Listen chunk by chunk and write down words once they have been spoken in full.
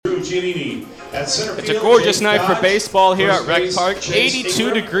Giannini. It's a gorgeous night for baseball here at Rec Park.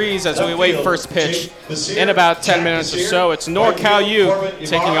 82 degrees as we wait first pitch in about 10 minutes or so. It's NorCal U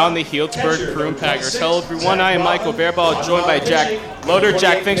taking on the Healdsburg Prune Packers. Hello everyone, I am Michael Bearball, joined by Jack Loader.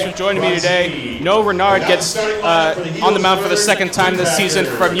 Jack, thanks for joining me today. Noah Renard gets on the mound for the second time this season.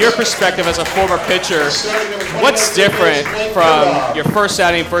 From your perspective as a former pitcher, what's different from your first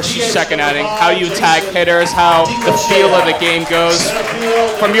outing versus your second outing? How you attack hitters, how the feel of the game goes.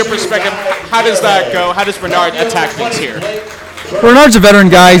 From your perspective, how does that go? How does Renard attack things here? Renard's a veteran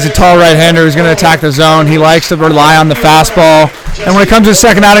guy. He's a tall right-hander who's going to attack the zone. He likes to rely on the fastball. And when it comes to his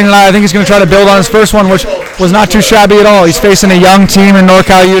second outing tonight, I think he's going to try to build on his first one, which was not too shabby at all. He's facing a young team in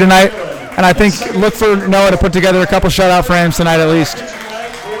NorCal U tonight. And I think look for Noah to put together a couple shutout frames tonight at least.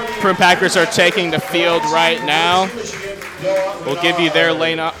 Prune Packers are taking the field right now. We'll give you their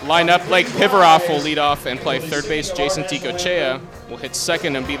lineup. Blake Pivaroff will lead off and play third base. Jason DiCochea will hit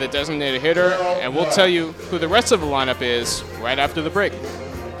second and be the designated hitter. And we'll tell you who the rest of the lineup is right after the break.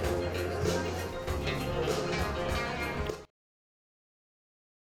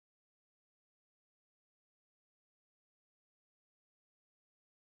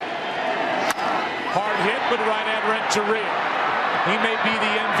 Hard hit, but right at Renteria. He may be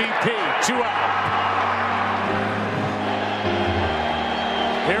the MVP. 2 out.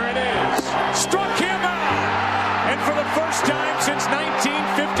 Here it is. Struck him out. And for the first time since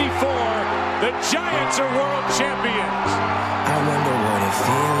 1954, the Giants are world champions. I wonder what it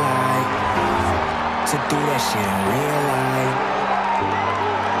feel like to do that shit in real life.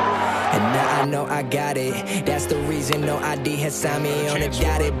 And now I know I got it. That's the reason no ID has signed me on it.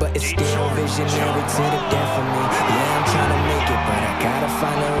 Got it, but it's still visionary to the death of me. Yeah, I'm trying to make it, but I gotta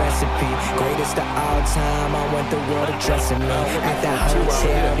find a recipe. Greatest of all time, I want the world addressing me. At the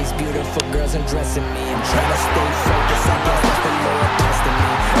hotel, these beautiful girls undressing me. I'm trying to stay focused, I guess that's the Lord testing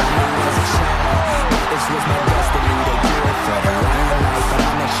me. I knew as a child that this was my destiny. They do it for the limelight, but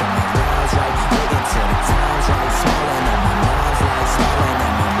I make sure my rhymes right. Waiting till the time's right. Smiling at my mom's light, smiling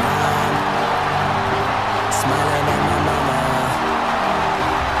at my mom. Smiling at my mama.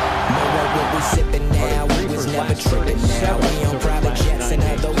 Know what we sipping now? We was never tripping now. We on private jets and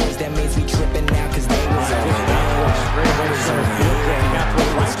other ways. That means we tripping now, cause they was over there.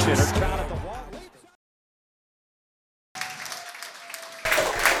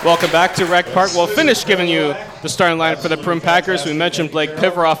 Welcome back to Rec Park. We'll finish giving you the starting lineup for the Prune Packers. We mentioned Blake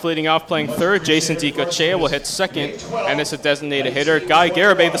Pivaroff leading off playing third. Jason DiCochea will hit second, and is a designated hitter. Guy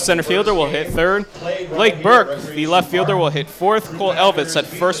Garibay, the center fielder, will hit third. Blake Burke, the left fielder, will hit fourth. Cole Elvis at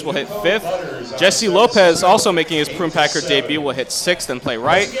first will hit fifth. Jesse Lopez, also making his Prune Packer debut, will hit sixth and play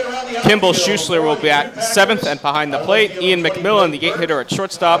right. Kimball Schuessler will be at seventh and behind the plate. Ian McMillan, the 8-hitter at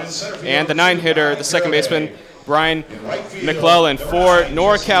shortstop, and the 9-hitter, the second baseman, Brian McClellan. For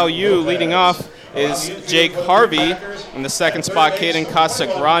NorCal U, leading off is Jake Harvey. In the second spot, Caden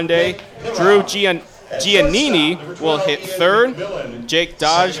Casagrande. Drew Giannini will hit third. Jake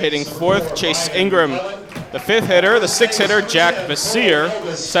Dodge hitting fourth. Chase Ingram, the 5th hitter. The 6th hitter, Jack Vasir.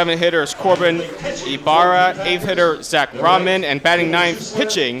 7th hitter is Corbin Ibarra. 8th hitter, Zach Rahman. And batting 9th,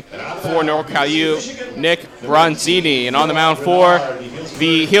 pitching for NorCal U, Nick Bronzini. And on the mound for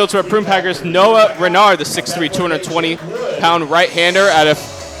the Healdsburg Prune Packers, Noah Renard, the 6'3", 220-pound right-hander out of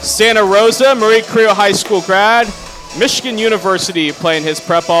Santa Rosa, Marie Creel High School grad, Michigan University, playing his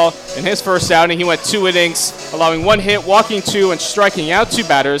prep ball. In his first outing, he went 2 innings, allowing 1 hit, walking 2, and striking out 2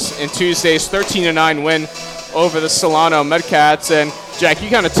 batters in Tuesday's 13-9 win over the Solano Mudcats. And Jack, you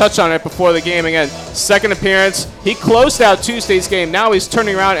kind of touched on it before the game. Again, second appearance. He closed out Tuesday's game. Now he's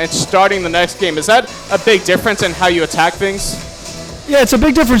turning around and starting the next game. Is that a big difference in how you attack things? Yeah, it's a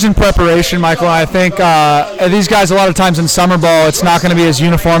big difference in preparation, Michael. I think these guys, a lot of times in summer ball, it's not going to be as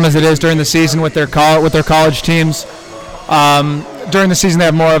uniform as it is during the season with their college teams. During the season, they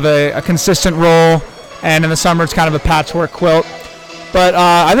have more of a consistent role, and in the summer, it's kind of a patchwork quilt. But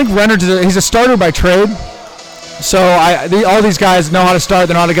I think Renard, he's a starter by trade. So all these guys know how to start.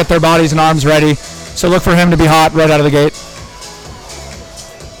 They know how to get their bodies and arms ready. So look for him to be hot right out of the gate.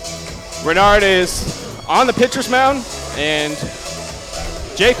 Renard is on the pitcher's mound, and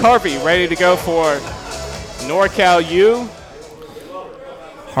Jake Harvey ready to go for NorCal U.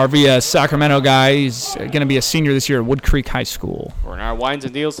 Harvey, a Sacramento guy. He's going to be a senior this year at Wood Creek High School. Renard winds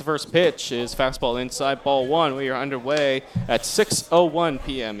and deals the first pitch. Is fastball inside, ball 1. We are underway at 6:01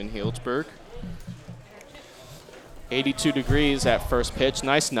 p.m. in Healdsburg. 82 degrees at first pitch.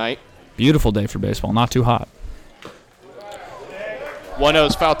 Nice night. Beautiful day for baseball. Not too hot. 1-0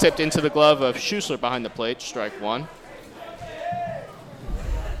 is foul tipped into the glove of Schuessler behind the plate. Strike 1.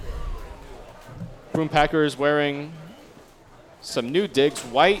 Prune Packers wearing Some new digs,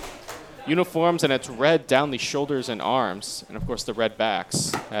 white uniforms, and it's red down the shoulders and arms, and of course the red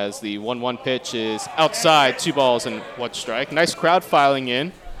backs, as the 1-1 pitch is outside, 2 balls and 1 strike. Nice crowd filing in.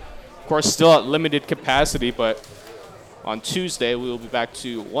 Of course, still at limited capacity, but on Tuesday we will be back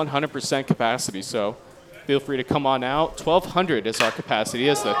to 100% capacity, so feel free to come on out. 1,200 is our capacity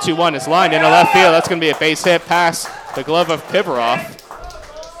as the 2-1 is lined into left field. That's going to be a base hit past the glove of Pivaroff.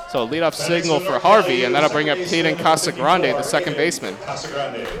 So a leadoff signal for Harvey, and that'll bring up Peyton Casagrande, the second baseman.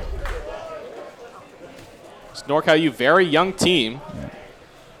 It's NorCal U, very young team.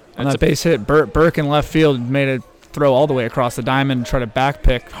 On that base hit, Burke in left field made a throw all the way across the diamond and try to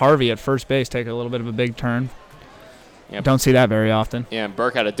backpick Harvey at first base, take a little bit of a big turn. Yep. Don't see that very often. Yeah, and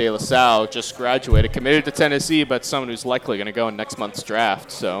Burke out of De La Salle, just graduated, committed to Tennessee, but someone who's likely going to go in next month's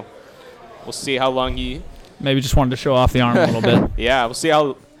draft. So we'll see how long he... Maybe just wanted to show off the arm a little bit. Yeah, we'll see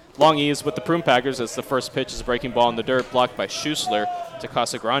how long he is with the Prune Packers as the first pitch is a breaking ball in the dirt, blocked by Schussler to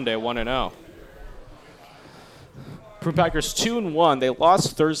Casagrande, 1-0. Prune Packers 2-1. They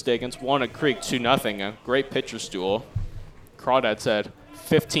lost Thursday against Walnut Creek 2-0. A great pitcher's duel. Crawdads had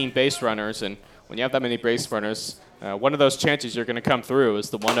 15 base runners, and when you have that many base runners, one of those chances you're going to come through is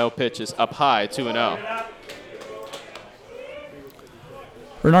the 1-0 pitch is up high, 2-0.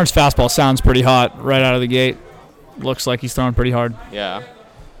 Bernard's fastball sounds pretty hot right out of the gate. Looks like he's throwing pretty hard. Yeah.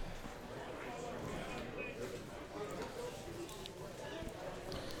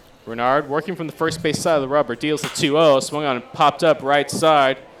 Bernard working from the first base side of the rubber, deals the 2-0, swung on and popped up right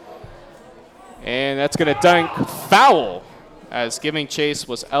side. And that's going to dunk foul, as giving chase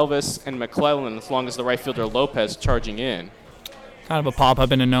was Elvis and McClellan, as long as the right fielder Lopez charging in. Kind of a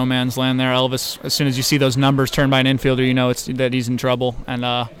pop-up into no man's land there. Elvis, as soon as you see those numbers turned by an infielder, you know that he's in trouble.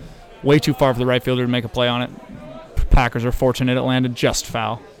 And way too far for the right fielder to make a play on it. Packers are fortunate it landed just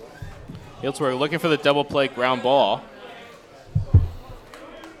foul. Healdsburg looking for the double play ground ball.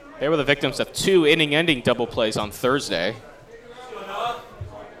 They were the victims of 2 inning-ending double plays on Thursday.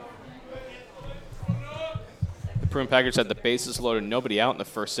 The Prune Packers had the bases loaded, nobody out in the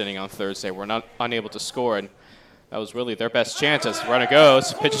first inning on Thursday. Were not unable to score, and that was really their best chance as the runner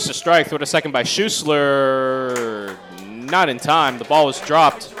goes. Pitches to strike, throw to second by Schussler. Not in time. The ball was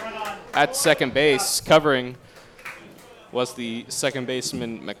dropped at second base. Covering was the second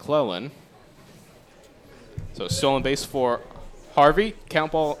baseman McClellan. So stolen base for Harvey.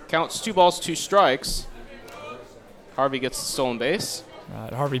 Counts 2 balls, 2 strikes. Harvey gets the stolen base.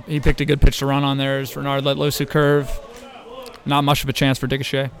 Harvey, he picked a good pitch to run on there as Renard let loose a curve. Not much of a chance for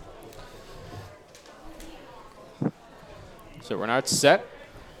Ricochet. So Renard's set.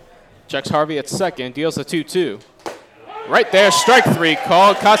 Checks Harvey at second, deals the 2-2. Right there, strike 3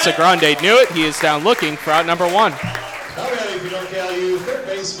 called. Casagrande knew it. He is down looking for out number 1. Third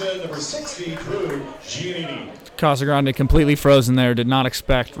baseman, number 60, Drew Giannini. Casagrande completely frozen there. Did not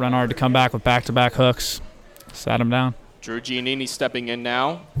expect Renard to come back with back-to-back hooks. Sat him down. Drew Giannini stepping in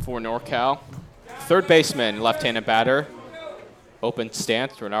now for NorCal. Third baseman, left-handed batter. Open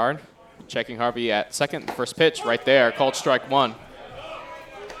stance, Renard. Checking Harvey at second. First pitch right there, called strike 1.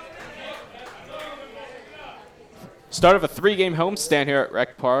 Start of a 3-game homestand here at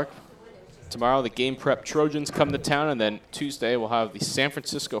Rec Park. Tomorrow the Game Prep Trojans come to town, and then Tuesday we'll have the San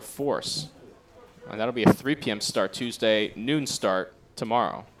Francisco Force. And that'll be a 3 p.m. start Tuesday, noon start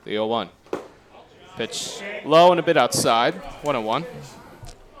tomorrow, the 0-1. Pitch low and a bit outside, 1-1.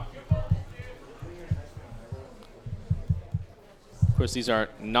 Of course, these are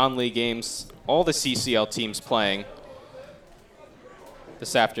non-league games. All the CCL teams playing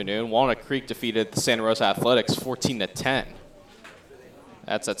this afternoon. Walnut Creek defeated the Santa Rosa Athletics 14-10.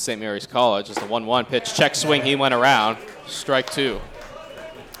 That's at St. Mary's College. It's the 1-1 pitch. Check swing. He went around. Strike 2.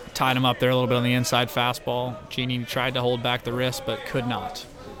 Tied him up there a little bit on the inside fastball. Genie tried to hold back the wrist, but could not.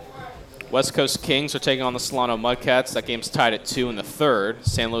 West Coast Kings are taking on the Solano Mudcats. That game's tied at 2 in the third.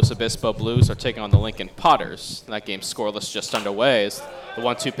 San Luis Obispo Blues are taking on the Lincoln Potters. That game's scoreless just underway as the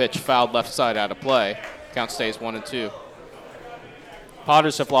 1-2 pitch fouled left side out of play. Count stays 1-2.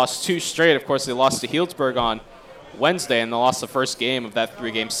 Potters have lost 2 straight. Of course, they lost to Healdsburg on Wednesday, and they lost the first game of that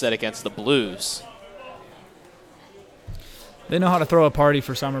 3-game set against the Blues. They know how to throw a party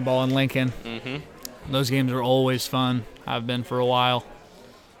for summer ball in Lincoln. Mm-hmm. Those games are always fun. Have been for a while.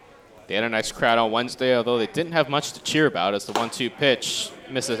 They had a nice crowd on Wednesday, although they didn't have much to cheer about as the 1-2 pitch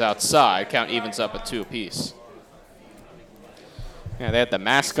misses outside. Count evens up at 2 apiece. Yeah, they had the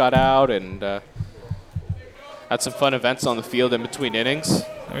mascot out and had some fun events on the field in between innings.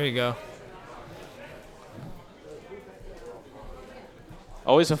 There you go.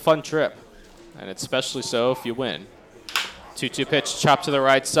 Always a fun trip, and it's especially so if you win. 2-2 pitch, chopped to the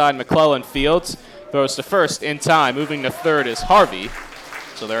right side. McClellan fields. Throws to first in time. Moving to third is Harvey.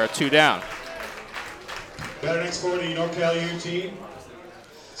 So there are 2 down. Batter next for the NorCal U team.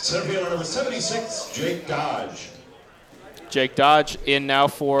 Center fielder number 76, Jake Dodge. Jake Dodge in now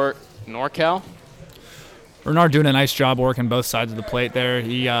for NorCal. Bernard doing a nice job working both sides of the plate there.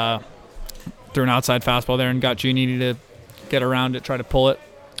 He threw an outside fastball there and got Giannini to get around it, try to pull it.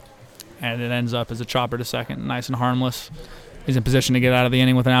 And it ends up as a chopper to second, nice and harmless. He's in position to get out of the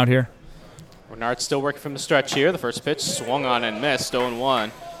inning with an out here. Bernard still working from the stretch here. The first pitch swung on and missed,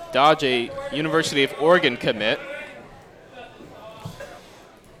 0-1. Dodge, a University of Oregon commit.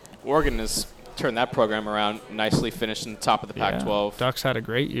 Oregon has turned that program around nicely, finished in the top of the Pac-12. Ducks had a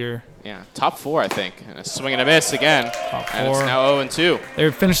great year. Yeah, top 4, I think. And a swing and a miss again. Top 4. And it's now 0-2. They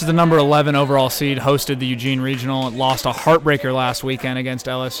finished as the number 11 overall seed, hosted the Eugene Regional, and lost a heartbreaker last weekend against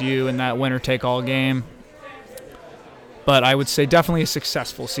LSU in that winner-take-all game. But I would say definitely a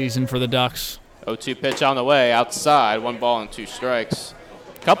successful season for the Ducks. 0-2 pitch on the way, outside, 1 ball and 2 strikes.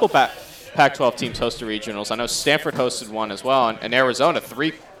 A couple Pac-12 teams hosted regionals. I know Stanford hosted one as well, and Arizona,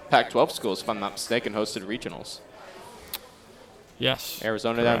 3 Pac-12 schools, if I'm not mistaken, hosted regionals. Yes.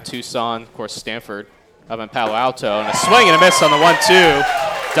 Arizona down Tucson, of course Stanford up in Palo Alto, and a swing and a miss on the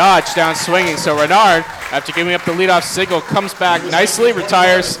 1-2. Dodge down swinging, so Renard, after giving up the leadoff single, comes back nicely,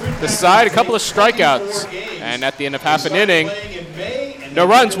 retires the side, a couple of strikeouts, and at the end of half an inning, no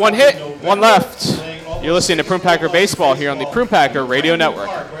runs, 1 hit, 1 left. You're listening to Prune Packer Baseball here on the Prune Packer Radio Network.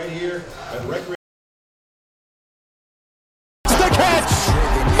 The catch!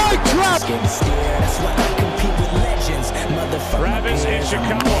 Mike Trout! Travis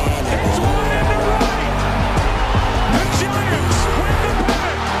Ishikawa hits one into right. The Giants win the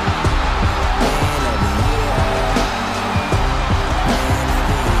pennant.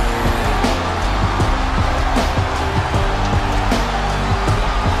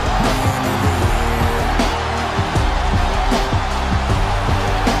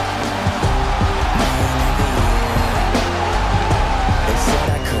 They said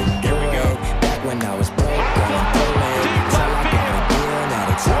I couldn't do it back when I was broke.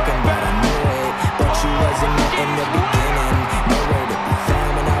 Talking about I knew it, but you wasn't there in the beginning. Nowhere to be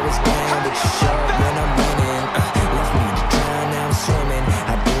found when I was down, but you showed when I'm winning. Left me to drown, now I'm swimming.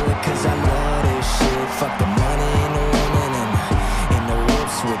 I do it cause I love this shit. Fuck the money and the women, and in the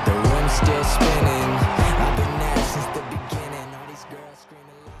whips with the rim still spinning. I've been at it since the beginning. All these girls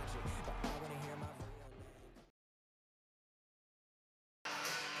screaming logic, but I wanna hear my real name.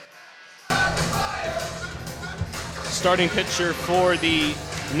 Starting pitcher for the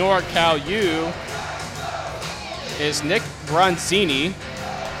NorCal U is Nick Bronzini.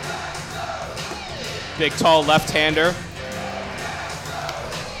 Big, tall left-hander.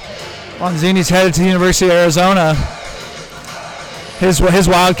 Bronzini's headed to the University of Arizona. His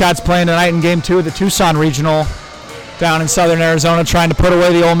Wildcats playing tonight in Game 2 of the Tucson Regional down in southern Arizona, trying to put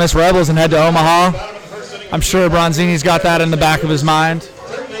away the Ole Miss Rebels and head to Omaha. I'm sure Bronzini's got that in the back of his mind.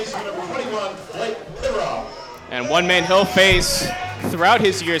 And one man he'll face throughout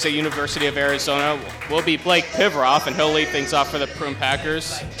his years at University of Arizona will be Blake Piveroff, and he'll lead things off for the Prune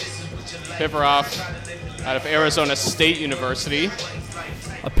Packers. Piveroff out of Arizona State University.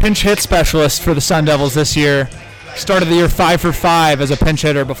 A pinch hit specialist for the Sun Devils this year. Started the year 5 for 5 as a pinch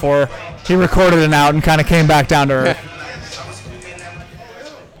hitter before he recorded an out and kind of came back down to earth.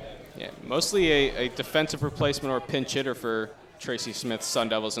 Yeah, mostly a defensive replacement or pinch hitter for Tracy Smith's Sun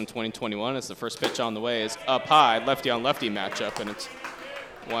Devils in 2021. As the first pitch on the way is up high, lefty on lefty matchup, and it's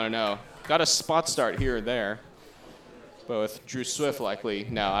 1-0. Got a spot start here or there, but with Drew Swift likely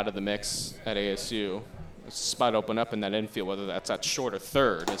now out of the mix at ASU. There's a spot open up in that infield, whether that's at short or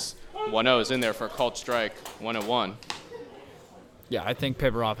third. As 1-0 is in there for a called strike, 1-1. Yeah, I think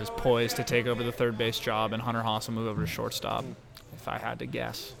Piveroff is poised to take over the third base job, and Hunter Haas will move over to shortstop, if I had to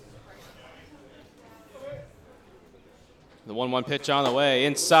guess. The 1-1 pitch on the way.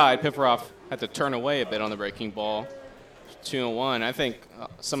 Inside, Piveroff had to turn away a bit on the breaking ball. 2-1. I think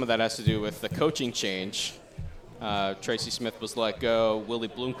some of that has to do with the coaching change. Tracy Smith was let go. Willie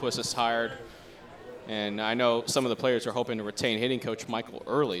Bloomquist is hired. And I know some of the players are hoping to retain hitting coach Michael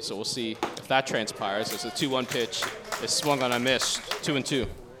Early, so we'll see if that transpires. As the 2-1 pitch is swung on a miss, 2-2.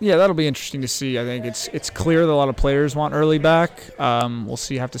 Yeah, that'll be interesting to see. I think it's clear that a lot of players want Early back. We'll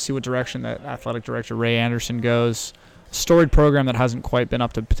have to see what direction that athletic director Ray Anderson goes. Storied program that hasn't quite been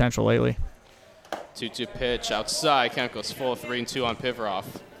up to potential lately. 2-2 pitch outside. Count goes full, 3-2 on Piveroff.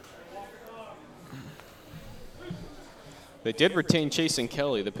 They did retain Chasen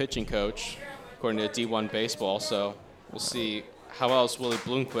Kelly, the pitching coach, according to D1 Baseball, so we'll see how else Willie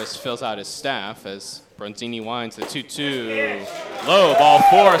Bloomquist fills out his staff, as Bronzini winds the 2-2. Low, ball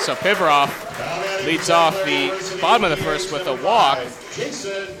 4, so Pivarov leads off the bottom of the first with a walk.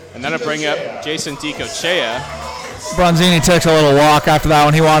 And then to bring up Jason DiCochea. Bronzini takes a little walk after that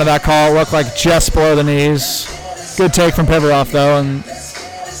one. He wanted that call. It looked like just below the knees. Good take from Pivarov, though, and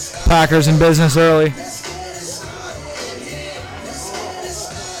Packers in business early.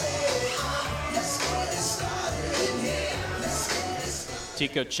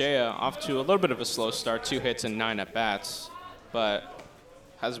 DiCochea off to a little bit of a slow start, 2 hits and 9 at-bats, but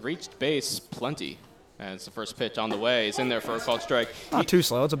has reached base plenty. And it's the first pitch on the way. He's in there for a called strike. Not too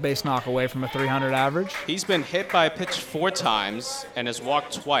slow. It's a base knock away from a 300 average. He's been hit by a pitch 4 times and has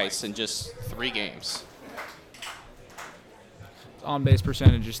walked twice in just 3 games. On-base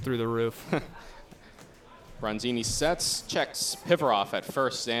percentage is through the roof. Bronzini sets, checks Pivarov at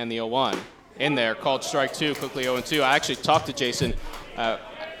first and the 0-1. In there, called strike 2, quickly 0-2. I actually talked to Jason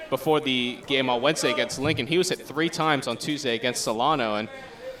before the game on Wednesday against Lincoln. He was hit 3 times on Tuesday against Solano, and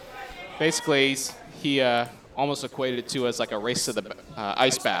basically he almost equated it to as like a race to the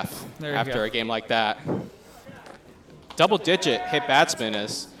ice bath after a game like that. Double-digit hit batsman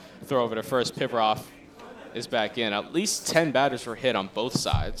as throw over to first. Pivarov is back in. At least 10 batters were hit on both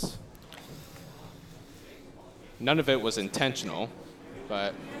sides. None of it was intentional,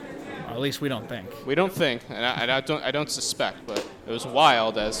 but Or at least we don't think. we don't think, and I don't suspect, but it was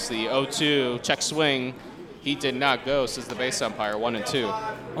wild as the 0-2 check swing. He did not go, says the base umpire, 1 and 2.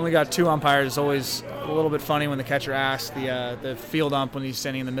 Only got 2 umpires. Always a little bit funny when the catcher asks the field ump when he's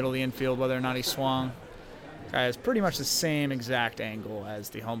standing in the middle of the infield whether or not he swung. Guy has pretty much the same exact angle as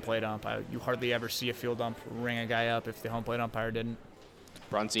the home plate ump. You hardly ever see a field ump ring a guy up if the home plate umpire didn't.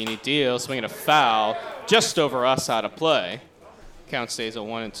 Bronzini deals, swinging a foul just over us out of play. Count stays at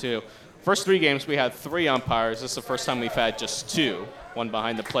 1 and 2. First 3 games we had 3 umpires. This is the first time we've had just 2. 1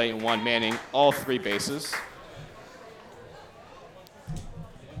 behind the plate and 1 manning all 3 bases.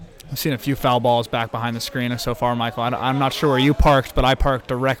 I've seen a few foul balls back behind the screen so far, Michael. I'm not sure where you parked, but I parked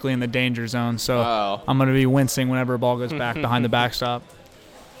directly in the danger zone, so I'm going to be wincing whenever a ball goes back behind the backstop.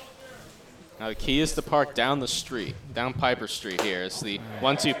 Now the key is to park down the street, down Piper Street here. As the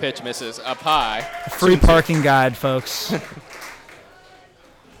 1-2 pitch misses up high. Free parking guide, folks.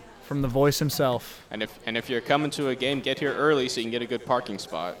 From the voice himself. And if you're coming to a game, get here early so you can get a good parking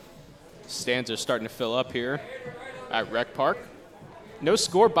spot. Stands are starting to fill up here at Rec Park. No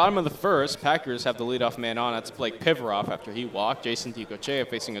score, bottom of the first. Packers have the leadoff man on. That's Blake Pivarov after he walked. Jason DiCochea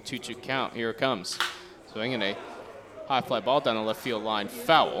facing a 2-2 count. Here it comes. Swinging a high fly ball down the left field line,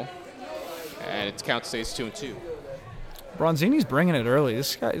 foul. And its count stays 2 and 2. Bronzini's bringing it early.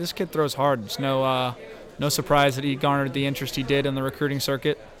 This kid throws hard. It's no surprise that he garnered the interest he did in the recruiting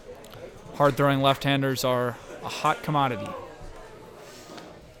circuit. Hard-throwing left-handers are a hot commodity.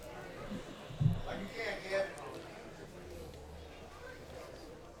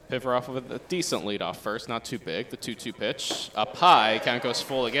 Pivarov with a decent leadoff first, not too big. The 2-2 pitch up high. Count goes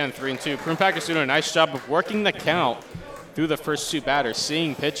full again, 3 and 2. Prune Packers doing a nice job of working the count through the first 2 batters,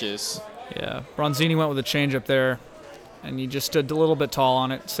 seeing pitches. Yeah, Bronzini went with a changeup there, and he just stood a little bit tall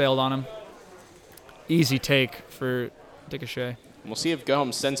on it, sailed on him. Easy take for DiCochea. We'll see if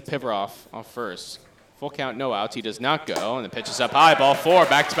Gomes sends Pivarov off first. Full count, no outs. He does not go, and the pitch is up high. Ball 4,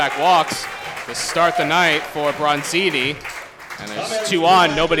 back-to-back walks to start the night for Bronzini. And there's 2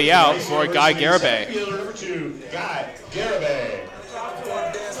 on, nobody out for Guy Garibay. Fielder number 2, Guy Garibay.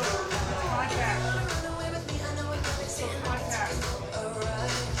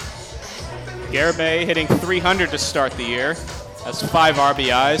 Garibay hitting .300 to start the year. That's 5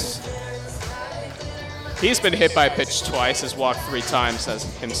 RBIs. He's been hit by a pitch twice, has walked 3 times as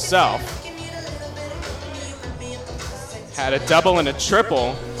himself. Had a double and a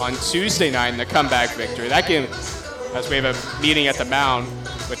triple on Tuesday night in the comeback victory. That game, as we have a meeting at the mound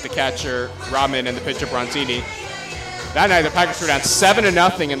with the catcher Rahman and the pitcher Bronzini. That night, the Packers were down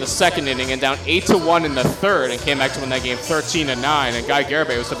 7-0 in the second inning and down 8-1 in the third, and came back to win that game 13-9. And Guy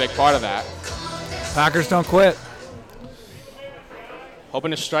Garibay was a big part of that. Packers don't quit. Hoping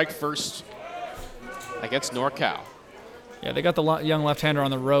to strike first against NorCal. Yeah, they got the young left-hander on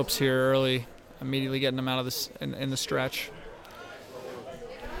the ropes here early, immediately getting him out of this in the stretch.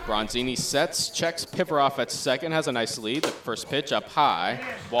 Bronzini sets, checks Pivarov at second, has a nice lead. The first pitch up high,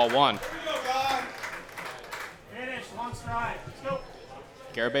 ball 1.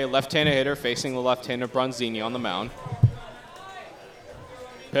 Garibay, left-handed hitter, facing the left-handed Bronzini on the mound.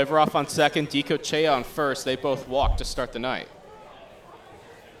 Pivarov on second, DiCochea on first. They both walk to start the night.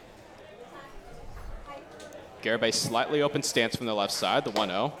 Garibay slightly open stance from the left side, the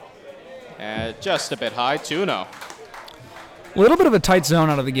 1-0. And just a bit high, 2-0. A little bit of a tight zone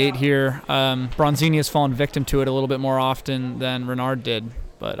out of the gate here. Bronzini has fallen victim to it a little bit more often than Renard did,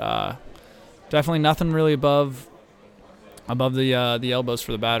 but definitely nothing really above the elbows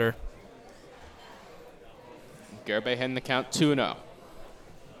for the batter. Garibay hitting the count 2-0.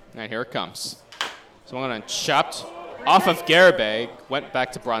 And here it comes. Swung on chopped off of Garibay, went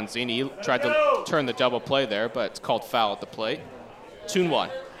back to Bronzini. He tried to turn the double play there, but it's called foul at the plate.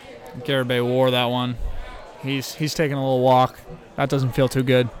 2-1. Garibay wore that one. He's taking a little walk. That doesn't feel too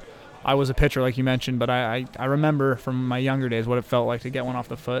good. I was a pitcher, like you mentioned, but I remember from my younger days what it felt like to get one off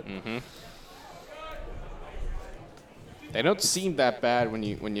the foot. Mm-hmm. They don't seem that bad when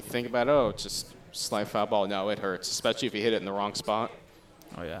you think about it. Oh, it's just slight foul ball. No, it hurts, especially if you hit it in the wrong spot.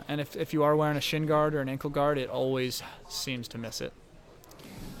 Oh, yeah. And if you are wearing a shin guard or an ankle guard, it always seems to miss it.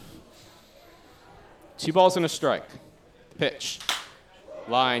 2 balls and a strike. Pitch.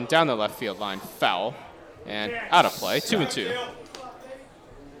 Line down the left field line. Foul. And out of play. 2-2.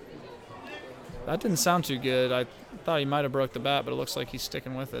 That didn't sound too good. I thought he might have broke the bat, but it looks like he's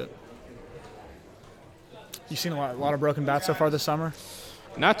sticking with it. You seen a lot of broken bats so far this summer?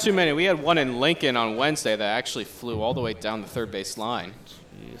 Not too many. We had one in Lincoln on Wednesday that actually flew all the way down the third base line.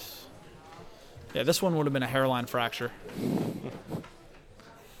 Jeez. Yeah, this one would have been a hairline fracture.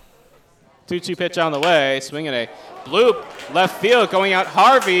 2-2 pitch on the way. Swinging a bloop. Left field going out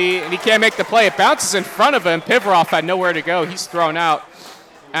Harvey, and he can't make the play. It bounces in front of him. Pivarov had nowhere to go. He's thrown out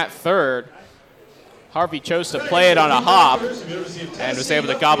at third. Harvey chose to play it on a hop and was able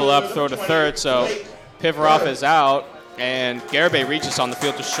to gobble up, throw to third. So Pivarov is out, and Garibay reaches on the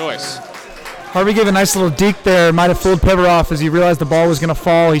fielder's choice. Harvey gave a nice little deke there. Might have fooled Pivarov as he realized the ball was going to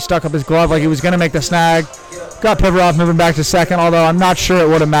fall. He stuck up his glove like he was going to make the snag. Got Pivarov moving back to second, although I'm not sure it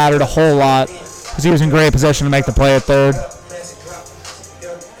would have mattered a whole lot because he was in great position to make the play at third.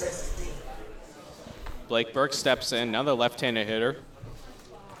 Blake Burke steps in, another left-handed hitter.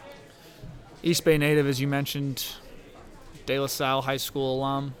 East Bay native, as you mentioned, De La Salle High School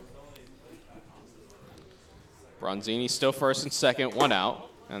alum. Bronzini still first and second, 1 out.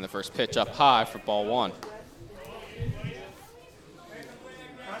 And the first pitch up high for ball 1.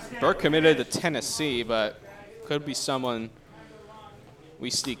 Burke committed to Tennessee, but could be someone we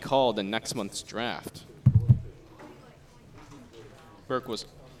see called in next month's draft. Burke was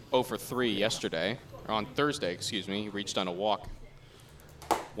 0 for 3 yesterday, or on Thursday, excuse me. He reached on a walk.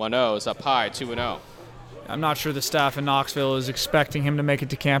 1-0 is up high, 2-0. I'm not sure the staff in Knoxville is expecting him to make it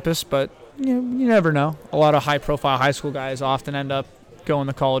to campus, but you never know. A lot of high-profile high school guys often end up going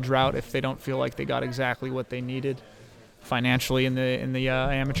the college route if they don't feel like they got exactly what they needed financially in the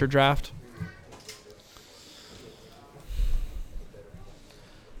amateur draft.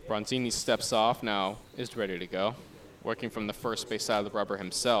 Bronzini steps off, now is ready to go. Working from the first base side of the rubber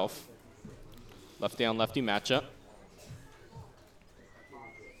himself. Lefty on lefty matchup.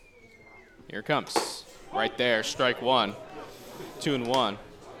 Here it comes. Right there, strike 1. 2-1. I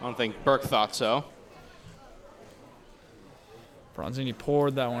don't think Burke thought so. Bronzini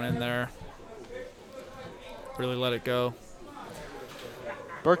poured that one in there. Really let it go.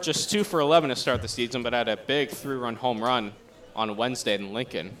 Burke just 2 for 11 to start the season, but had a big 3-run home run on Wednesday in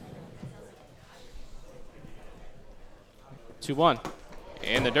Lincoln. 2-1.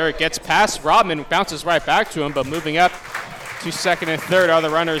 In the dirt, gets past Rodman, bounces right back to him, but moving up to second and third are the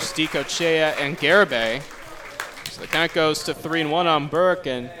runners Dicochea and Garibay. So the count goes to 3-1 on Burke,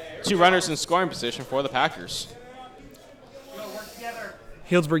 and 2 runners in scoring position for the Packers.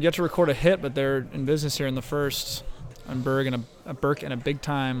 Healdsburg yet to record a hit, but they're in business here in the first. And Burke in a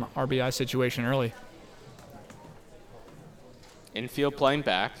big-time RBI situation early. Infield playing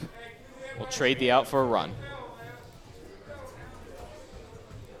back. We'll trade the out for a run.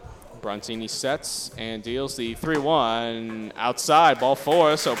 Bronzini sets and deals the 3-1 outside, ball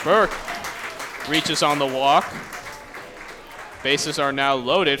 4. So Burke reaches on the walk. Bases are now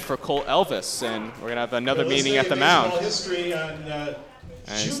loaded for Cole Elvis, and we're going to have another meeting at the mound.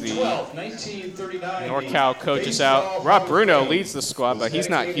 As the NorCal coach is out. Rob Bruno leads the squad, but he's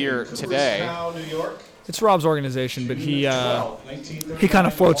not here today. It's Rob's organization, but he kind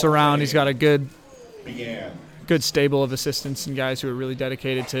of floats around. He's got a good stable of assistants and guys who are really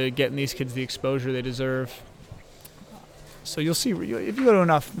dedicated to getting these kids the exposure they deserve. So you'll see, if you go to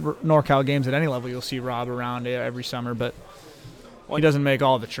enough NorCal games at any level, you'll see Rob around every summer, but he doesn't make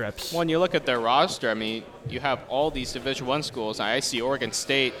all the trips. When you look at their roster, I mean, you have all these Division I schools. I see Oregon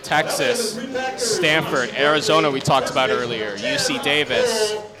State, Texas, Stanford, Arizona we talked about earlier, UC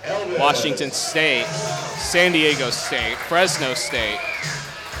Davis, Washington State, San Diego State, Fresno State,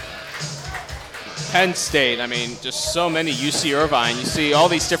 Penn State. I mean, just so many, UC Irvine. You see all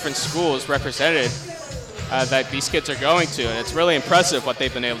these different schools represented that these kids are going to, and it's really impressive what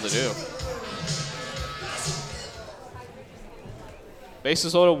they've been able to do.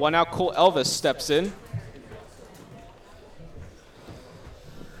 Bases loaded, 1 out. Cole Elvis steps in.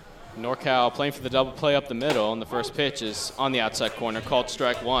 NorCal playing for the double play up the middle, and the first pitch is on the outside corner, called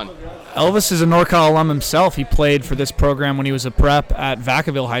strike 1. Elvis is a NorCal alum himself. He played for this program when he was a prep at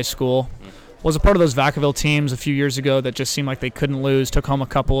Vacaville High School. Was a part of those Vacaville teams a few years ago that just seemed like they couldn't lose. Took home a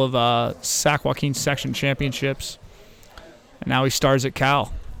couple of Sac Joaquin section championships. And now he stars at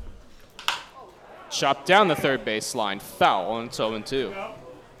Cal. Chopped down the third baseline, foul, and it's 0-2.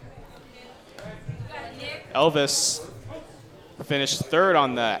 Elvis finished third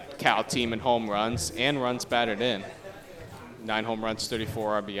on that Cal team in home runs and runs batted in. 9 home runs,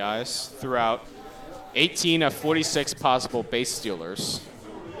 34 RBIs throughout 18 of 46 possible base stealers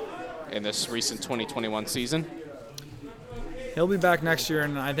in this recent 2021 season. He'll be back next year,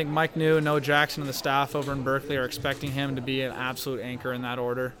 and I think Mike New, Noah Jackson, and the staff over in Berkeley are expecting him to be an absolute anchor in that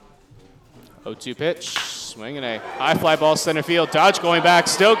order. 0-2 pitch, swinging a high fly ball center field. Dodge going back,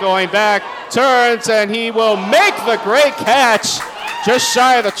 still going back, turns, and he will make the great catch just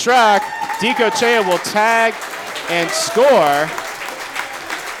shy of the track. Dikochea will tag and score,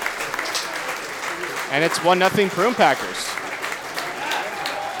 and it's 1-0 Prune Packers.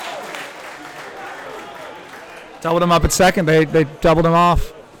 Doubled him up at second. They doubled him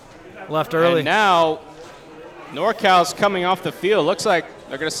off. Left early. And now NorCal's coming off the field. Looks like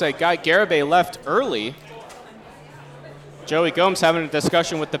they're going to say Guy Garibay left early. Joey Gomes having a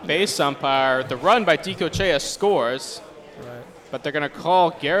discussion with the base umpire. The run by Dikochea scores, but they're going to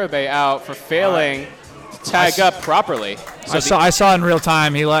call Garibay out for failing to tag up properly. So I saw in real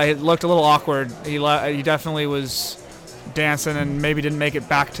time. He looked a little awkward. He definitely was dancing and maybe didn't make it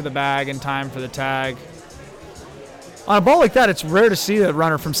back to the bag in time for the tag. On a ball like that, it's rare to see the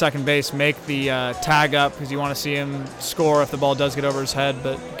runner from second base make the tag up because you want to see him score if the ball does get over his head.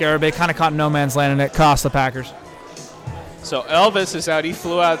 But Garibay kind of caught no man's land and it cost the Packers. So Elvis is out. He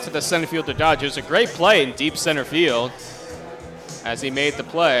flew out to the center field to dodge. It was a great play in deep center field as he made the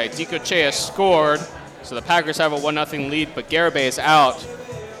play. Dikochea scored, so the Packers have a 1-0 lead, but Garibay is out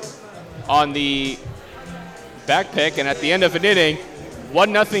on the back pick, and at the end of an inning,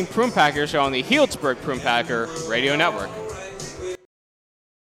 1-0 Prune Packers are on the Healdsburg Prune Packer Radio Network.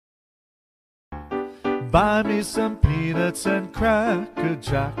 Buy me some peanuts and Cracker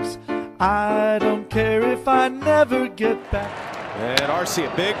Jacks. I don't care if I never get back. And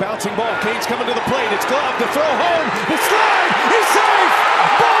RC, a big bouncing ball. Cade's coming to the plate. It's glove to throw home. The slide. He's safe.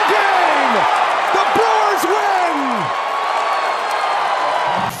 Ball game. The Brewers win.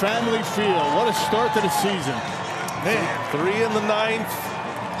 Family Field. What a start to the season. Man, 3 in the 9th,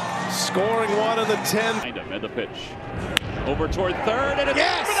 scoring 1 in the 10th. And the pitch over toward third, and it's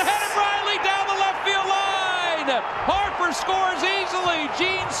Yes! over the head of Riley down the left field line. Harper scores easily.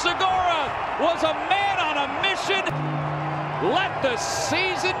 Gene Segura was a man on a mission. Let the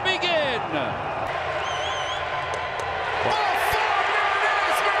season begin.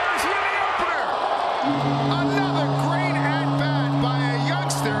 Another great at-bat by a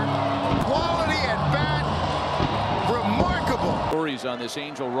youngster. Quality at-bat. Remarkable. Stories on this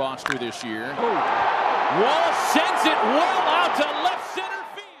Angel roster this year. Wall sends it well out to left center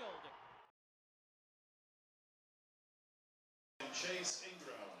field.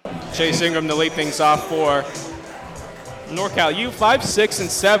 Chase Ingram to lead things off for NorCal U, 5, 6, and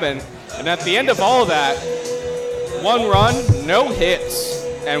 7. And at the end of all of that, 1 run, no hits,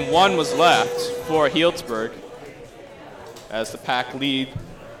 and 1 was left for Healdsburg as the Pack lead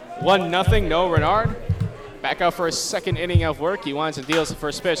 1-0. Noah Renard back out for his second inning of work. He winds and deals the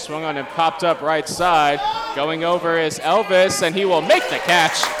first pitch, swung on and popped up right side. Going over is Elvis, and he will make the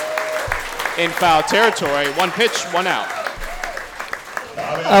catch in foul territory. 1 pitch, 1 out.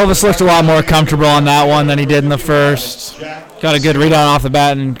 Elvis looked a lot more comfortable on that one than he did in the first. Got a good read on off the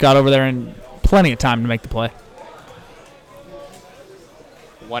bat and got over there in plenty of time to make the play.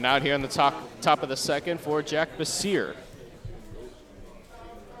 1 out here on the top of the second for Jack Basir.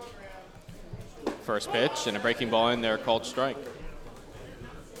 First pitch and a breaking ball in there, called strike.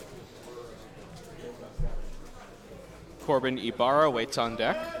 Corbin Ibarra waits on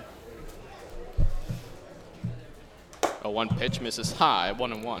deck. A 1 pitch misses high,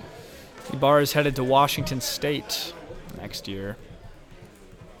 1-1. Ibarra is headed to Washington State next year.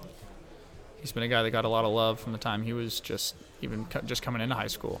 He's been a guy that got a lot of love from the time he was just coming into high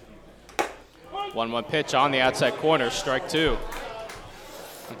school. 1-1 pitch on the outside corner, strike 2.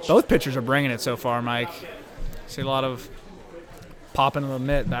 Both pitchers are bringing it so far, Mike. See a lot of popping the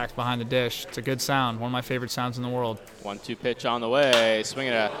mitt back behind the dish. It's a good sound, one of my favorite sounds in the world. 1-2 pitch on the way.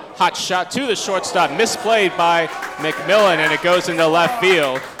 Swinging a hot shot to the shortstop. Misplayed by McMillan, and it goes into left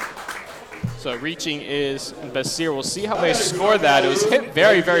field. So reaching is Basir. We'll see how they score that. It was hit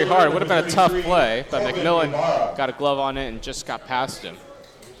very, very hard. It would have been a tough play, but McMillan got a glove on it and just got past him.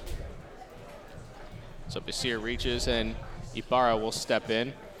 So Basir reaches, and Ibarra will step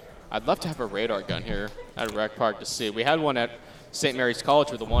in. I'd love to have a radar gun here at Rec Park to see. We had one at St. Mary's College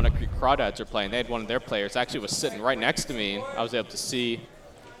where the Walnut Creek Crawdads are playing. They had one of their players actually was sitting right next to me. I was able to see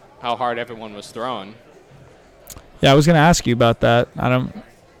how hard everyone was throwing. Yeah, I was going to ask you about that.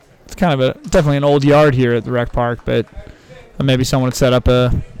 It's kind of definitely an old yard here at the Rec Park, but maybe someone would set up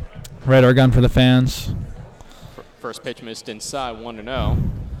a radar gun for the fans. First pitch missed inside, 1-0.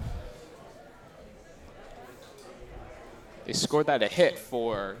 They scored that a hit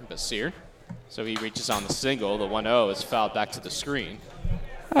for Basir. So he reaches on the single. The 1-0 is fouled back to the screen.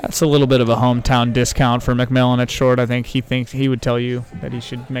 That's a little bit of a hometown discount for McMillan at short. I think he thinks he would tell you that he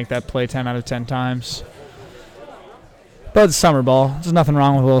should make that play 10 out of 10 times. But it's summer ball. There's nothing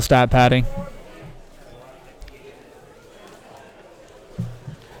wrong with a little stat padding.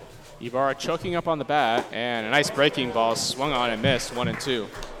 Ibarra choking up on the bat, and a nice breaking ball swung on and missed, 1-2.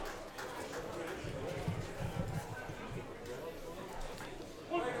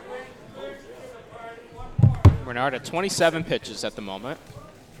 Bernard at 27 pitches at the moment.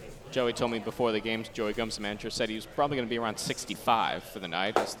 Joey told me before the game, Joey Gums, the manager, said he was probably going to be around 65 for the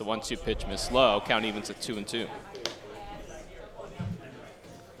night. That's the 1-2 pitch missed low. Count evens at 2-2.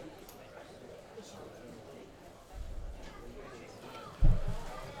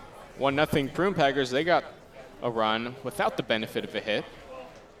 One nothing Prune Packers. They got a run without the benefit of a hit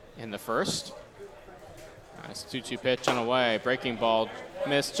in the first. Nice 2-2 pitch on the way. Breaking ball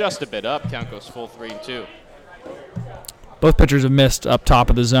missed just a bit up. Count goes full 3-2. Both pitchers have missed up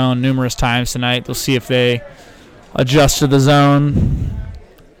top of the zone numerous times tonight. They'll see if they adjust to the zone.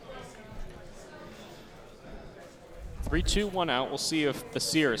 3-2, 1 out. We'll see if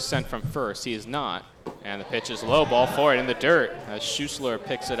Basir is sent from first. He is not. And the pitch is low, ball for it in the dirt. As Schussler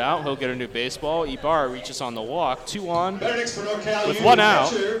picks it out, he'll get a new baseball. Ibarra reaches on the walk. 2 on with 1 out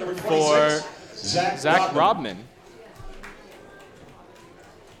for Zach Robman.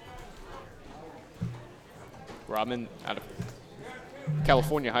 Robman out of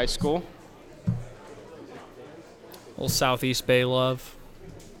California High School. Little Southeast Bay love.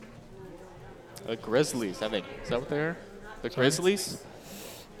 The Grizzlies, I think. Is that what they are? The Grizzlies?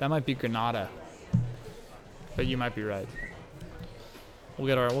 That might be Granada, but you might be right. We'll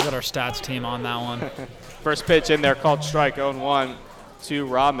get our stats team on that one. First pitch in there called strike, 0-1 to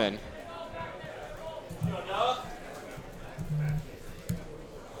Robman.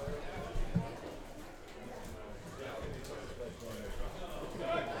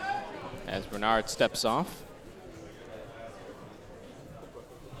 As Bernard steps off.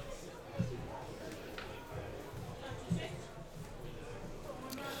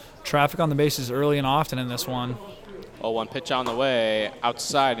 Traffic on the bases early and often in this one. 0-1 pitch on the way,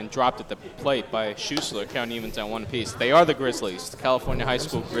 outside and dropped at the plate by Schussler. Count evens at 1 apiece. They are the Grizzlies, the California High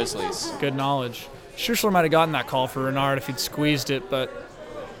School Grizzlies. Good knowledge. Schussler might have gotten that call for Renard if he'd squeezed it, but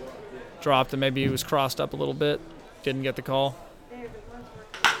dropped it. Maybe he was crossed up a little bit. Didn't get the call.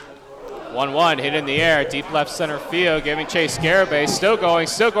 1-1, hit in the air, deep left center field, giving Chase Garibay, still going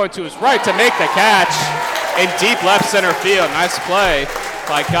to his right to make the catch in deep left center field. Nice play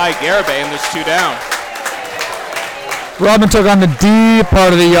by Guy Garibay, and there's 2 down. Robin took on the deep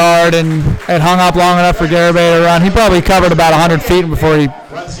part of the yard and it hung up long enough for Garibay to run. He probably covered about 100 feet before he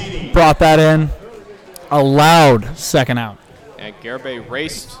brought that in. A loud second out. And Garibay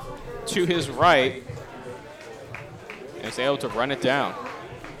raced to his right and was able to run it down.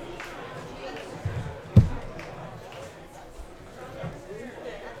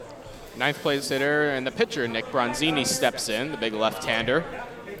 Ninth place hitter and the pitcher, Nick Bronzini, steps in, the big left-hander.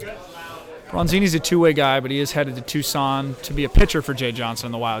 Bronzini's a two-way guy, but he is headed to Tucson to be a pitcher for Jay Johnson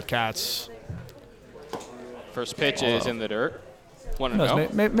and the Wildcats. First pitch is in the dirt.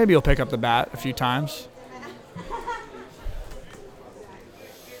 1-0. Maybe he'll pick up the bat a few times.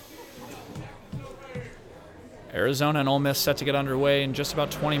 Arizona and Ole Miss set to get underway in just about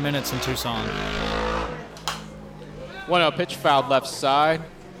 20 minutes in Tucson. 1-0 pitch fouled left side.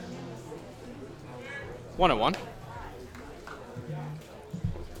 1-1.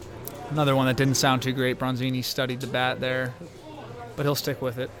 Another one that didn't sound too great. Bronzini studied the bat there, but he'll stick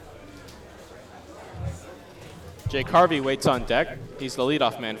with it. Jake Harvey waits on deck. He's the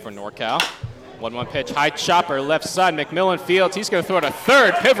leadoff man for NorCal. 1-1 pitch, high chopper, left side. McMillan fields. He's going to throw it to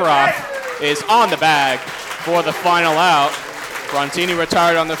third. Pivarov is on the bag for the final out. Bronzini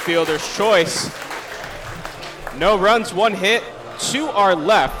retired on the fielder's choice. No runs, 1 hit, 2 are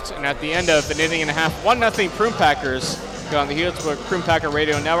left. And at the end of an inning and a half, 1-0 Prune Packers on the Healdsburg Prune Packer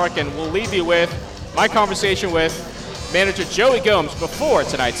Radio Network. And we'll leave you with my conversation with manager Joey Gomes before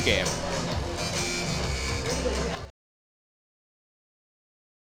tonight's game.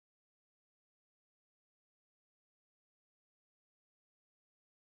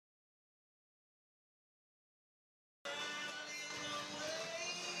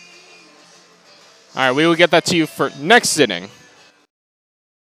 All right, we will get that to you for next inning.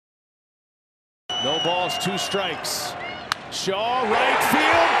 No balls, 2 strikes. Shaw, right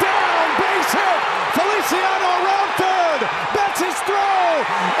field, down, base hit. Feliciano around third. That's his throw,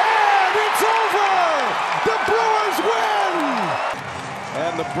 and it's over. The Brewers win.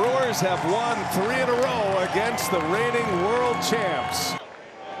 And the Brewers have won 3 in a row against the reigning world champs.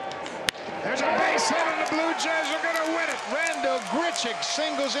 There's a base hit, and the Blue Jays are going to win it. Randall Grichuk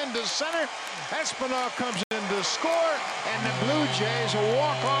singles into center. Espinal comes in to score, and the Blue Jays will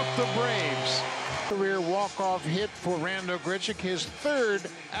walk off the Braves. Career walk-off hit for Randall Grichuk, his 3rd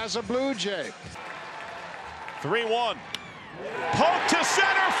as a Blue Jay. 3-1. Poke to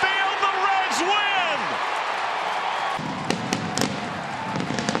center field. The Reds win.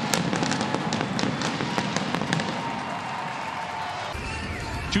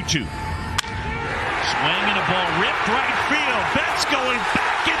 2-2. Swing and a ball ripped right field. Betts going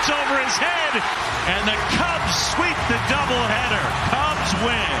back, it's over his head, and the Cubs sweep the doubleheader. Cubs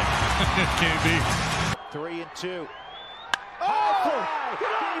win. KB. 3-2. Oh,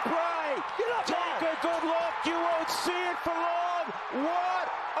 deep right. Take a good look. You won't see it for long. What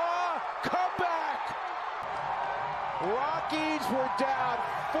a comeback. Rockies were down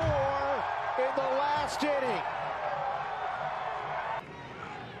 4 in the last inning.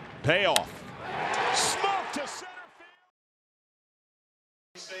 Payoff. Smoke to center field.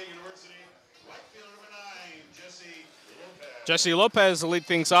 State University, right fielder number 9, Jesse Lopez. Jesse Lopez will lead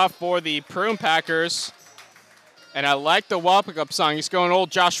things off for the Prune Packers. And I like the wall pickup song. He's going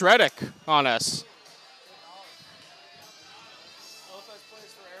old Josh Reddick on us. Lopez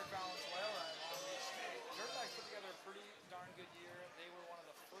plays for Eric Valenzuela at Long Beach State. Dirtbags put together a pretty darn good year. They were one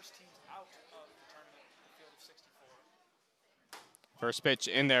of the first teams out of the tournament in the field of 64. First pitch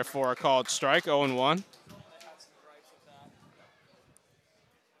in there for a called strike, 0-1.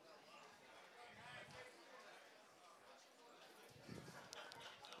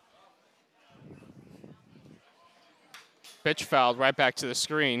 Pitch fouled right back to the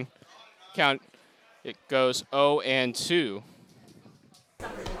screen. Count, it goes 0-2.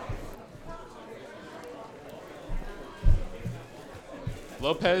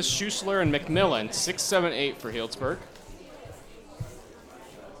 Lopez, Schussler, and McMillan, 6, 7, 8 for Healdsburg.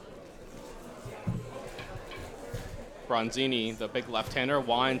 Bronzini, the big left-hander,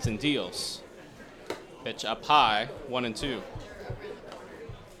 winds and deals. Pitch up high, 1-2.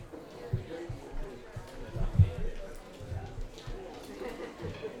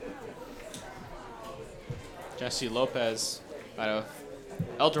 Jesse Lopez out of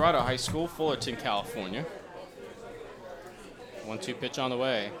El Dorado High School, Fullerton, California. 1-2 pitch on the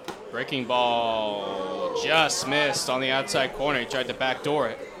way. Breaking ball just missed on the outside corner. He tried to backdoor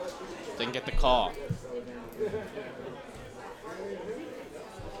it. Didn't get the call.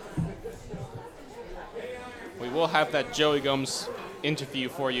 We will have that Joey Gomes interview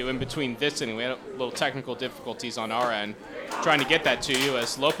for you in between this inning. We had a little technical difficulties on our end trying to get that to you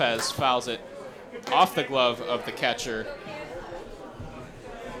as Lopez fouls it off the glove of the catcher,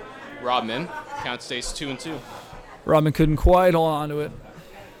 Rodman. Count stays 2-2. Rodman couldn't quite hold on to it.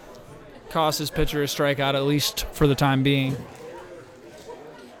 Cost his pitcher a strikeout, at least for the time being.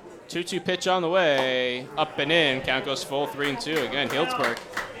 2-2 pitch on the way, up and in. Count goes full, 3-2. Again, Healdsburg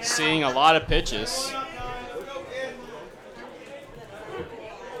seeing a lot of pitches.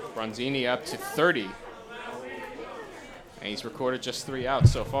 Bronzini up to 30. And he's recorded just 3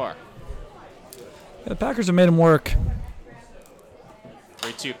 outs so far. Yeah, the Packers have made him work.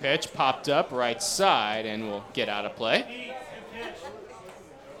 3-2 pitch popped up right side and will get out of play.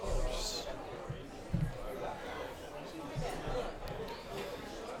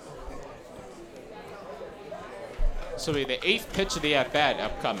 This will be the 8th pitch of the at-bat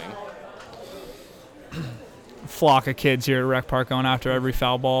upcoming. Flock of kids here at Rec Park going after every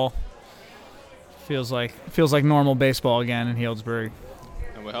foul ball. Feels like normal baseball again in Healdsburg.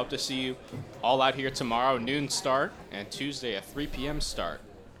 And we hope to see you all out here tomorrow, noon start, and Tuesday at 3 p.m. start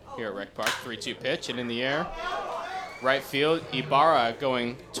here at Rec Park. 3-2 pitch and in the air. right field. Ibarra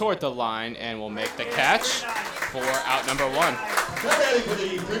going toward the line and will make the catch for out number 1. Now batting for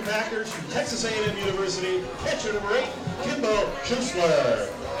the Prym Packers from Texas A&M University, catcher number 8, Kimball Schuessler.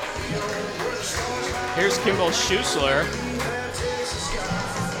 Here's Kimball Schuessler.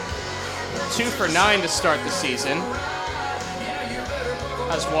 2 for 9 to start the season.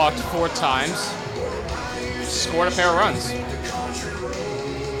 Has walked 4 times. Scored a pair of runs.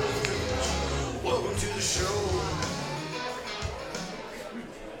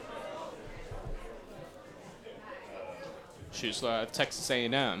 Schuessler at Texas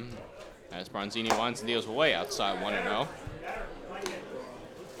A&M as Bronzini winds and deals way outside 1-0.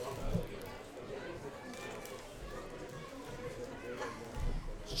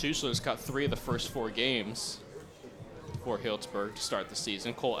 Schuessler's got 3 of the first 4 games for Healdsburg to start the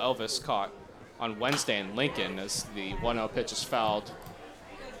season. Cole Elvis caught on Wednesday in Lincoln as the 1-0 pitch is fouled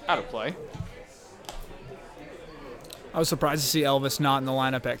out of play. I was surprised to see Elvis not in the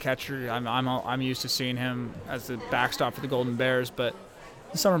lineup at catcher. I'm used to seeing him as the backstop for the Golden Bears, but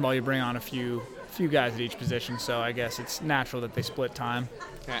in summer ball you bring on a few guys at each position, so I guess it's natural that they split time.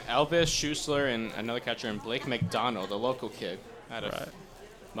 Yeah, Elvis, Schuessler, and another catcher, and Blake McDonald, a local kid out of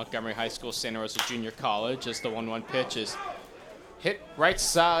Montgomery High School, Santa Rosa Junior College, as the 1-1 pitch is hit right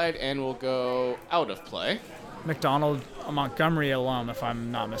side and will go out of play. McDonald, a Montgomery alum, if I'm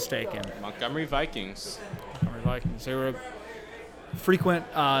not mistaken. Montgomery Vikings. They were a frequent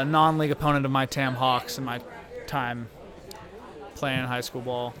non-league opponent of my Tam Hawks in my time playing high school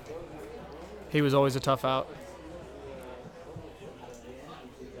ball. He was always a tough out.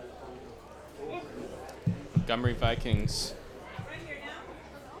 Montgomery Vikings.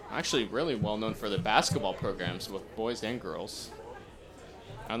 Actually really well known for their basketball programs with boys and girls.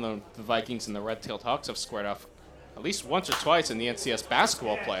 I know the Vikings and the Red-Tailed Hawks have squared off at least once or twice in the NCS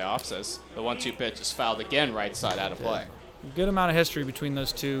basketball playoffs as the 1-2 pitch is fouled again right side out of play. Good amount of history between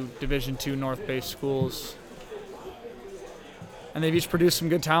those two Division II North-based schools. And they've each produced some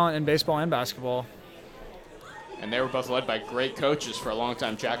good talent in baseball and basketball. And they were both led by great coaches for a long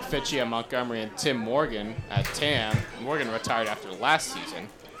time, Jack Fitchie at Montgomery and Tim Morgan at TAM. Morgan retired after last season.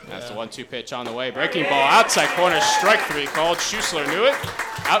 That's the 1-2 pitch on the way. Breaking ball outside corner, strike 3 called. Schuessler knew it.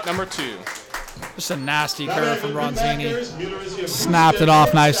 Out number 2. Just a nasty curve from Bronzini. Snapped it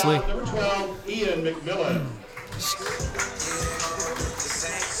off nicely. Number 12, Ian McMillan.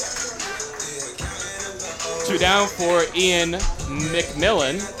 Two down for Ian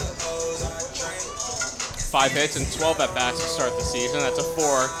McMillan. 5 hits and 12 at-bats to start the season. That's a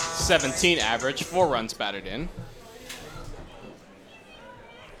 .417 average, 4 runs batted in.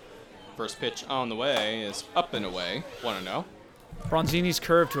 First pitch on the way is up and away, 1-0. Bronzini's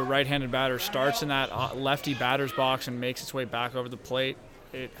curve to a right-handed batter starts in that lefty batter's box and makes its way back over the plate.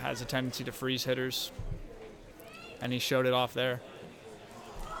 It has a tendency to freeze hitters, and he showed it off there.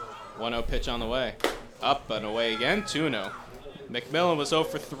 1-0 pitch on the way. Up and away again, 2-0. McMillan was 0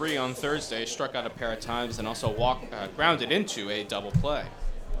 for 3 on Thursday, struck out a pair of times, and also grounded into a double play.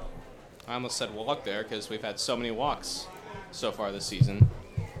 I almost said walk there because we've had so many walks so far this season.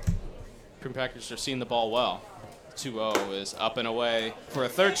 Prym Packers are seeing the ball well. 2-0 is up and away for a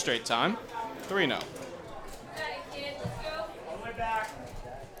third straight time. 3-0.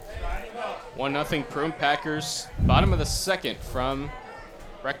 1-0 Prym Packers, bottom of the second from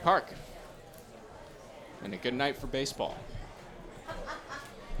Rec Park. And a good night for baseball.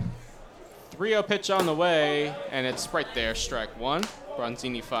 3-0 pitch on the way, and it's right there, strike 1.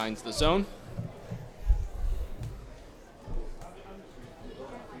 Bronzini finds the zone.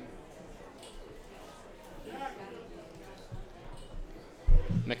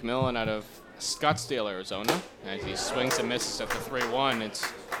 McMillan out of Scottsdale, Arizona, as he swings and misses at the 3-1. It's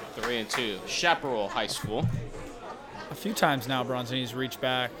 3-2. Chaparral High School. A few times now, Bronzini's reached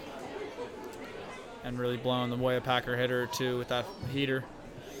back and really blown away a Packer hitter or two with that heater.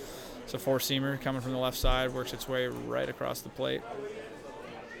 It's a four-seamer coming from the left side, works its way right across the plate.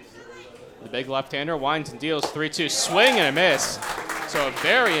 The big left-hander winds and deals 3-2. Swing and a miss. So a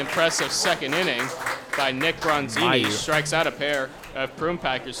very impressive second inning by Nick Bronzini. Strikes out a pair of Prym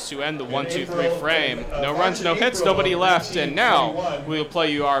Packers to end the 1-2-3 frame. No runs, no hits, nobody left. And now we'll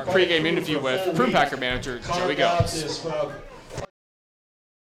play you our pregame interview with Prym Packer manager Joey Gomes.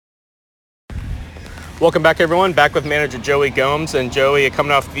 Welcome back, everyone. Back with manager Joey Gomes. And Joey,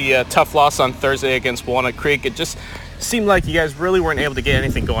 coming off the tough loss on Thursday against Walnut Creek, it just seemed like you guys really weren't able to get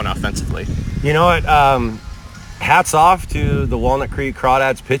anything going offensively. You know what? Hats off to the Walnut Creek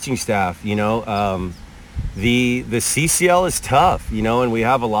Crawdads pitching staff. You know, the CCL is tough. You know, and we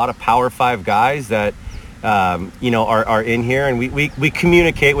have a lot of Power 5 guys that you know are in here, and we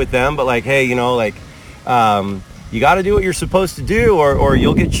communicate with them. But like, hey, you know, like you got to do what you're supposed to do, or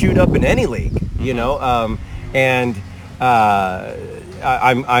you'll get chewed up in any league, you know. I'm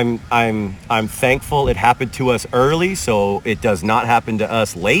thankful it happened to us early, so it does not happen to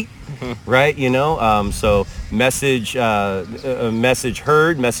us late, right? You know, so message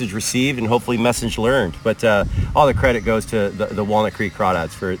heard, message received, and hopefully message learned. But all the credit goes to the Walnut Creek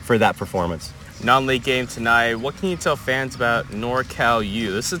Crawdads for that performance. Non-league game tonight. What can you tell fans about NorCal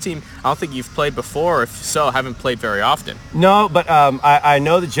U? This is a team I don't think you've played before. If so, haven't played very often. No, but I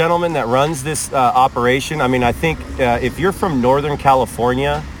know the gentleman that runs this operation. I mean, I think if you're from Northern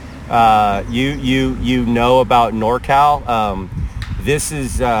California, you know about NorCal. This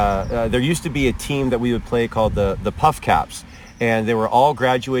is there used to be a team that we would play called the Puff Caps. And they were all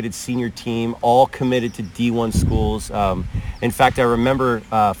graduated senior team, all committed to D1 schools. In fact, I remember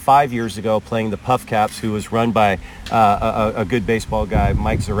 5 years ago playing the Puff Caps, who was run by a good baseball guy,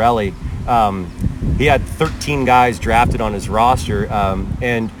 Mike Zarelli. He had 13 guys drafted on his roster.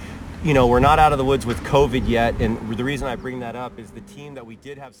 And, you know, we're not out of the woods with COVID yet. And the reason I bring that up is the team that we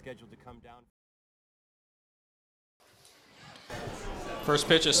did have scheduled to come down. First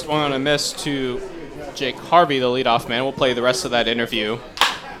pitch is swung on a miss to Jake Harvey, the leadoff man. We'll play the rest of that interview.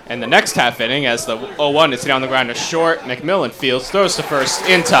 And the next half inning, as the 0-1 is hit on the ground to short, McMillan fields, throws to first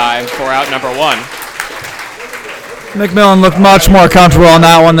in time for out number 1. McMillan looked much more comfortable on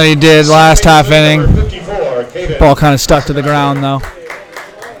that one than he did last half inning. Ball kind of stuck to the ground, though.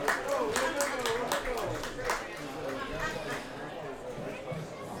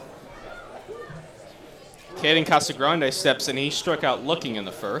 Caden Casagrande steps in. He struck out looking in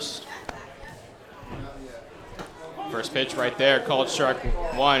the first. First pitch right there, called strike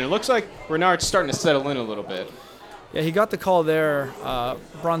 1. It looks like Renard's starting to settle in a little bit. Yeah, he got the call there.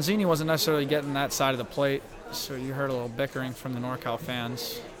 Bronzini wasn't necessarily getting that side of the plate, so you heard a little bickering from the NorCal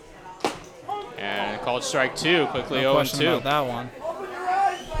fans. And called strike 2, quickly 0-2. No question about that one.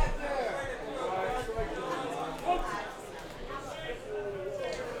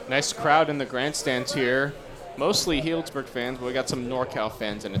 Nice crowd in the grandstands here. Mostly Healdsburg fans, but we got some NorCal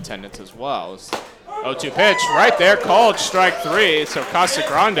fans in attendance as well. 0-2 pitch right there, called strike 3. So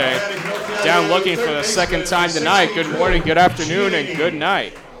Casagrande down looking for the second time tonight. Good morning, good afternoon, and good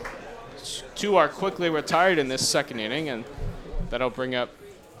night. 2 are quickly retired in this second inning, and that'll bring up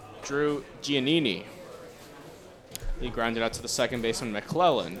Drew Giannini. He grounded out to the second baseman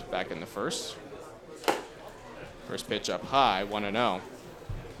McClelland back in the first. First pitch up high, 1-0.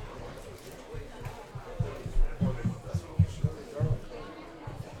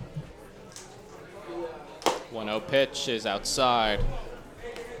 1-0 pitch is outside.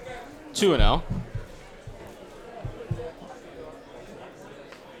 2-0.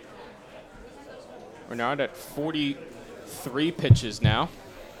 Renard at 43 pitches now.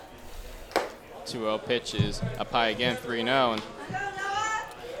 2-0 pitch is up high again, 3-0. And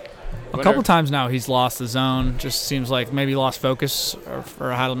a couple times now he's lost the zone. Just seems like maybe lost focus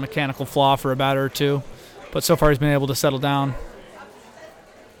or had a mechanical flaw for a batter or two. But so far he's been able to settle down.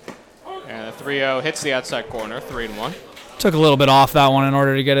 And the 3-0 hits the outside corner, 3-1. Took a little bit off that one in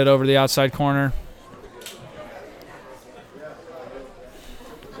order to get it over the outside corner.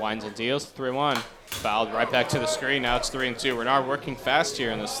 Winds and deals, 3-1. Fouled right back to the screen. Now it's 3-2. Renard working fast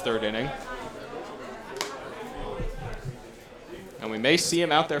here in this third inning. And we may see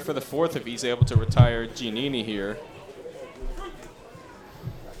him out there for the fourth if he's able to retire Giannini here.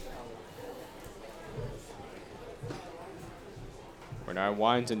 Renard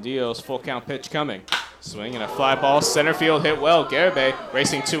winds and deals. Full count pitch coming. Swing and a fly ball. Center field hit well. Garibay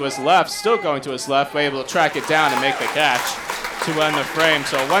racing to his left. Still going to his left. But able to track it down and make the catch to end the frame.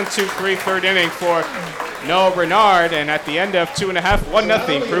 So 1-2-3 third inning for Noah Renard. And at the end of 2.5,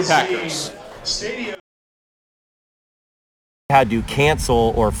 1-0 Prue Packers. Had to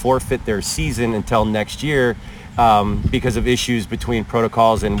cancel or forfeit their season until next year because of issues between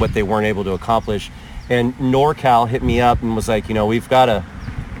protocols and what they weren't able to accomplish. And NorCal hit me up and was like, you know, we've got a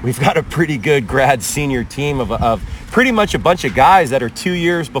pretty good grad senior team of pretty much a bunch of guys that are 2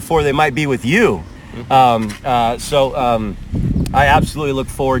 years before they might be with you. So I absolutely look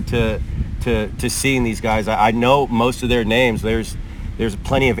forward to seeing these guys. I know most of their names. There's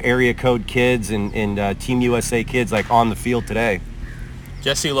plenty of area code kids and Team USA kids like on the field today.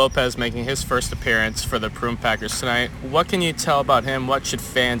 Jesse Lopez making his first appearance for the Prue Packers tonight. What can you tell about him? What should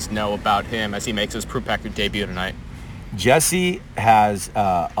fans know about him as he makes his Prue Packer debut tonight? Jesse has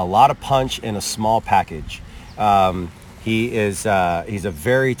a lot of punch in a small package. He's a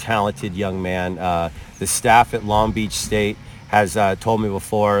very talented young man. The staff at Long Beach State has told me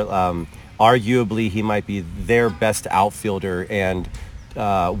before, arguably he might be their best outfielder, and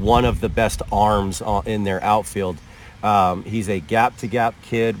one of the best arms in their outfield. He's a gap-to-gap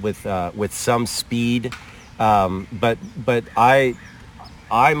kid with some speed, but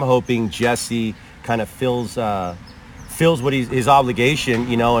I'm hoping Jesse kind of fills what his obligation,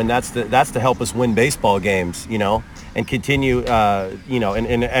 and that's to help us win baseball games, and continue,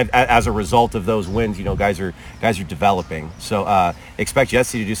 and as a result of those wins, guys are developing. So expect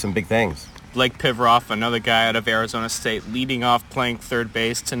Jesse to do some big things. Blake Pivaroff, another guy out of Arizona State, leading off playing third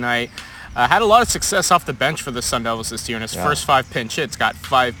base tonight. Had a lot of success off the bench for the Sun Devils this year. In his first 5 pinch hits, got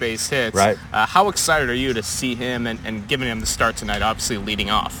 5 base hits. Right. How excited are you to see him and giving him the start tonight, obviously leading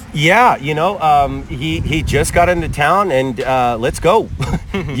off? Yeah, he just got into town, and let's go.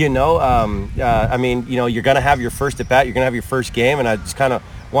 I mean, you're going to have your first at-bat, you're going to have your first game, and I just kind of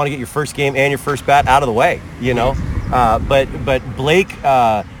want to get your first game and your first bat out of the way, But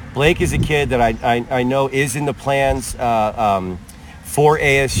Blake is a kid that I know is in the plans for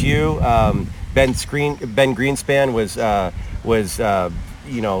ASU. Ben Greenspan was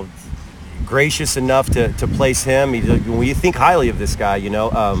gracious enough to place him. We think highly of this guy,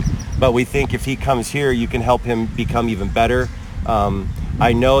 but we think if he comes here, you can help him become even better.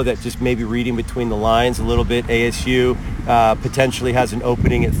 I know that just maybe reading between the lines a little bit, ASU potentially has an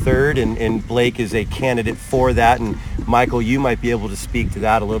opening at third, and Blake is a candidate for that. And Michael, you might be able to speak to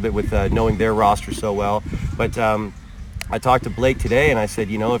that a little bit with knowing their roster so well. But I talked to Blake today, and I said,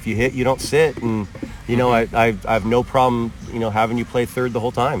 if you hit, you don't sit, and I have no problem, having you play third the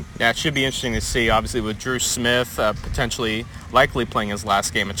whole time. Yeah, it should be interesting to see. Obviously, with Drew Smith likely playing his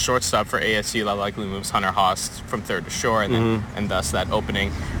last game at shortstop for ASU, that likely moves Hunter Haas from third to short, and thus that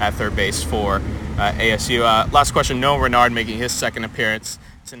opening at third base for ASU. Last question: Noah Renard making his second appearance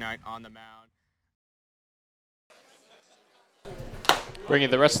tonight on the mound. Bringing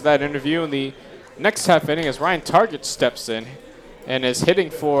the rest of that interview in the next half inning as Ryan Targett steps in and is hitting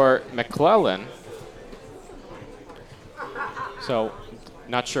for McClellan. So,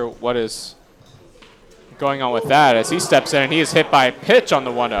 not sure what is going on with that as he steps in and he is hit by a pitch on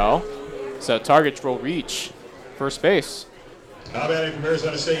the 1-0. So Targett will reach first base. Now batting from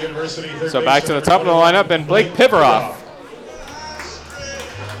Arizona State University. So back to the top of the lineup and Blake Pivaroff.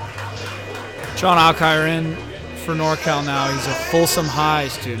 John Alkire in for NorCal now. He's a Folsom High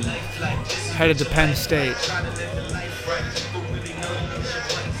student, headed to Penn State.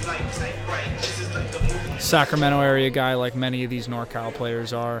 Sacramento area guy like many of these NorCal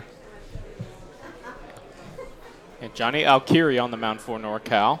players are. And Johnny Alkiri on the mound for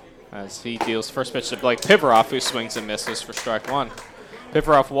NorCal as he deals first pitch to Blake Pivaroff, who swings and misses for strike one.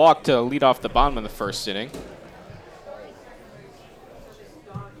 Pivaroff walked to lead off the bottom of the first inning.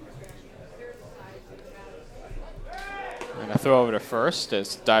 And a throw over to first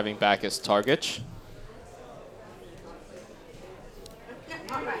as diving back is Targett.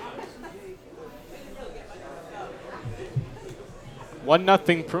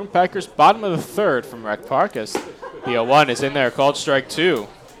 1-0 Prune Packers, bottom of the third from Rec Park as the 0-1 is in there, called strike two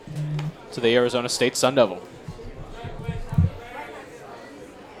to the Arizona State Sun Devil.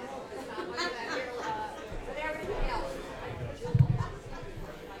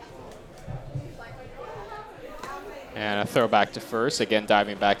 And a throw back to first, again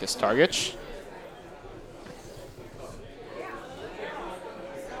diving back is Targett.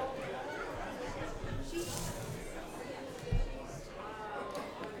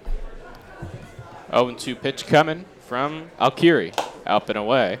 Oh, and 2 pitch coming from Alkiri. Up and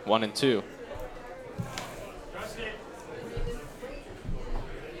away, 1-2.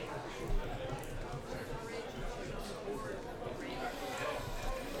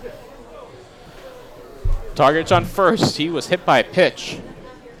 Targett on first. He was hit by a pitch.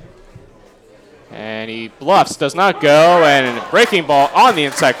 And he bluffs, does not go, and a breaking ball on the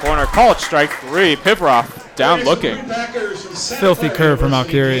inside corner. Called strike 3. Pivaroff down looking. Filthy curve from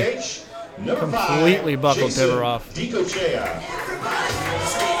Alkiri. Completely buckled Pivaroff.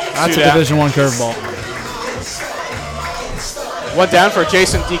 That's a Division I curveball. 1 down for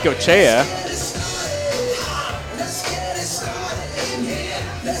Jason DiCochea.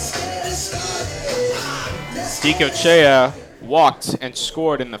 DiCochea walked and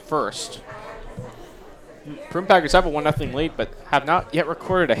scored in the first. Prune Packers have a 1-0 lead, but have not yet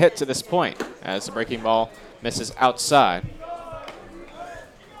recorded a hit to this point as the breaking ball misses outside.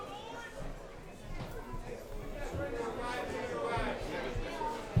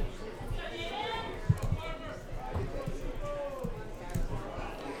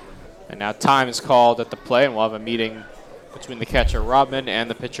 And now time is called at the play, and we'll have a meeting between the catcher Rodman and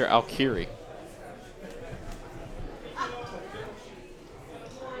the pitcher Alkiri.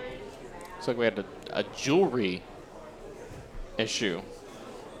 Looks like we had a jewelry issue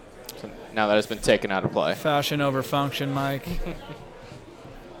So now that has been taken out of play. Fashion over function, Mike.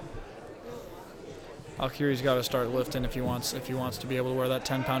 Alkiri's got to start lifting if he wants to be able to wear that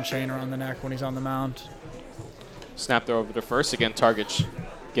 10-pound chain around the neck when he's on the mound. Snap throw over to first. Again, Targich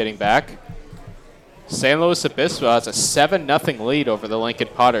getting back. San Luis Obispo has a 7-0 lead over the Lincoln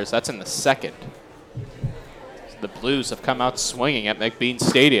Potters. That's in the second. The Blues have come out swinging at McBean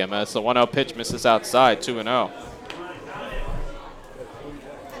Stadium as the 1-0 pitch misses outside, 2-0.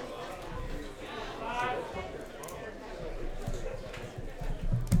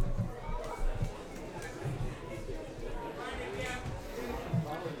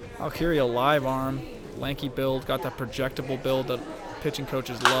 Alkiri, a live arm, lanky build, got that projectable build that pitching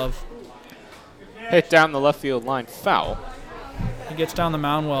coaches love. Hit down the left field line, foul. He gets down the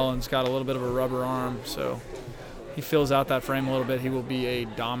mound well and has got a little bit of a rubber arm, so he fills out that frame a little bit. He will be a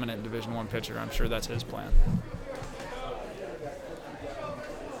dominant Division I pitcher. I'm sure that's his plan.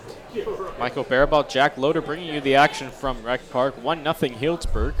 Michael Barabal, Jack Loader bringing you the action from Rec Park. 1-0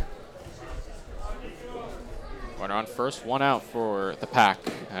 Healdsburg. Runner on first, 1 out for the Pack.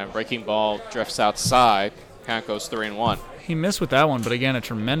 And breaking ball drifts outside. Count goes 3-1. He missed with that one, but again, a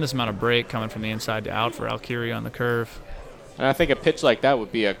tremendous amount of break coming from the inside to out for Alkiri on the curve. And I think a pitch like that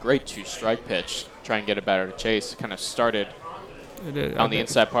would be a great 2-strike pitch. Try and get a batter to chase. Kind of started on the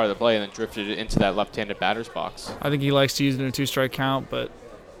inside part of the play and then drifted it into that left-handed batter's box. I think he likes to use it in a 2-strike count, but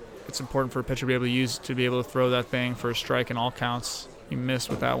it's important for a pitcher to be able to throw that thing for a strike in all counts. He missed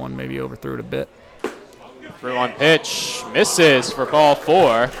with that one, maybe overthrew it a bit. 3-1 pitch, misses for ball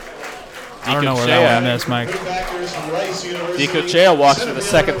 4. I don't know where that one missed, Mike. DiCochea walks for the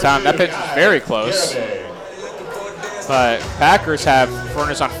second time. That pitch was very close. But Packers have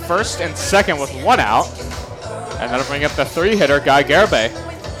runners on first and second with 1 out. And that'll bring up the 3-hitter, Guy Garibay.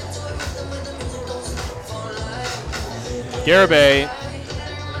 Garibay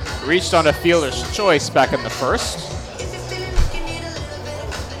reached on a fielder's choice back in the first.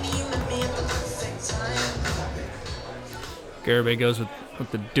 Garibay goes with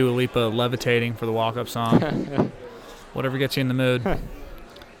the Dua Lipa levitating for the walk-up song. Whatever gets you in the mood. The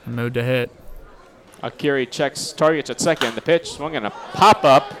mood to hit. Alkiri checks Targich at second. The pitch swung and a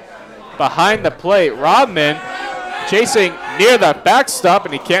pop-up behind the plate. Rodman chasing near the backstop,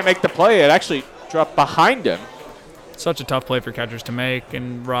 and he can't make the play. It actually dropped behind him. Such a tough play for catchers to make,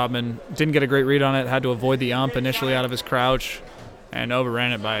 and Rodman didn't get a great read on it. Had to avoid the ump initially out of his crouch and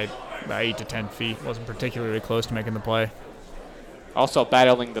overran it by 8 to 10 feet. Wasn't particularly close to making the play. Also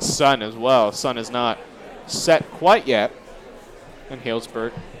battling the sun as well. Sun is not set quite yet in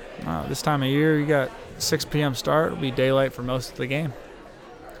Healdsburg. This time of year, you got 6 p.m. start. It'll be daylight for most of the game.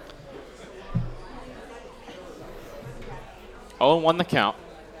 0-1 the count.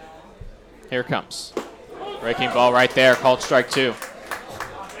 Here it comes. Breaking ball right there, called strike 2.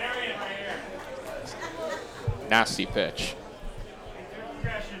 Nasty pitch.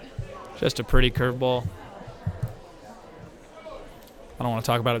 Just a pretty curveball. I don't want to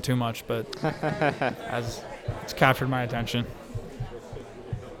talk about it too much, but it's captured my attention.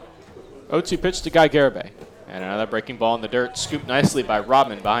 0-2 pitch to Guy Garibay. And another breaking ball in the dirt, scooped nicely by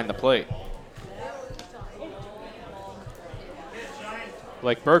Rodman behind the plate.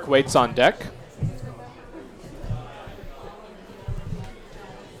 Blake Burke waits on deck.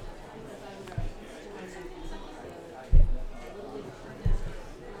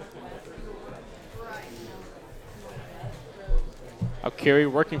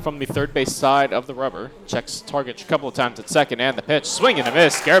 Alkiri working from the third base side of the rubber. Checks Targich a couple of times at second, and the pitch. Swing and a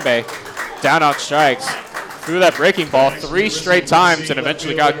miss. Garibay down on strikes. Threw that breaking ball 3 straight times and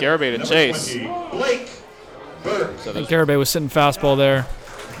eventually got Garibay to chase. So Garibay was sitting fastball there.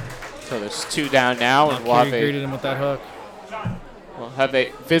 So there's 2 down now. And Alkiri greeted him with that hook. We'll have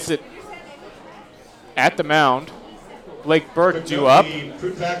a visit at the mound. Blake Burke due up.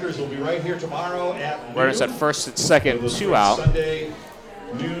 Fruit Packers will be right here tomorrow at Runners at first and second, 2 out. Sunday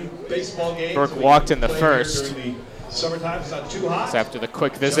noon baseball game. Burke walked in the first. Summertime, it's not too hot. So after the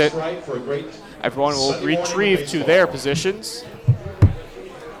quick visit, Right for a great everyone will Sunday retrieve to their positions.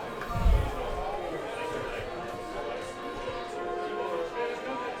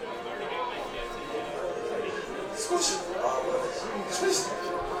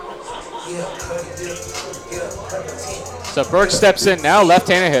 So Burke steps in now,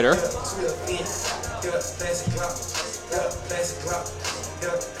 left-handed hitter.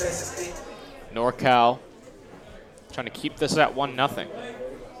 NorCal trying to keep this at 1-0.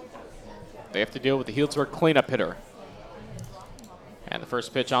 They have to deal with the Healdsburg cleanup hitter. And the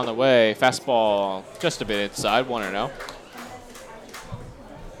first pitch on the way, fastball just a bit inside, 1-0.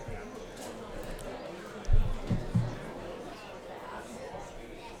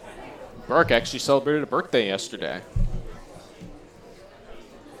 Burke actually celebrated a birthday yesterday.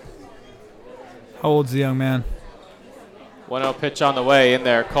 How old's the young man? 1-0 pitch on the way in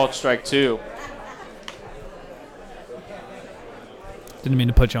there, called strike 2. Didn't mean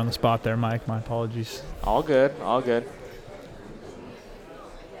to put you on the spot there, Mike. My apologies. All good, all good.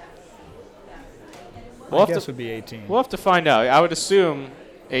 My guess would be 18. We'll have to find out. I would assume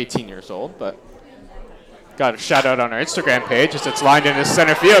 18 years old, but got a shout out on our Instagram page as it's lined into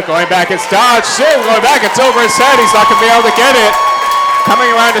center field. Going back, it's dodged. Soon going back, it's over his head. He's not going to be able to get it.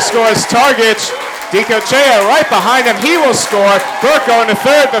 Coming around to score his target. Dicochea right behind him. He will score. Burke going to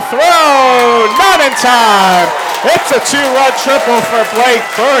third. The throw, not in time. It's a 2-run triple for Blake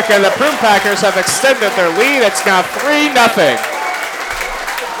Burke, and the Prune Packers have extended their lead. It's now 3-0.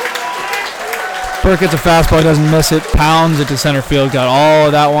 Burke gets a fastball, doesn't miss it, pounds it to center field, got all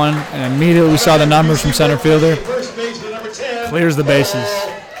of that one, and immediately we saw the numbers from center fielder. Clears the bases.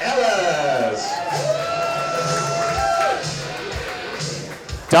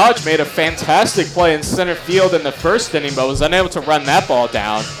 Dodge made a fantastic play in center field in the first inning, but was unable to run that ball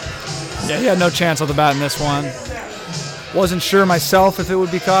down. Yeah, he had no chance on the bat in this one. Wasn't sure myself if it would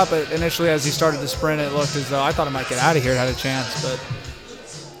be caught, but initially as he started to sprint, it looked as though I thought it might get out of here, it had a chance, but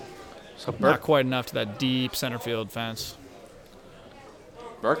so not quite enough to that deep center field fence.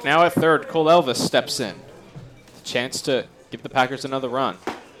 Burke now at third. Cole Elvis steps in. Chance to give the Packers another run.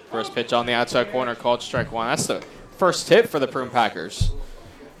 First pitch on the outside corner, called strike 1. That's the first hit for the Prune Packers.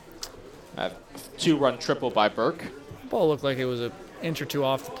 A 2-run triple by Burke. Ball looked like it was an inch or two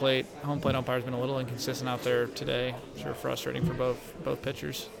off the plate. Home plate umpire's been a little inconsistent out there today. Sure frustrating for both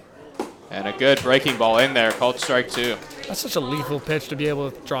pitchers. And a good breaking ball in there, called strike 2. That's such a lethal pitch to be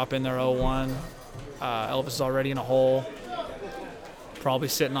able to drop in there 0-1. Elvis is already in a hole. Probably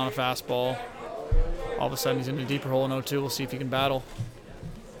sitting on a fastball. All of a sudden he's in a deeper hole in 0-2. We'll see if he can battle.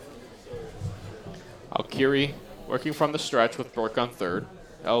 Alkiri working from the stretch with Burke on third.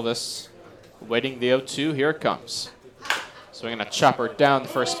 Elvis waiting the 0-2. Here it comes. Swinging a chopper down the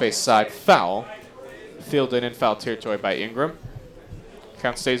first base side. Foul. Fielded in foul territory by Ingram.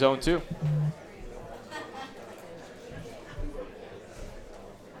 Count stays 0-2.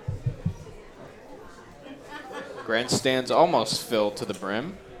 Grandstands almost filled to the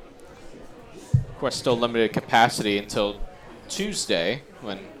brim. Of course, still limited capacity until Tuesday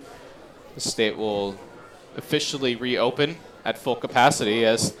when the state will officially reopen at full capacity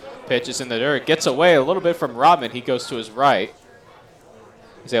as pitch is in the dirt. Gets away a little bit from Rodman. He goes to his right.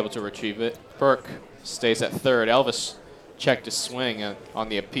 He's able to retrieve it. Burke stays at third. Elvis checked his swing on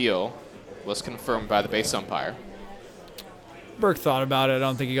the appeal. Was confirmed by the base umpire. Burke thought about it. I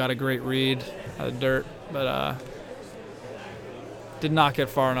don't think he got a great read out of the dirt, but did not get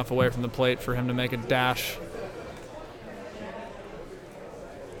far enough away from the plate for him to make a dash.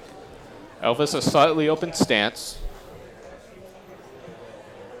 Elvis a slightly open stance.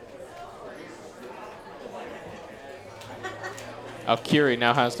 Alkiri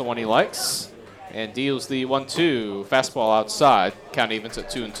now has the one he likes and deals the 1-2 fastball outside. Count evens at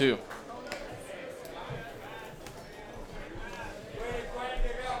 2-2.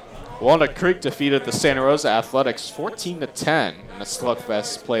 Walnut Creek defeated the Santa Rosa Athletics 14-10 in a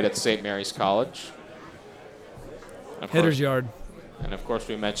slugfest played at St. Mary's College. Hitter's yard. And of course,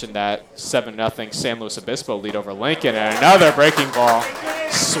 we mentioned that 7-0 San Luis Obispo lead over Lincoln, and another breaking ball.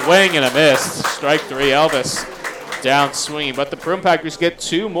 Swing and a miss. Strike 3, Elvis down swinging. But the Prune Packers get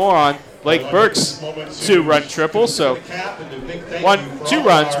 2 more on Blake Burke's 2-run triple. So 2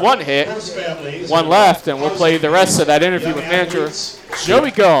 runs, 1 hit, 1 left, and we'll play the rest of that interview with manager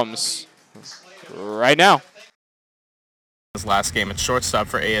Joey Gomes right now. His last game at shortstop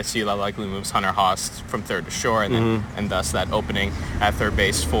for ASU, that likely moves Hunter Haas from third to short, and thus that opening at third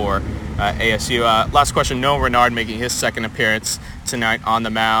base for ASU. Last question, Noah Renard making his second appearance tonight on the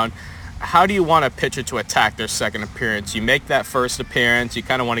mound. How do you want a pitcher to attack their second appearance? You make that first appearance, you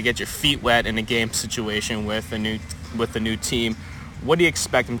kind of want to get your feet wet in a game situation with a new team. What do you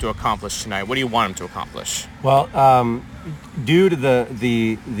expect him to accomplish tonight? What do you want him to accomplish? Well, due to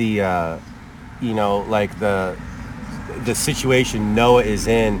the situation Noah is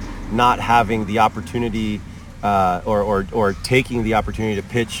in, not having the opportunity or taking the opportunity to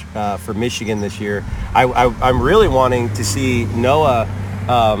pitch for Michigan this year, I'm really wanting to see Noah.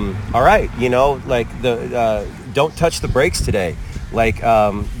 All right, don't touch the brakes today.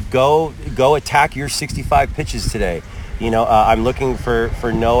 Go attack your 65 pitches today. I'm looking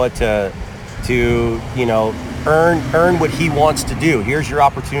for Noah to earn what he wants to do. Here's your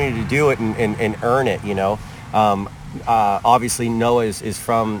opportunity to do it and earn it. Obviously Noah is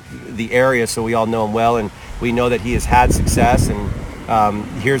from the area, so we all know him well, and we know that he has had success, and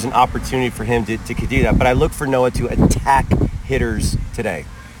here's an opportunity for him to do that. But I look for Noah to attack hitters today.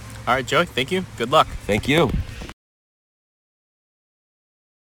 All right, Joey, thank you. Good luck. Thank you.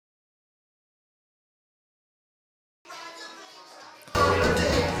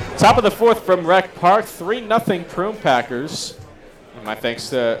 Top of the fourth from Rec Park, 3-0 Prune Packers. And my thanks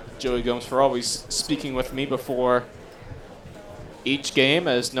to Joey Gomes for always speaking with me before each game,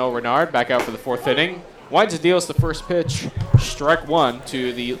 as Noah Renard back out for the fourth inning. Winds and deals the first pitch, strike one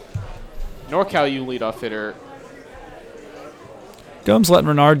to the NorCal U leadoff hitter. Gomes letting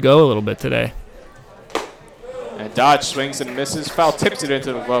Renard go a little bit today. And Dodge swings and misses. Foul tips it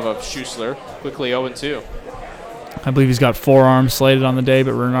into the glove of Schussler. Quickly 0-2. I believe he's got 4 arms slated on the day,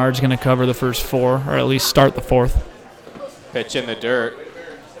 but Renard's going to cover the first 4, or at least start the fourth. Pitch in the dirt.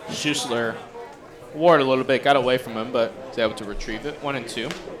 Schussler ward a little bit, got away from him, but was able to retrieve it.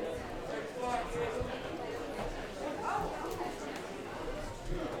 1-2.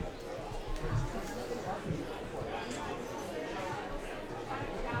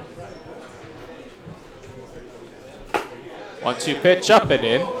 One-two pitch up and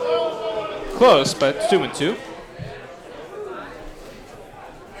in. Close, but 2-2.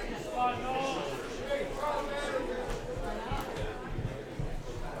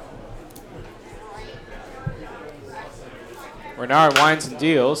 Renard winds and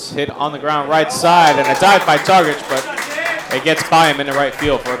deals. Hit on the ground right side, and a dive by Targich, but it gets by him in the right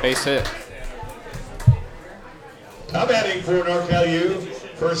field for a base hit. Now batting for NorCal U,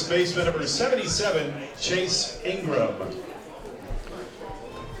 first baseman number 77, Chase Ingram.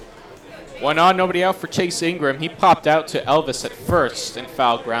 1 on, nobody out for Chase Ingram. He popped out to Elvis at first and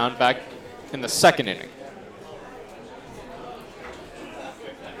foul ground back in the second inning.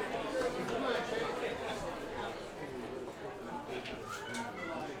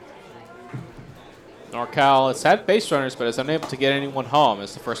 NorCal has had base runners, but is unable to get anyone home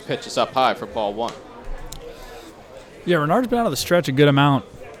as the first pitch is up high for ball 1. Yeah, Renard's been out of the stretch a good amount.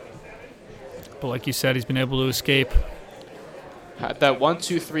 But like you said, he's been able to escape. Had that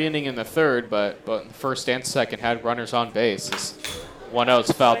 1-2-3 inning in the third, but in the first and second had runners on base. 1-0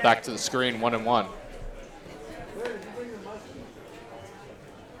 is fouled back to the screen, 1-1.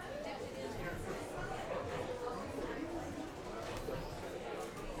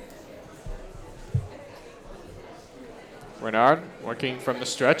 Renard working from the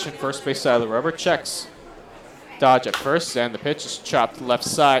stretch and first base side of the rubber, checks Dodge at first, and the pitch is chopped left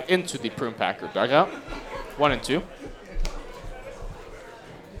side into the Prune Packer dugout. 1-2.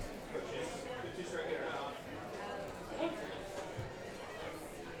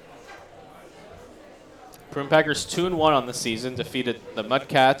 Prune Packers 2-1 on the season, defeated the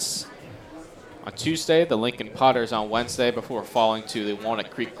Mudcats on Tuesday, the Lincoln Potters on Wednesday, before falling to the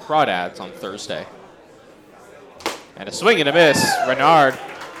Walnut Creek Crawdads on Thursday. And a swing and a miss. Renard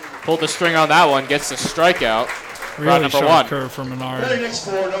pulled the string on that one, gets the strikeout. Really number sharp 1. Curve from Renard. Batting next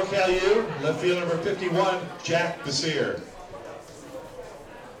for NorCal U, left field number 51, Jack Basir.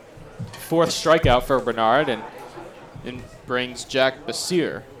 Fourth strikeout for Renard, and brings Jack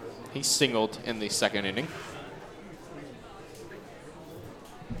Basir. He singled in the second inning.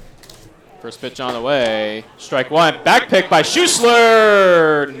 First pitch on the way. Strike 1. Back pick by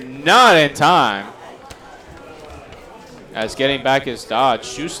Schussler. Not in time. As getting back is Dodge.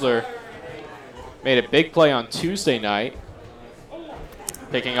 Schussler made a big play on Tuesday night,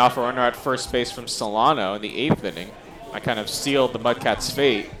 picking off a runner at first base from Solano in the 8th inning. I kind of sealed the Mudcats'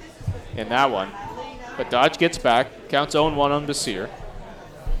 fate in that one. But Dodge gets back. Counts 0-1 on Basir.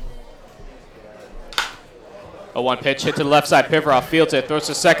 A 1 pitch hit to the left side. Pivaroff fields it. Throws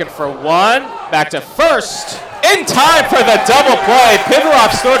to second for 1. Back to first. In time for the double play.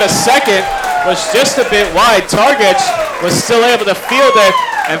 Pivaroff's throw to second was just a bit wide. Targich was still able to field it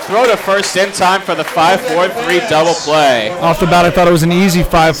and throw to first in time for the 5-4-3 double play. Off the bat, I thought it was an easy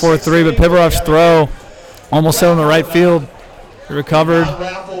 5-4-3, but Pivaroff's throw almost hit on the right field. He recovered.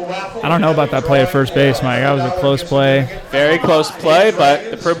 I don't know about that play at first base, Mike. That was a close play. Very close play,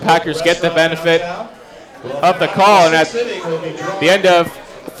 but the Prune Packers get the benefit of the call. And at the end of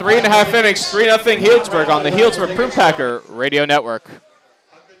 3.5 innings, 3-0 Healdsburg on the Healdsburg Prune Packer Radio Network.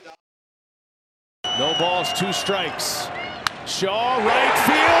 No balls, 2 strikes. Shaw, right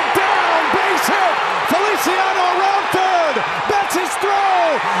field, down, base hit. Feliciano around third. That's his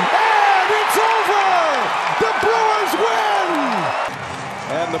throw, and it's over. The Brewers win.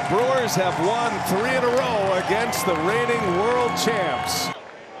 And the Brewers have won 3 in a row against the reigning world champs.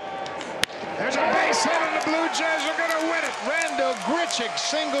 There's a base hit, and the Blue Jays are going to win it. Randall Grichuk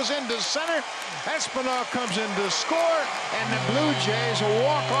singles into center. Espinal comes in to score, and the Blue Jays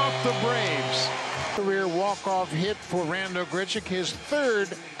walk off the Braves. Career walk-off hit for Randal Grichuk, his third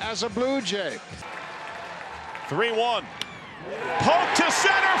as a Blue Jay. 3-1. Poke to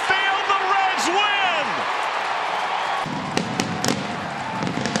center field. The Reds win.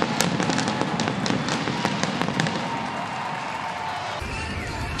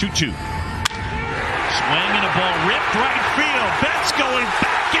 2-2. Swing and a ball ripped right field. Betts going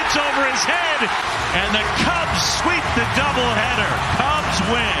back. It's over his head. And the Cubs sweep the doubleheader. Cubs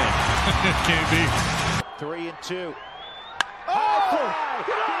win. KB. 3-2. Oh!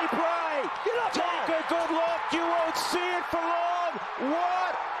 Deep right. Take a good look. You won't see it for long.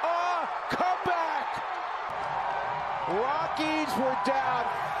 What a comeback. Rockies were down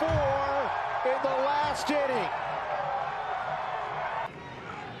 4 in the last inning.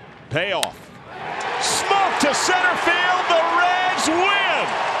 Payoff. Smoke to center field. The Reds win.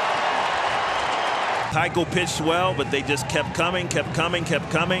 Tycho pitched well, but they just kept coming,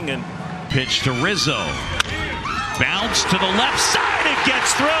 and Pitch to Rizzo. Bounce to the left side. It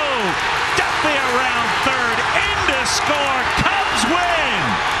gets through. Duffy around third. In to score. Cubs win.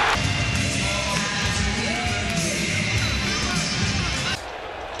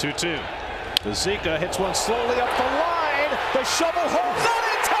 2-2. Bazika hits one slowly up the line. The shovel hole. Not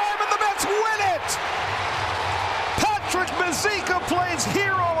in time, and the Mets win it. Patrick Bazika plays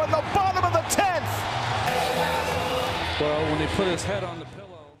hero in the bottom of the 10th. Well, when he put his head on the pillow.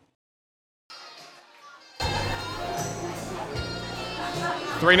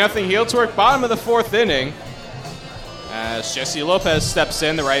 3-0 Healdsburg, bottom of the 4th inning. As Jesse Lopez steps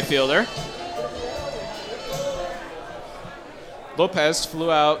in, the right fielder. Lopez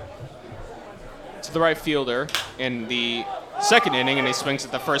flew out to the right fielder in the 2nd inning, and he swings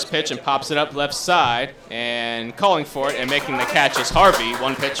at the first pitch and pops it up left side. And calling for it and making the catch is Harvey.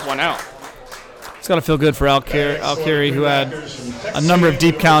 1 pitch, 1 out. It's got to feel good for Alkiri, who had a number of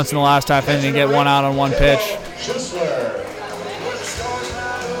deep counts in the last half inning, to get 1 out on 1 pitch.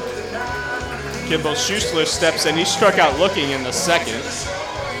 Kimball Schuessler steps in. He struck out looking in the 2nd.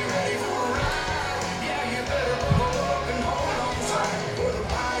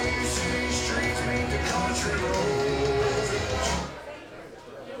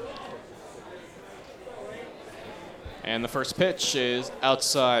 And the first pitch is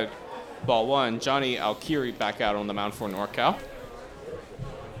outside, ball 1. Johnny Alkiri back out on the mound for NorCal.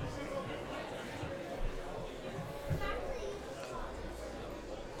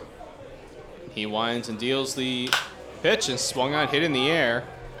 He winds and deals the pitch and swung on, hit in the air.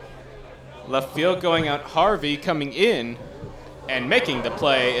 Left field going out Harvey, coming in and making the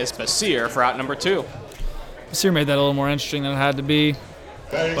play is Basir for out number 2. Basir made that a little more interesting than it had to be,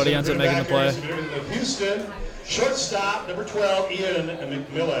 but he ends up making the play. Houston, shortstop, number 12, Ian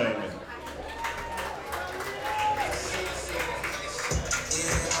McMillan.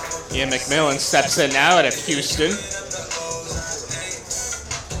 Ian McMillan steps in now out of Houston.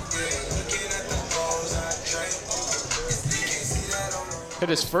 Hit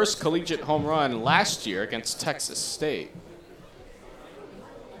his first collegiate home run last year against Texas State.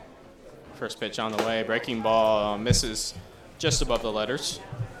 First pitch on the way, breaking ball misses just above the letters.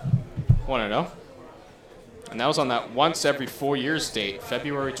 1-0. And that was on that once every 4 years date,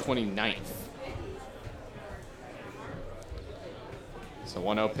 February 29th. So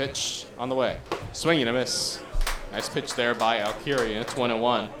 1-0 pitch on the way. Swing and a miss. Nice pitch there by Alkiri, and it's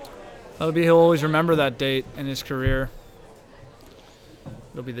 1-1. He'll always remember that date in his career.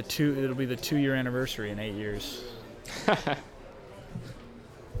 It'll be the 2-year anniversary in 8 years.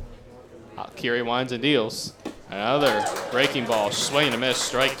 Alkiri winds and deals. Another breaking ball, swing and a miss,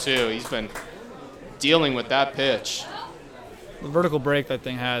 strike 2. He's been dealing with that pitch. The vertical break that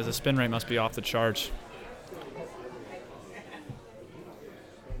thing has, the spin rate must be off the charts.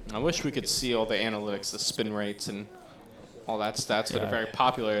 I wish we could see all the analytics, the spin rates, and all that stats that are very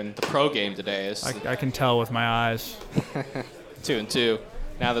popular in the pro game today. I can tell with my eyes. 2-2.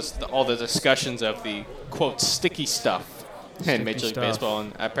 Now there's all the discussions of the, quote, sticky stuff in Major League Baseball.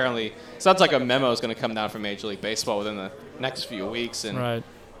 And apparently, sounds like a memo is going to come down from Major League Baseball within the next few weeks. And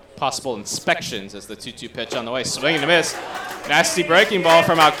possible inspections as the 2-2 pitch on the way. Swing and a miss. Nasty breaking ball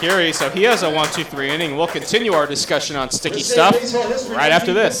from Alkiri. So he has a 1-2-3 inning. We'll continue our discussion on sticky stuff right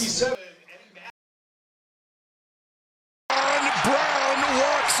after this. Brown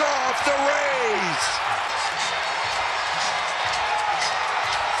walks off the Rays.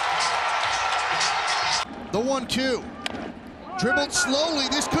 The 1-2. Dribbled slowly.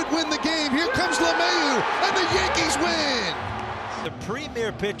 This could win the game. Here comes LeMahieu, and the Yankees win. the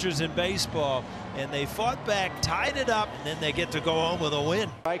premier pitchers in baseball, and they fought back, tied it up, and then they get to go home with a win.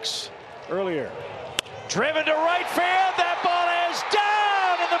 Strikes earlier. Driven to right field. That ball is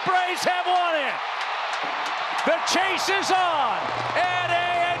down, and the Braves have won it. The chase is on.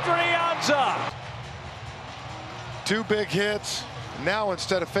 Eddie Adrianza. 2 big hits. Now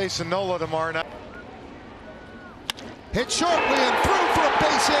instead of facing Nola tomorrow night. Hit shortly and through for a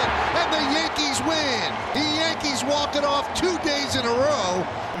base hit, and the Yankees win. The Yankees walk it off 2 days in a row.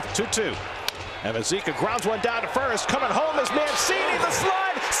 2-2. And Mazika grounds one down to first. Coming home is Mancini. The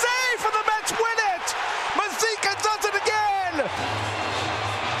slide. Save for the Mets. Win it. Mazika does it again.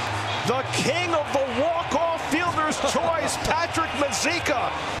 The king of the walk-off fielder's choice, Patrick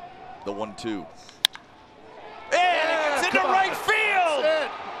Mazika. The 1-2. And it's into right field.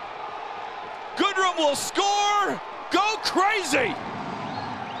 Goodrum will score. Go crazy.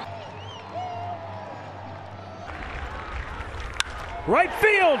 Right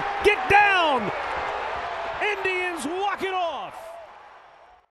field. Get down. Indians walk it off.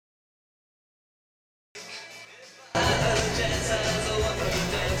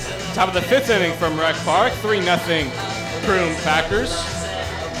 Top of the 5th inning from Rec Park. 3-0 Prune Packers.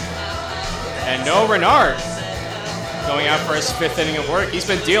 And Noah Renard going out for his 5th inning of work. He's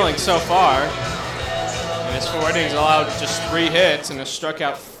been dealing so far. In his 4 innings, allowed just 3 hits and has struck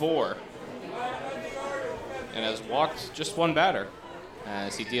out 4. And has walked just 1 batter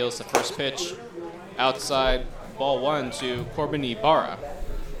as he deals the first pitch outside ball 1 to Corbin Ibarra.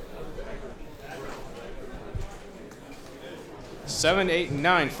 7, 8, and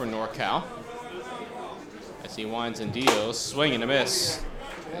 9 for NorCal. As he winds and deals, swing and a miss.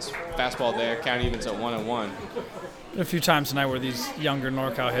 His fastball there, count evens at 1-1. A few times tonight where these younger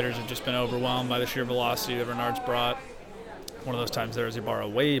NorCal hitters have just been overwhelmed by the sheer velocity that Renard's brought. One of those times there is Ibarra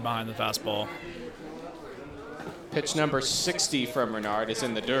way behind the fastball. Pitch number 60 from Renard is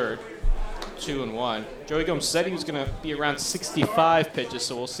in the dirt. 2-1. Joey Gomes said he was going to be around 65 pitches,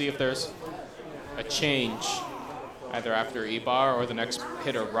 so we'll see if there's a change either after Ibarra or the next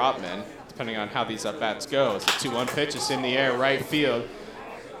hitter, Rotman, depending on how these at-bats go. As the 2-1 pitch is in the air, right field.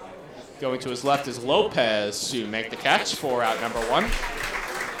 Going to his left is Lopez to make the catch for out number 1.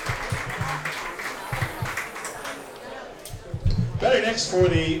 Batting next for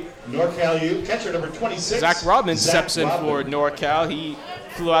the NorCal U, catcher number 26. Zach Rodman steps in for NorCal. He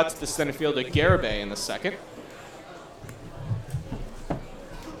flew out to the center fielder Garibay in the 2nd.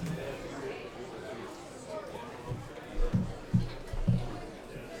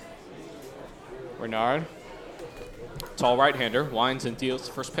 Renard, tall right-hander, winds and deals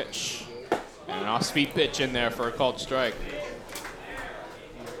the first pitch. And an off-speed pitch in there for a called strike.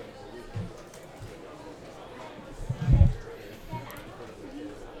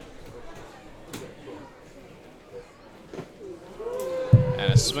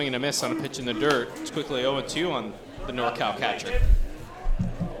 And a swing and a miss on a pitch in the dirt. It's quickly 0-2 on the NorCal catcher.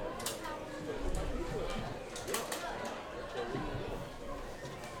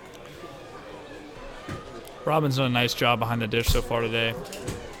 Robin's done a nice job behind the dish so far today.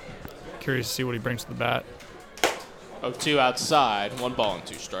 Curious to see what he brings to the bat. 0-2 outside, 1 ball and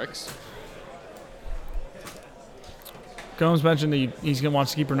 2 strikes. Gomes mentioned that he's going to want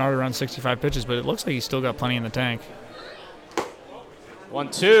to keep Renard around 65 pitches, but it looks like he's still got plenty in the tank.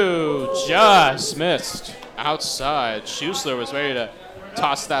 1-2, just missed outside. Schussler was ready to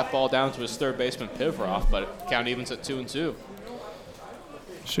toss that ball down to his third baseman Pivrov, but count evens at 2-2.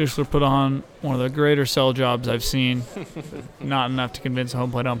 Schussler put on one of the greater sell jobs I've seen. Not enough to convince a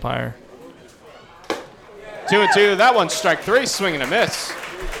home plate umpire. 2-2, that one's strike 3, swing and a miss.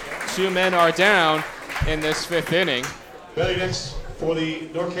 2 men are down in this 5th inning. Batting next for the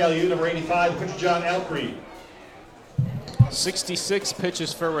NorCal U, number 85, pitcher John Alcree. 66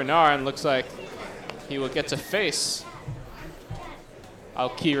 pitches for Renard, and looks like he will get to face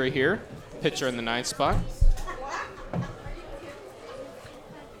Alkiri here, pitcher in the 9th spot.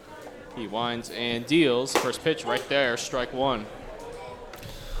 He winds and deals. First pitch right there, strike 1.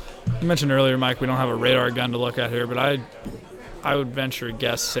 You mentioned earlier, Mike, we don't have a radar gun to look at here, but I would venture a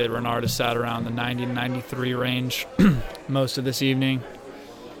guess to say Renard has sat around the 90 to 93 range most of this evening.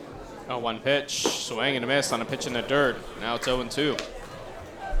 0-1 pitch, swing and a miss on a pitch in the dirt. Now it's 0-2.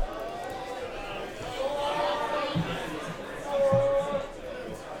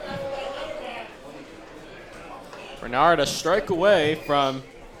 Renard a strike away from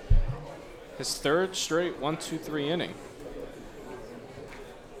his 3rd straight 1-2-3 inning.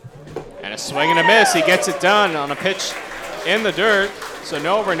 And a swing and a miss. He gets it done on a pitch in the dirt. So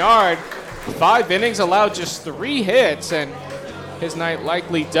Noah Renard, 5 innings, allowed just 3 hits, and his night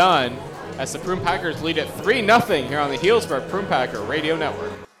likely done as the Prune Packers lead at 3-0 here on the Healdsburg Prune Packer Radio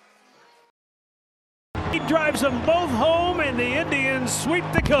Network. He drives them both home, and the Indians sweep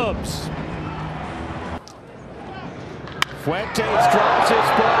the Cubs. Fuentes drives his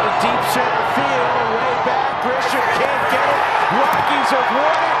ball to deep center field. Way back. Grisham can't get it. Rockies have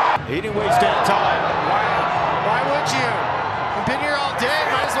won it. He didn't waste any time. Why would you? You've been here all day.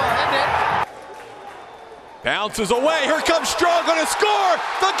 Might as well end it. Bounces away. Here comes Straw, going to score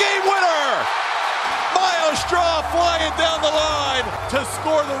the game winner. Myles Straw flying down the line to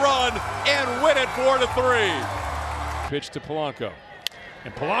score the run and win it 4-3. Pitch to Polanco.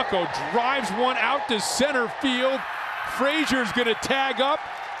 And Polanco drives one out to center field. Frazier's going to tag up.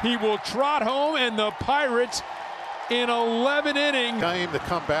 He will trot home, and the Pirates in 11 innings. Game to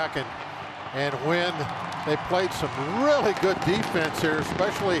come back and win. They played some really good defense here,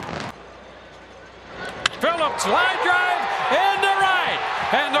 especially. Phillips, line drive into right,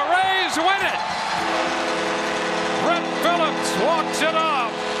 and the Rays win it. Brett Phillips walks it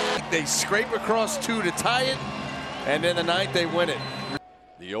off. They scrape across 2 to tie it, and in the 9th they win it.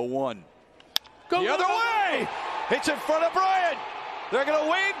 The 0-1. The other way. It's in front of Bryant. They're going to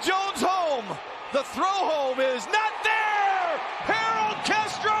wave Jones home. The throw home is not there. Harold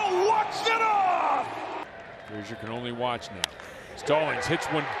Castro walks it off. Frazier can only watch now. Stallings hits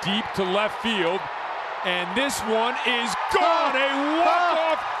one deep to left field, and this one is gone. A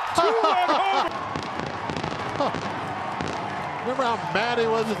walk-off two-run homer. Remember how mad he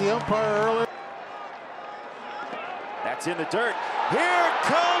was at the umpire earlier? That's in the dirt. Here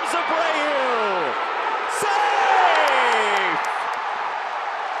comes Abreu. Save!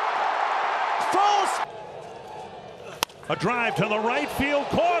 False. A drive to the right field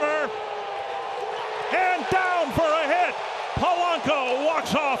corner. And down for a hit. Polanco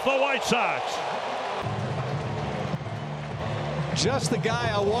walks off the White Sox. Just the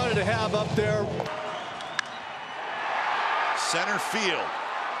guy I wanted to have up there. Center field.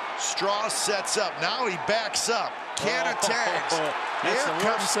 Straw sets up. Now he backs up. Canna tags. Here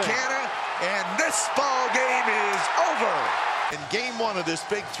comes Canna, and this ball game is over. And game 1 of this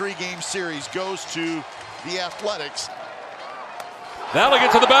big 3-game series goes to the Athletics. That'll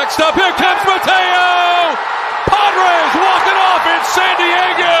get to the backstop. Here comes Mateo. Padres walking off in San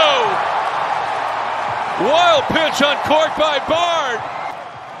Diego. Wild pitch uncorked by Bard.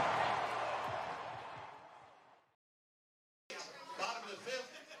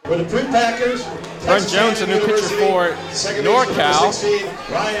 For the Prune Packers, Brent Jones, a new pitcher for NorCal.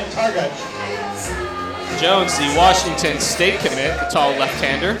 Ryan Targett. Jones, the Washington State commit, the tall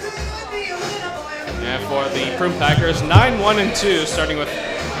left-hander. And for the Prune Packers, 9-1-2, starting with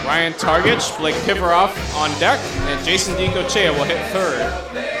Ryan Targett, Blake Pivaroff on deck, and Jason DiCochea will hit third.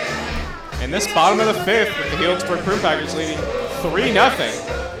 In this bottom of the 5th, with the Healdsburg Prune Packers leading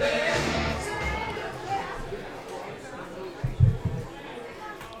 3-0.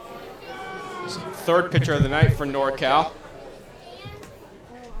 Third pitcher of the night for NorCal.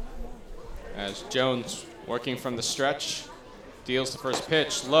 As Jones, working from the stretch, deals the first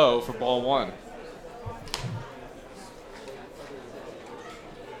pitch low for ball 1.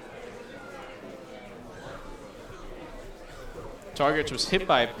 Targett was hit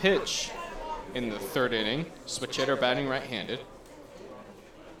by a pitch in the 3rd inning. Switch hitter batting right-handed.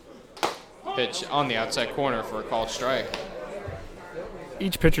 Pitch on the outside corner for a called strike.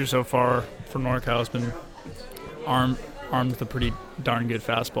 Each pitcher so far for NorCal has been armed with a pretty darn good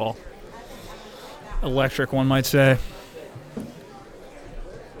fastball. Electric, one might say.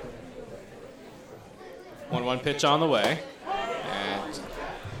 1-1 pitch on the way. And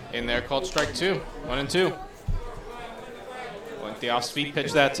in there, called strike 2. 1-2. Went the off-speed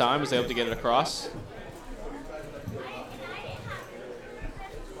pitch that time, was able to get it across.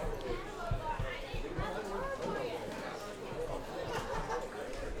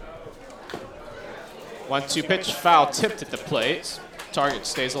 One-two pitch, foul tipped at the plate. Target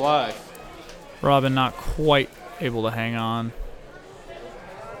stays alive. Robin not quite able to hang on.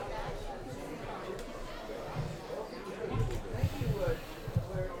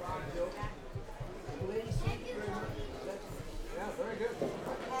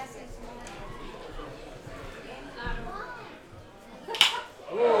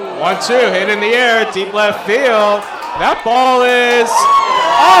 One-two, hit in the air, deep left field. That ball is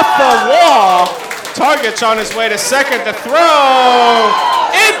off the wall. Target's on his way to second to throw.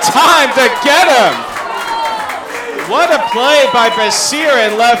 In time to get him. What a play by Basir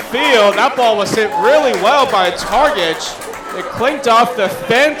in left field. That ball was hit really well by Target. It clinked off the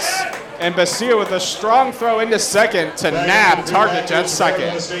fence, and Basir with a strong throw into second to nab Target at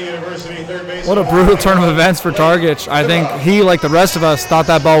second. What a brutal turn of events for Target. I think he, like the rest of us, thought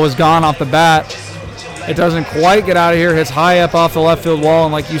that ball was gone off the bat. It doesn't quite get out of here. Hits high up off the left field wall,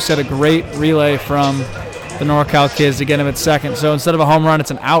 and like you said, a great relay from the NorCal kids to get him at second. So instead of a home run,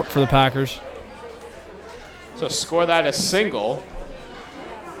 it's an out for the Packers. So score that as single.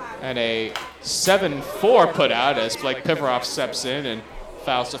 And a 7-4 put out as Blake Pivaroff steps in and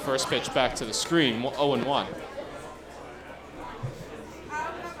fouls the first pitch back to the screen, 0-1.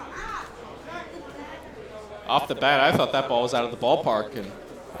 Off the bat, I thought that ball was out of the ballpark. And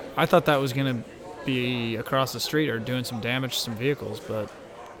I thought that was going to be across the street or doing some damage to some vehicles, but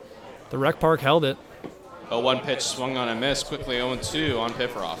the rec park held it. 0-1 pitch swung on a miss, quickly 0-2 on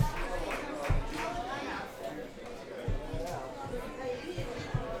Pivaroff.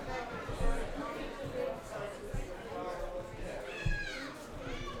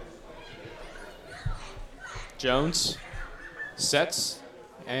 Jones sets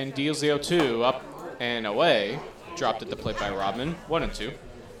and deals the 0-2 up and away. Dropped at the plate by Rodman. 1-2.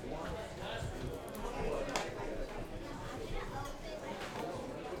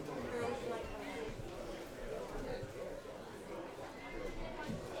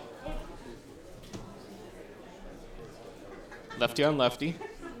 Lefty on lefty.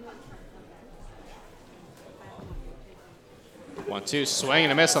 1-2, swing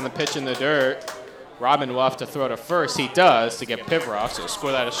and a miss on the pitch in the dirt. Rodman will have to throw to first. He does to get Pivaroff, so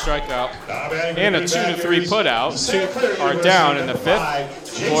score that a strikeout. And a 2-3 put out. Two are down in the fifth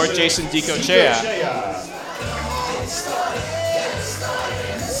for Jason DiCochea.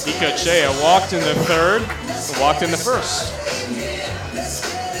 DiCochea walked in the third, walked in the first.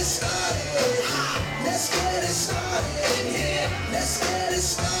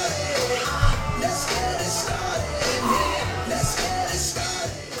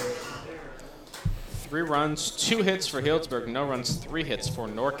 Three runs, 2 hits for Healdsburg, no runs, 3 hits for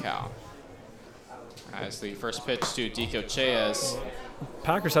NorCal. As the first pitch to DiCochea.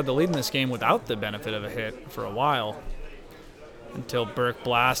 Packers had the lead in this game without the benefit of a hit for a while until Burke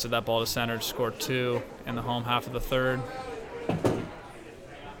blasted that ball to center to score 2 in the home half of the third.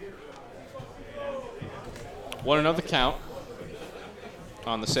 1-0 the count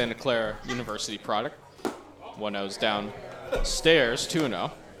on the Santa Clara University product. 1-0's downstairs,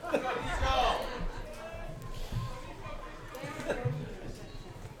 2-0.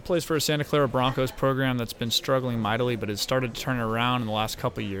 Plays for a Santa Clara Broncos program that's been struggling mightily, but has started to turn it around in the last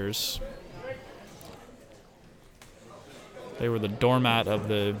couple of years. They were the doormat of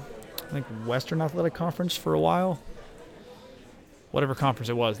the, I think, Western Athletic Conference for a while. Whatever conference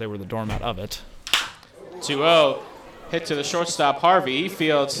it was, they were the doormat of it. 2-0, hit to the shortstop, Harvey. He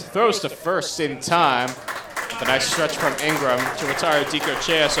fields, throws to first in time. A nice stretch from Ingram to retire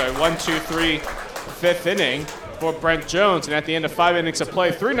DiCochea. So a 1-2-3 fifth inning for Brent Jones. And at the end of 5 innings of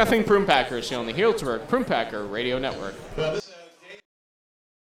play, 3-0 Prune Packers here on the Healdsburg Prune Packer Radio Network.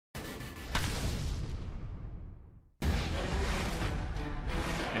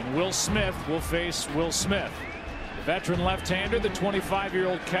 And Will Smith will face Will Smith. The veteran left-hander, the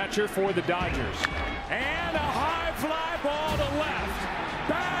 25-year-old catcher for the Dodgers. And a high fly ball to left.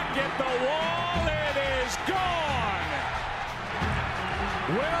 Back at the wall, it is gone.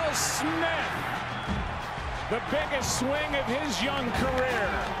 Will Smith, the biggest swing of his young career.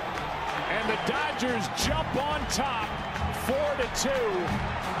 And the Dodgers jump on top, 4-2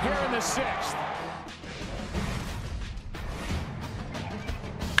 here in the 6th.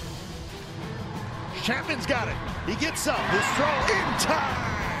 Chapman's got it. He gets up. His throw in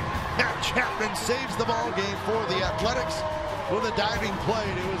time. Now Chapman saves the ball game for the Athletics with a diving play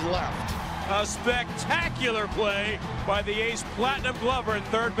to his left. A spectacular play by the ace Platinum Glover at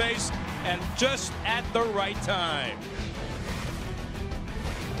third base, and just at the right time.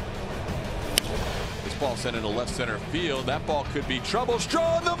 This ball sent into left center field. That ball could be trouble.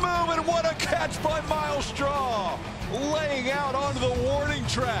 Straw on the move, and what a catch by Miles Straw. Laying out onto the warning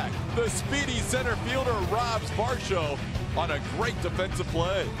track. The speedy center fielder robs Varsho on a great defensive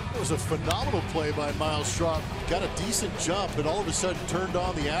play. It was a phenomenal play by Miles Straw. Got a decent jump, and all of a sudden turned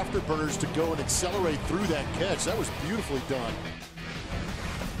on the afterburners to go and accelerate through that catch. That was beautifully done.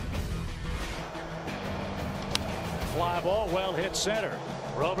 Fly ball, well hit center.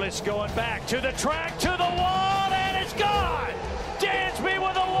 Robles going back to the track, to the wall, and it's gone! Dansby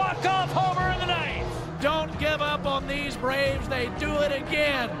with a walk-off homer in the ninth. Don't give up on these Braves. They do it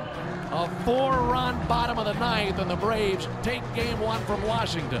again. A 4-run bottom of the ninth, and the Braves take game 1 from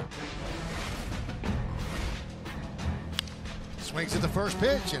Washington. Swings at the first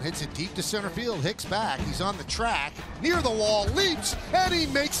pitch and hits it deep to center field. Hicks back. He's on the track, near the wall, leaps, and he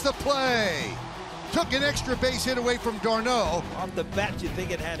makes the play. Took an extra base hit away from Darno. Off the bat, you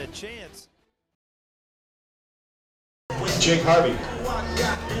think it had a chance. Jake Harvey.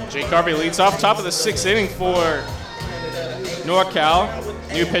 Jake Harvey leads off top of the 6th inning for NorCal.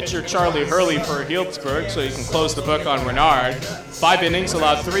 New pitcher Charlie Hurley for Healdsburg, so you can close the book on Renard. 5 innings,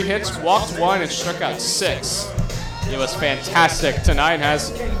 allowed 3 hits, walked 1, and struck out 6. He was fantastic tonight,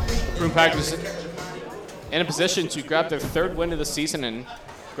 has the Prune Packers in a position to grab their 3rd win of the season and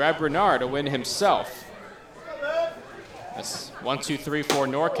grab Renard a win himself. That's 1-2-3 for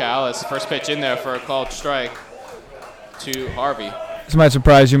NorCal. That's the first pitch in there for a called strike to Harvey. This might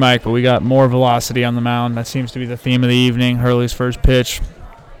surprise you, Mike, but we got more velocity on the mound. That seems to be the theme of the evening. Hurley's first pitch.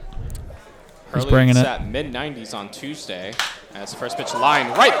 He's bringing it. At mid-90s on Tuesday. As the first pitch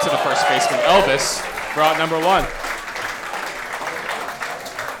line right to the first baseman, Elvis, for out number 1.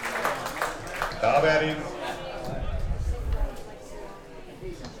 Now batting.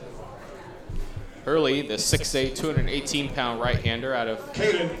 Hurley, the 6'8", 218-pound right-hander out of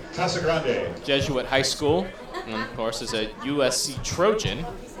Caden Casagrande. Jesuit High School, and of course is a USC Trojan.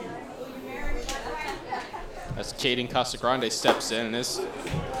 As Caden Casagrande steps in, and his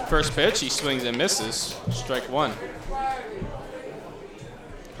first pitch, he swings and misses, strike 1.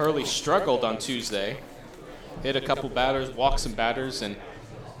 Hurley struggled on Tuesday, hit a couple batters, walked some batters, and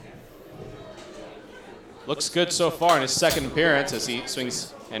looks good so far in his 2nd appearance as he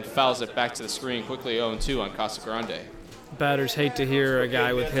swings and fouls it back to the screen quickly. 0-2 on Casagrande. Batters hate to hear a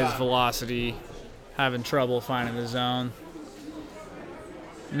guy with his velocity having trouble finding the zone.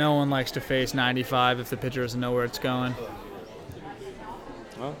 No one likes to face 95 if the pitcher doesn't know where it's going.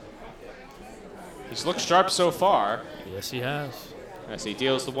 Well, he's looked sharp so far. Yes, he has. As he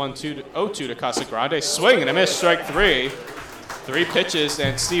deals the 1-2 0-2 to Casagrande. Swing and a miss, strike 3. 3 pitches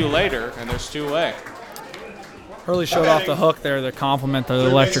and see you later, and there's 2 away. Hurley showed off the hook there to complement the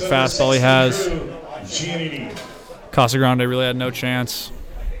electric fastball he has. Casagrande really had no chance.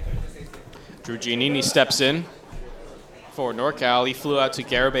 Drew Giannini steps in for NorCal. He flew out to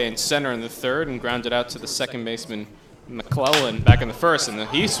Garibay in center in the 3rd and grounded out to the 2nd baseman McClellan back in the 1st. And then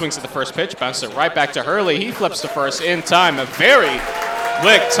he swings at the first pitch, bounces it right back to Hurley. He flips to first in time. A very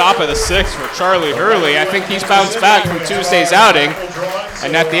quick top of the 6th for Charlie Hurley. I think he's bounced back from Tuesday's outing.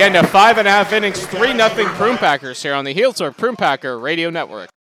 And at the end of 5.5 innings, 3-0 Prune Packers here on the Healdsburg Prune Packer Radio Network.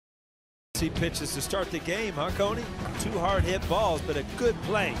 See pitches to start the game, huh, Coney? 2 hard hit balls, but a good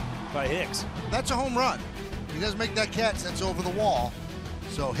play by Hicks. That's a home run. He doesn't make that catch, that's over the wall.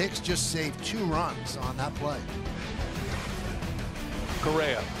 So Hicks just saved 2 runs on that play.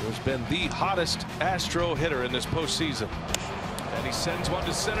 Correa, who's been the hottest Astro hitter in this postseason. And he sends one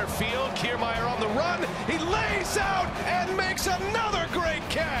to center field. Kiermaier on the run. He lays out and makes another great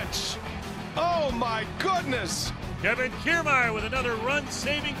catch. Oh, my goodness. Kevin Kiermaier with another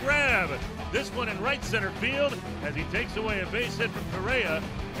run-saving grab. This one in right center field as he takes away a base hit from Correa,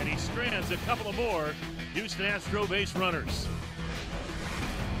 and he strands a couple of more Houston Astro base runners.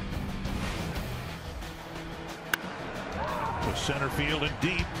 To center field and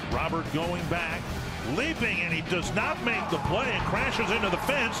deep. Robert going back. Leaping, and he does not make the play and crashes into the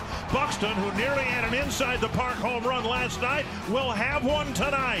fence. Buxton, who nearly had an inside-the-park home run last night, will have one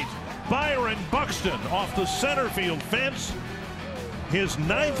tonight. Byron Buxton off the center field fence. His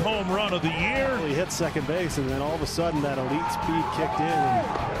 9th home run of the year. He hit second base, and then all of a sudden that elite speed kicked in.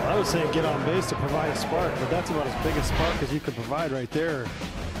 And I was saying get on base to provide a spark, but that's about as big a spark as you could provide right there.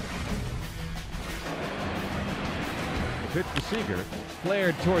 Pitch to Seager,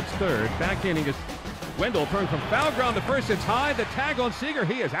 flared towards 3rd. Back inning is Wendell turned from foul ground to first. It's high. The tag on Seager.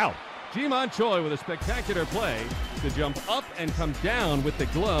 He is out. Ji-Man Choi with a spectacular play to jump up and come down with the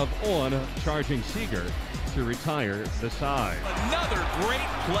glove on charging Seager to retire the side. Another great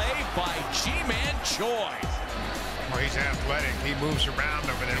play by Ji-Man Choi. Well, he's athletic. He moves around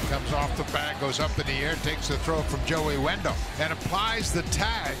over there, comes off the bat, goes up in the air, takes the throw from Joey Wendell, and applies the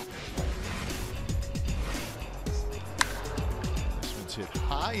tag. Hit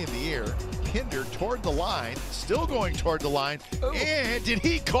high in the air, Pinder toward the line, still going toward the line, and did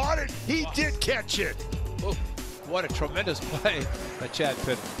he caught it? He did catch it. Oh, what a tremendous play by Chad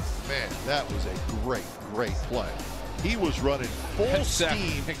Pinder. Man, that was a great, great play. He was running full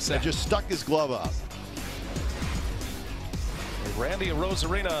steam and just stuck his glove up. Randy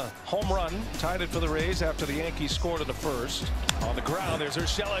Rosarina home run, tied it for the Rays after the Yankees scored in the 1st. On the ground, there's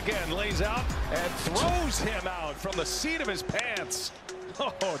Urshela again, lays out and throws him out from the seat of his pants.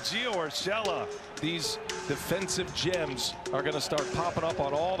 Oh, Gio Urshela. These defensive gems are going to start popping up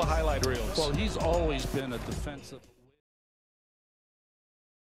on all the highlight reels. Well, he's always been a defensive.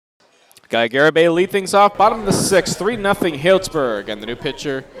 Guy Garibay lead things off, bottom of the 6th, 3-0 Healdsburg, and the new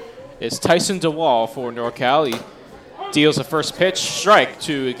pitcher is Tyson DeWall for NorCal. He deals a first pitch, strike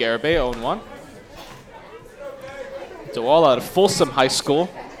to Garibay, 0-1. DeWall out of Folsom High School.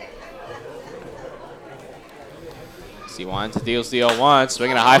 C1 deals the 0-1,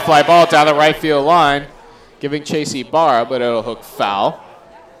 swinging a high fly ball down the right field line, giving Chase Ibarra, but it'll hook foul,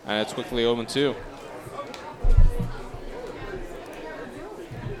 and it's quickly 0-2.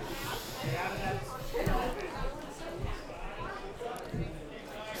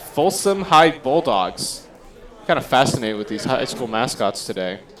 Folsom High Bulldogs. Kind of fascinated with these high school mascots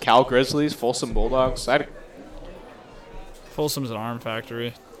today. Cal Grizzlies, Folsom Bulldogs. Folsom's an arm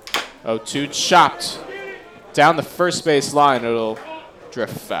factory. 0-2 chopped down the first base line. It'll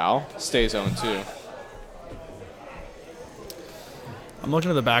drift foul. Stays 0-2. I'm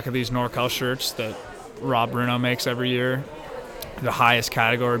looking at the back of these NorCal shirts that Rob Bruno makes every year. The highest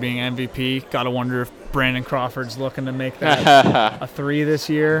category being MVP. Got to wonder if Brandon Crawford's looking to make that a 3 this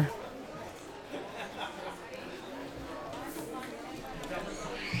year.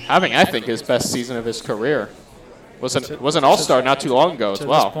 Having, I think, his best season of his career. Was an all-star not too long ago as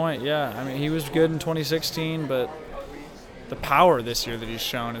well. To this point, yeah. I mean, he was good in 2016, but the power this year that he's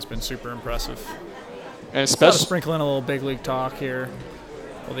shown has been super impressive. And especially sprinkle in a little big league talk here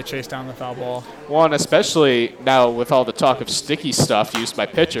while they chase down the foul ball. Well, and especially now with all the talk of sticky stuff used by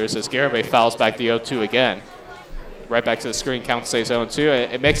pitchers as Garibay fouls back the 0-2 again. Right back to the screen, count stays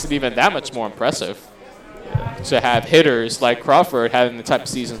 0-2. It makes it even that much more impressive to have hitters like Crawford having the type of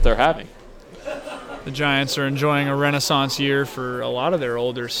seasons they're having. The Giants are enjoying a renaissance year for a lot of their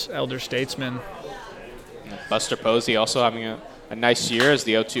elder statesmen. Buster Posey also having a nice year as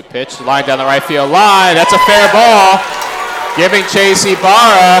the 0-2 pitch. Line down the right field line. That's a fair ball. Giving Chase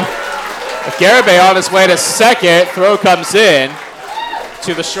Ibarra. Garibay on his way to second. Throw comes in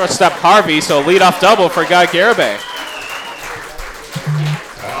to the shortstop Harvey. So leadoff double for Guy Garibay.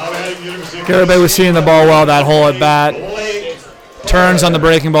 Garibay was seeing the ball well that hole at bat. Turns on the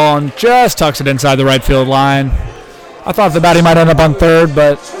breaking ball and just tucks it inside the right field line. I thought the batter might end up on third,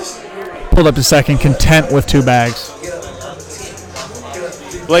 but pulled up to second, content with 2 bags.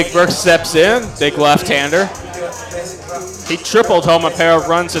 Blake Burke steps in, big left-hander. He tripled home a pair of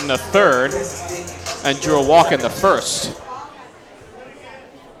runs in the third and drew a walk in the first.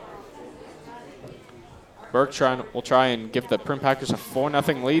 Burke will try and give the Prim Packers a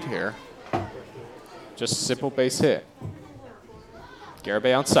 4-0 lead here. Just a simple base hit.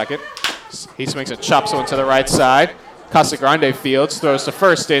 Garibay on second. He swings and chops one to the right side. Casagrande fields, throws to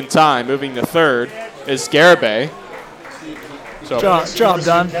first in time. Moving to third is Garibay. So job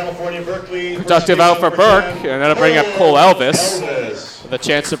done. Productive out for Burke, and that'll bring up Cole Elvis with a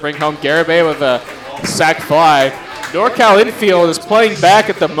chance to bring home Garibay with a sac fly. NorCal infield is playing back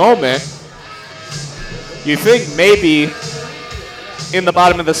at the moment. You think maybe in the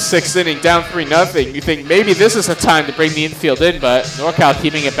bottom of the 6th inning, down 3-0, you think maybe this is the time to bring the infield in, but NorCal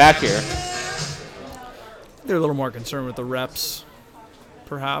keeping it back here. They're a little more concerned with the reps,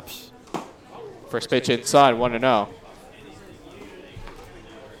 perhaps. First pitch inside, 1-0.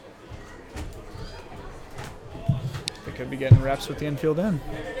 They could be getting reps with the infield in.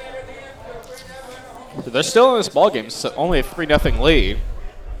 They're still in this ballgame. It's only a 3-0 lead.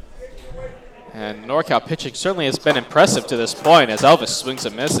 And NorCal pitching certainly has been impressive to this point as Elvis swings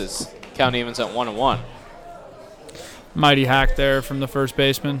and misses. Count evens at 1-1. Mighty hack there from the first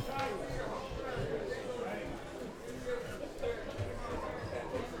baseman.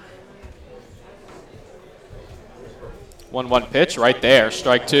 One pitch right there,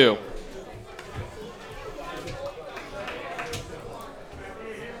 strike 2.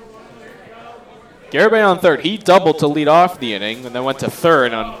 Garibay on third. He doubled to lead off the inning and then went to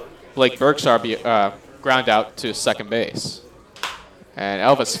third on Blake Burke's ground out to second base. And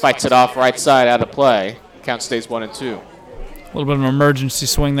Elvis fights it off right side out of play. Count stays 1-2. A little bit of an emergency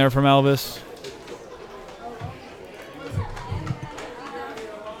swing there from Elvis.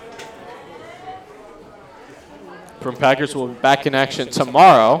 Prim Packers will be back in action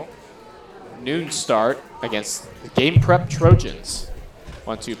tomorrow. Noon start against the Game Prep Trojans.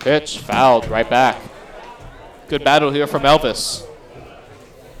 1-2 pitch, fouled right back. Good battle here from Elvis.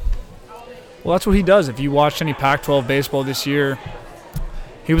 Well, that's what he does. If you watched any Pac-12 baseball this year,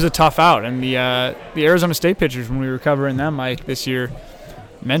 he was a tough out. And the Arizona State pitchers, when we were covering them, Mike, this year,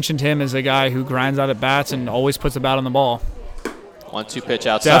 mentioned him as a guy who grinds out at bats and always puts the bat on the ball. 1-2 pitch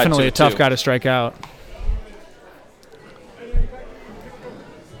outside. Definitely a tough guy to strike out.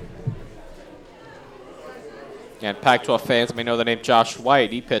 And Pac-12 fans may know the name Josh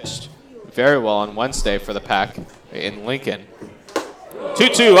White. He pitched very well on Wednesday for the Pack in Lincoln.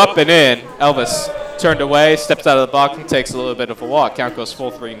 2-2 up and in. Elvis turned away, steps out of the box, and takes a little bit of a walk. Count goes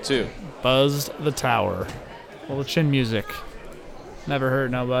full 3-2. Buzzed the tower. A little chin music. Never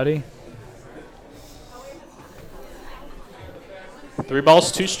hurt nobody. 3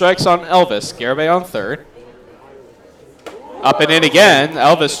 balls, 2 strikes on Elvis. Garibay on third. Up and in again.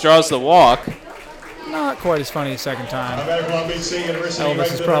 Elvis draws the walk. Not quite as funny a second time. Elvis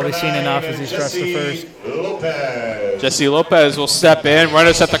has probably seen enough as he stretched the first. Jesse Lopez will step in.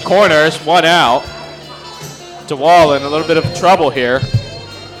 Runners at the corners. 1 out. DeWall in a little bit of trouble here.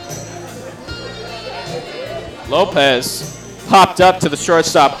 Lopez popped up to the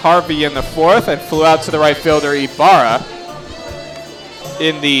shortstop Harvey in the 4th and flew out to the right fielder Ibarra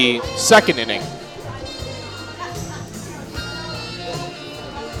in the 2nd inning.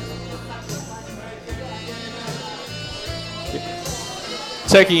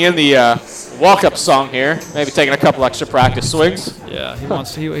 Taking in the walk-up song here, maybe taking a couple extra practice swings. Yeah, he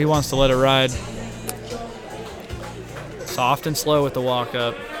wants to let it ride. Soft and slow with the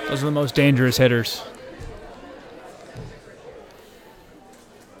walk-up. Those are the most dangerous hitters.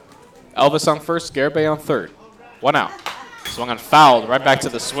 Elvis on first, Garibay on third. 1 out. Swung on fouled, right back to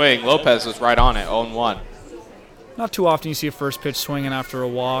the swing. Lopez was right on it, 0-1. Not too often you see a first pitch swinging after a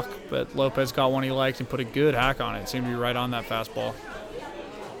walk, but Lopez got one he liked and put a good hack on it. Seemed to be right on that fastball.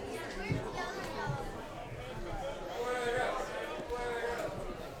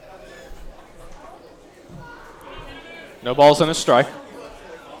 No balls and a strike.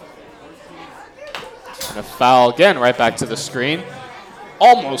 And a foul again, right back to the screen.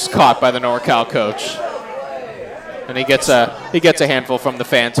 Almost caught by the NorCal coach. And he gets a handful from the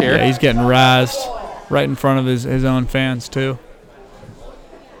fans here. Yeah, he's getting razzed right in front of his own fans too.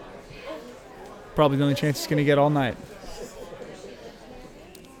 Probably the only chance he's going to get all night.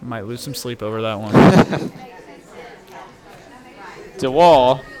 Might lose some sleep over that one.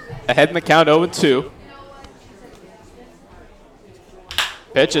 DeWall ahead in the count 0-2.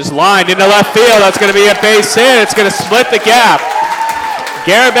 Pitch is lined into left field. That's going to be a base hit. It's going to split the gap.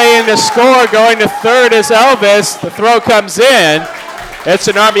 Garibay in to score. Going to third is Elvis. The throw comes in. It's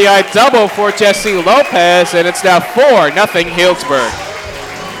an RBI double for Jesse Lopez, and it's now 4-0 Healdsburg.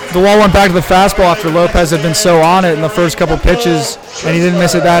 DeWall went back to the fastball after Lopez had been so on it in the first couple pitches, and he didn't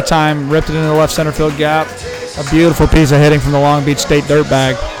miss it that time. Ripped it into the left center field gap. A beautiful piece of hitting from the Long Beach State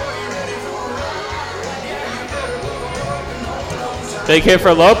dirtbag. Big hit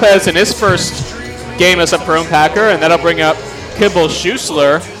for Lopez in his first game as a Prune Packer, and that'll bring up Kimball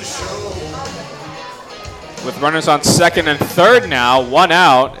Schuessler with runners on second and third now, 1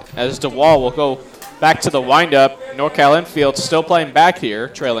 out, as DeWall will go back to the windup. NorCal infield still playing back here,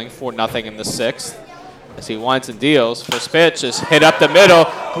 trailing 4-0 in the 6th. As he winds and deals, first pitch is hit up the middle.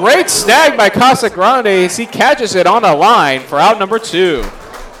 Great snag by Casagrande as he catches it on a line for out number 2.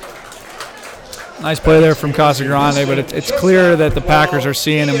 Nice play there from Casagrande, but it's clear that the Packers are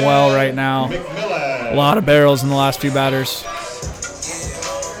seeing him well right now. A lot of barrels in the last few batters.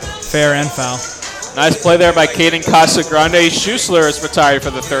 Fair and foul. Nice play there by Caden Casagrande. Schuessler is retired for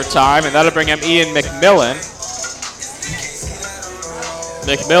the 3rd time, and that'll bring him Ian McMillan.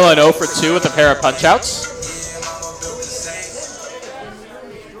 McMillan 0 for 2 with a pair of punch-outs.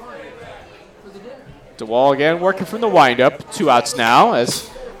 DeWall again working from the windup. 2 outs now as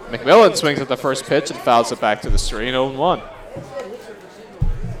McMillan swings at the first pitch and fouls it back to the screen, 0-1.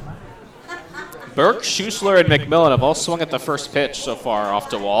 Burke, Schuessler, and McMillan have all swung at the first pitch so far off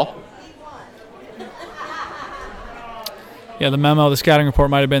DeWall. Yeah, the memo, the scouting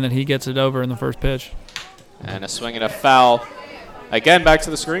report might have been that he gets it over in the first pitch. And a swing and a foul. Again, back to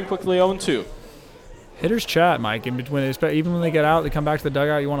the screen, quickly 0-2. Hitters chat, Mike, in between. Even when they get out, they come back to the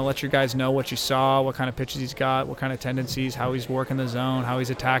dugout, you want to let your guys know what you saw, what kind of pitches he's got, what kind of tendencies, how he's working the zone, how he's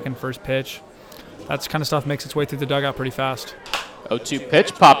attacking first pitch. That kind of stuff makes its way through the dugout pretty fast. 0-2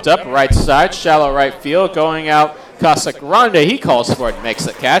 pitch popped up, right side, shallow right field, going out Casagrande. He calls for it, makes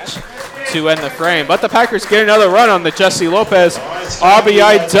the catch to end the frame. But the Packers get another run on the Jesse Lopez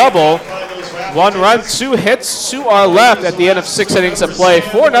RBI double. 1 run, 2 hits, 2 are left at the end of 6 innings of play.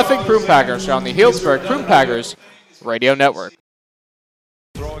 4-0 Prune Packers on the Healdsburg Prune Packers Radio Network.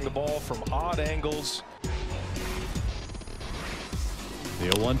 Throwing the ball from odd angles. The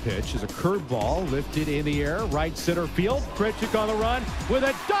 0-1 pitch is a curveball lifted in the air, right center field. Grichuk on the run with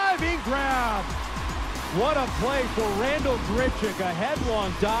a diving grab. What a play for Randall Grichuk. A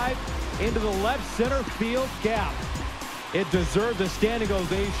headlong dive into the left center field gap. It deserved a standing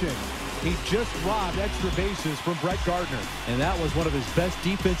ovation. He just robbed extra bases from Brett Gardner, and that was one of his best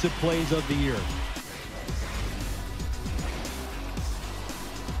defensive plays of the year.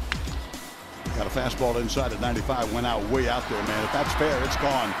 Got a fastball inside at 95, went out way out there, man. If that's fair, it's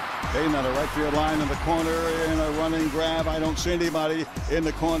gone. Hayden on the right field line in the corner in a running grab. I don't see anybody in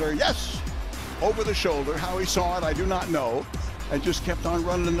the corner. Yes, over the shoulder. How he saw it, I do not know, and just kept on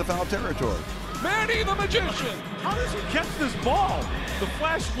running into foul territory. Manny the Magician. How does he catch this ball? The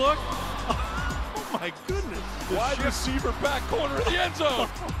flash look. my goodness. Wide receiver back corner of the end zone.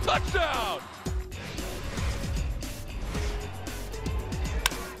 Touchdown.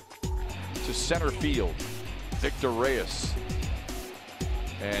 To center field. Victor Reyes.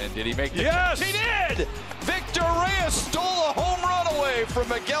 And did he make the Yes, catch? He did! Victor Reyes stole a home run away from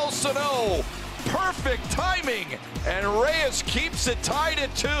Miguel Sano. Perfect timing. And Reyes keeps it tied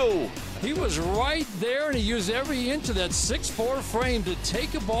at 2. He was right there, and he used every inch of that 6'4" frame to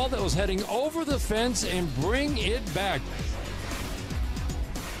take a ball that was heading over the fence and bring it back.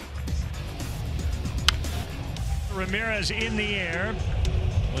 Ramirez in the air.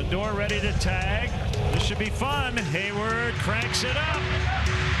 Lindor ready to tag. This should be fun. Hayward cranks it up.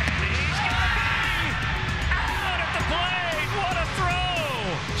 And he's gonna be out at the plate. What a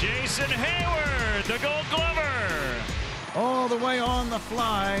throw! Jason Hayward, the Gold Glover. All the way on the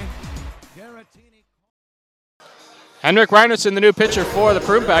fly. Henrik Reinertsen, the new pitcher for the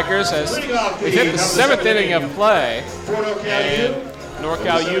Prune Packers, has we've hit the 7th inning of play. And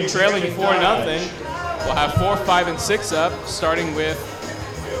NorCal U trailing 4-0. We'll have 4, 5, and 6 up, starting with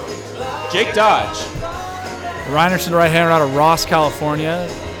Jake Dodge. Reinertsen, right-hander out of Ross, California,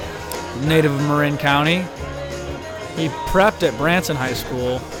 native of Marin County. He prepped at Branson High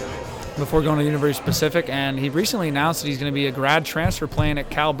School before going to the University of Pacific, and he recently announced that he's going to be a grad transfer playing at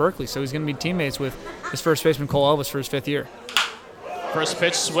Cal Berkeley, so he's going to be teammates with his first baseman Cole Elvis for his 5th year. First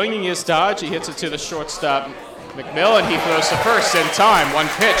pitch swinging is Dodge. He hits it to the shortstop McMillan. He throws to first in time. 1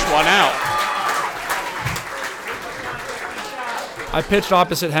 pitch, 1 out. I pitched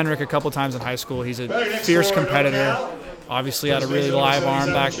opposite Henrik a couple times in high school. He's a fierce competitor. Obviously had a really live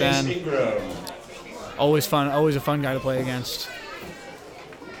arm back then. Always fun, always a fun guy to play against.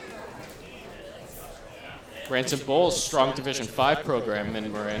 Branson Bulls, strong Division V program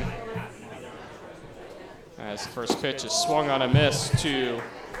in Marin. As the first pitch is swung on a miss to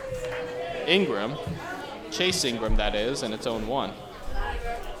Ingram. Chase Ingram, that is, and it's 0-1.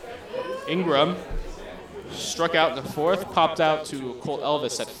 Ingram struck out in the 4th, popped out to Colt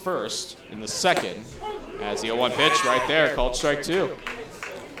Elvis at first in the 2nd. As the 0-1 pitch right there, called strike 2.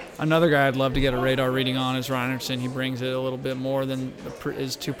 Another guy I'd love to get a radar reading on is Reinertsen. He brings it a little bit more than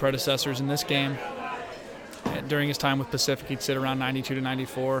his 2 predecessors in this game. During his time with Pacific, he'd sit around 92 to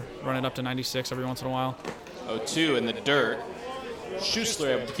 94, run it up to 96 every once in a while. 0-2 in the dirt.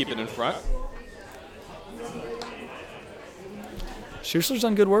 Schussler able to keep it in front. Schussler's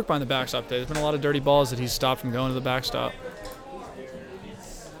done good work behind the backstop today. There's been a lot of dirty balls that he's stopped from going to the backstop.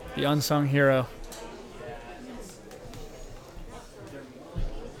 The unsung hero.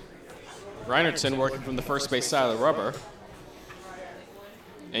 Reinertsen working from the first base side of the rubber.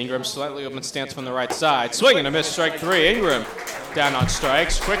 Ingram slightly open stance from the right side. Swing and a miss, strike 3. Ingram down on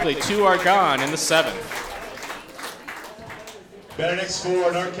strikes. Quickly, 2 are gone in the 7th. Better next for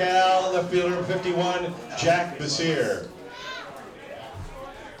NorCal, left fielder 51, Jack Basir.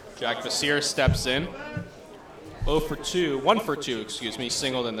 Jack Basir steps in. 1 for 2, excuse me,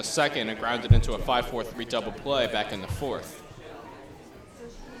 singled in the 2nd and grounded into a 5-4-3 double play back in the 4th.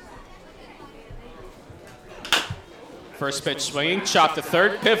 First pitch swinging, chopped to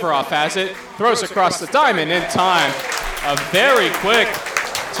 3rd. Pivarov has it, throws across the diamond in time. A very quick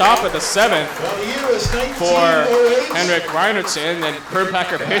top of the 7th for Henrik Reinertsen, and Prune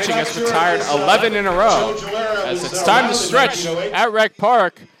Packer pitching has retired 11 in a row. As it's time to stretch at Rec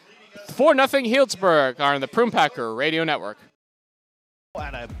Park. 4-0 Healdsburg on the Prune Packer Radio Network.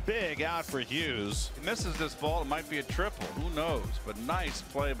 And a big out for Hughes. He misses this ball, it might be a triple, who knows? But nice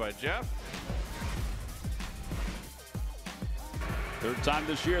play by Jeff. 3rd time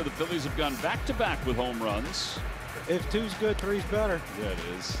this year, the Phillies have gone back-to-back with home runs. If 2's good, 3's better. Yeah, it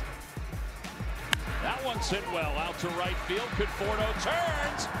is. That one's hit well out to right field. Conforto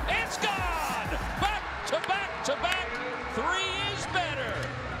turns. It's gone! Back to back to back. 3 is better.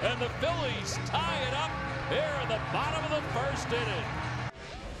 And the Phillies tie it up here in the bottom of the 1st inning.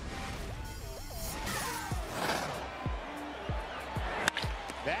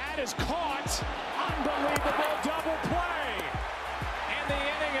 That is caught. Unbelievable double play. And the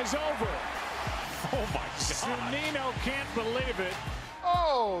inning is over. Oh my God. Zunino can't believe it.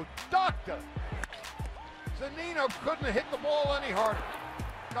 Oh, doctor. Zunino couldn't have hit the ball any harder.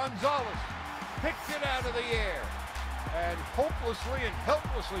 Gonzalez picked it out of the air and hopelessly and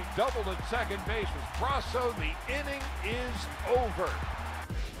helplessly doubled at second base with Brasso. The inning is over.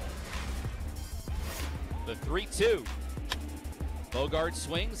 The 3-2. Bogart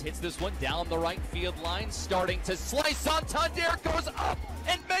swings, hits this one down the right field line, starting to slice. Santander goes up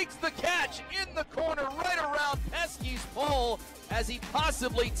and makes the catch in the corner right around Pesky's pole as he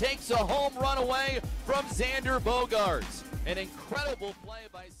possibly takes a home run away from Xander Bogaerts. An incredible play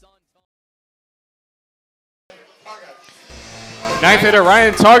by Santander. Ninth hitter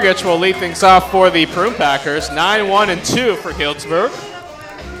Ryan Targich will lead things off for the Prune Packers. 9-1-2 for Healdsburg.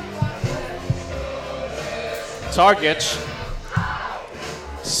 Targich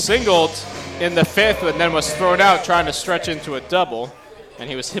singled in the 5th and then was thrown out trying to stretch into a double. And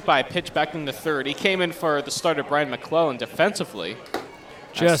he was hit by a pitch back in the 3rd. He came in for the starter Brian McClellan defensively.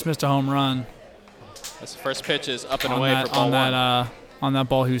 Just missed a home run. As the first pitch is up and away for ball one. On that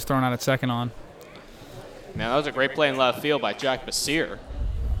ball he was thrown out at second on. Man, that was a great play in left field by Jack Basir,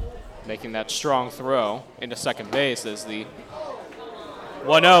 making that strong throw into second base as the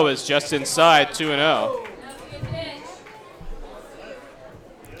 1-0 is just inside 2-0.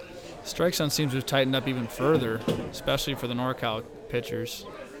 Strike zone seems to have tightened up even further, especially for the NorCal pitchers.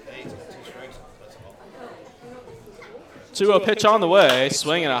 2-0 pitch on the way,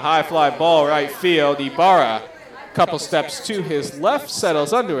 swinging a high fly ball right field. Ibarra, couple steps to his left,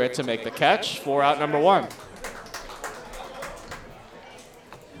 settles under it to make the catch for out number 1.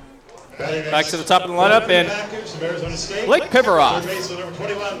 Back to the top of the lineup, and Blake Pivaroff.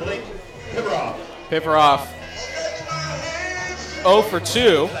 Pivaroff 0 for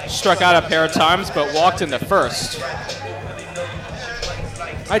 2, struck out a pair of times, but walked in the 1st.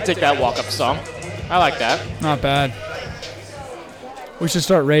 I dig that walk-up song. I like that. Not bad. We should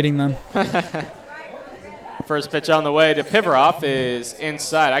start rating them. First pitch on the way to Pivaroff is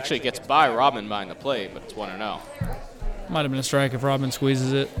inside. Actually gets by Robin behind the plate, but it's 1-0. Might have been a strike if Robin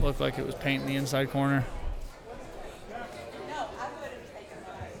squeezes it. Looked like it was painting the inside corner.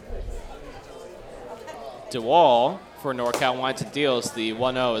 DeWall for NorCal winds and deals. The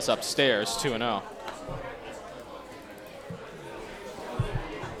 1-0 is upstairs, 2-0.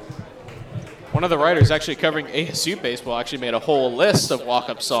 One of the writers actually covering ASU baseball actually made a whole list of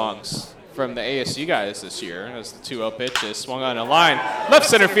walk-up songs from the ASU guys this year. As the 2-0 pitch is swung on a line. Left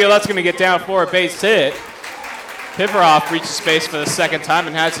center field, that's going to get down for a base hit. Pivaroff reaches base for the 2nd time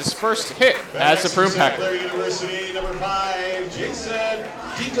and has his first hit as the Prune Packer. University, number 5, Jason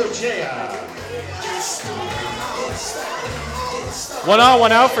DiCochea. 1 on,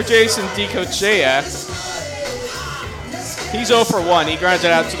 1 out for Jason DiCochea. He's 0 for 1. He grounded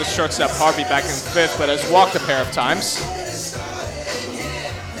it out to the shortstop Harvey back in the 5th, but has walked a pair of times.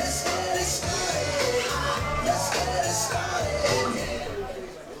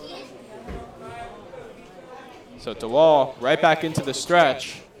 So DeWall right back into the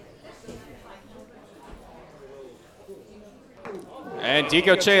stretch. And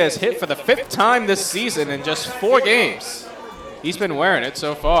DiCochea has hit for the 5th time this season in just 4 games. He's been wearing it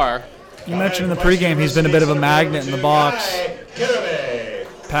so far. You mentioned in the pregame he's been a bit of a magnet in the box.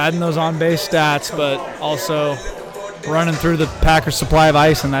 Padding those on-base stats, but also running through the Packers' supply of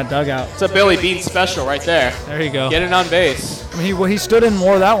ice in that dugout. It's a Billy Bean special right there. There you go. Get it on base. I mean, he stood in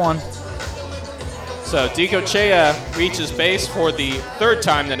more that one. So DiCochea reaches base for the 3rd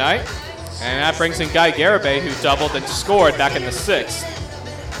time tonight. And that brings in Guy Garibay, who doubled and scored back in the 6th.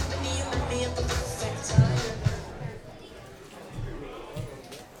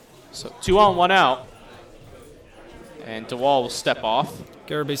 So 2 on, 1 out. And DeWall will step off.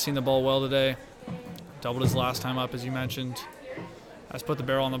 Garabay's seen the ball well today. Doubled his last time up, as you mentioned. Has put the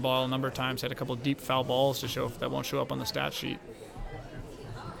barrel on the ball a number of times. Had a couple of deep foul balls to show that won't show up on the stat sheet.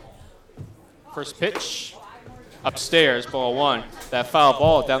 First pitch. Upstairs, ball 1. That foul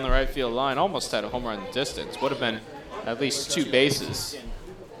ball down the right field line almost had a home run distance. Would have been at least 2 bases.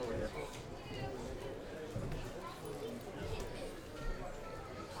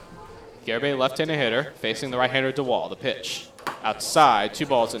 Garibay, left-handed hitter, facing the right-hander DeWall. The pitch. Outside, 2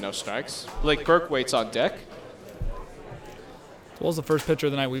 balls and no strikes. Blake Burke waits on deck. DeWall's the first pitcher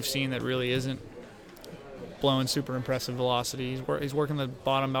of the night we've seen that really isn't blowing super impressive velocity. He's working the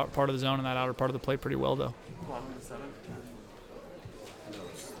bottom part of the zone and that outer part of the plate pretty well, though.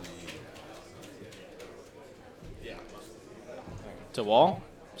 DeWall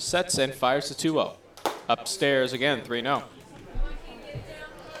sets and fires the 2-0. Upstairs again, 3-0.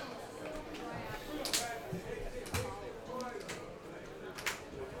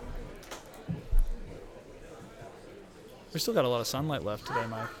 We still got a lot of sunlight left today,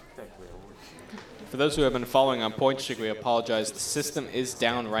 Mike. For those who have been following on Point Streak, we apologize. The system is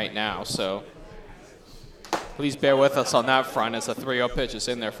down right now, so please bear with us on that front as the 3-0 pitch is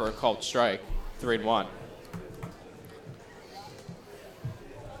in there for a called strike. 3-1.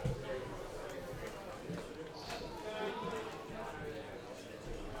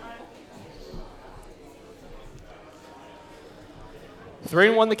 Three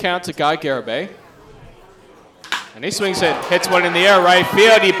and 1 the count to Guy Garibay. And he swings it, hits one in the air, right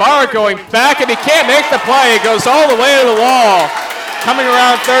field. Ibarra going back, and he can't make the play. It goes all the way to the wall. Coming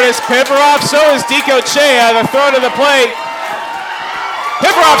around third is Pivarov. So is Diko Chea. The throw to the plate.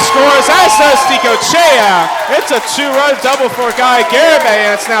 Pivarov scores, as does Diko Chea. It's a 2-run double for Guy Garibay,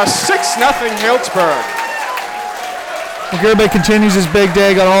 and it's now 6-0 Healdsburg. Well, Garibay continues his big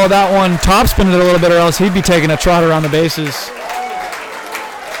day. Got all of that one. Topspin it a little bit, or else he'd be taking a trot around the bases.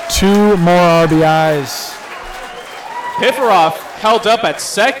 2 more RBIs. Pivarov held up at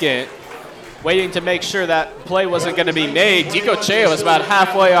second, waiting to make sure that play wasn't going to be made. Diko Chea was about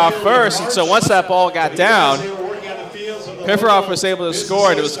halfway off first, and so once that ball got down, Pivarov was able to score,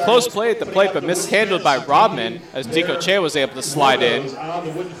 and it was a close play at the plate, but mishandled by Rodman as Diko Chea was able to slide in.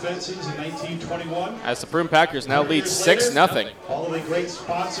 As the Prune Packers now lead 6-0. All of the great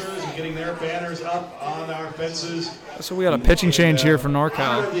sponsors and getting their banners up on our fences. So we got a pitching change here for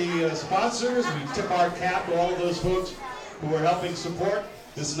NorCal. The sponsors, we tip our cap to all of those folks who are helping support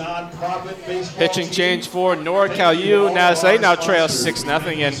this non-profit baseball Pitching change for NorCal U. Now they now trail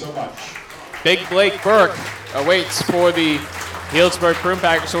 6-0, and Big Blake Burke awaits for the Healdsburg Prune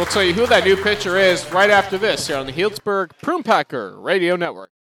Packer. So we'll tell you who that new pitcher is right after this here on the Healdsburg Prune Packer Radio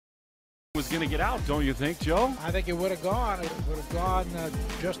Network. Was going to get out, don't you think, Joe? I think it would have gone. It would have gone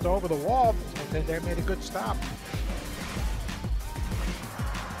just over the wall. They made a good stop.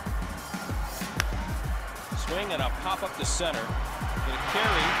 Swing and a pop up to center. Get a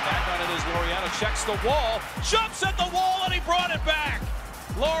carry. Back on it is Laureano. Checks the wall. Jumps at the wall, and he brought it back.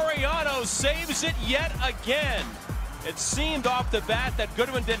 Laureano saves it yet again. It seemed off the bat that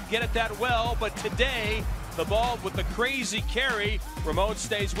Goodwin didn't get it that well, but today, the ball with the crazy carry, Ramon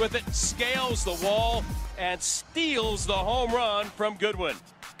stays with it, scales the wall, and steals the home run from Goodwin.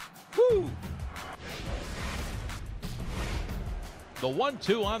 Woo! The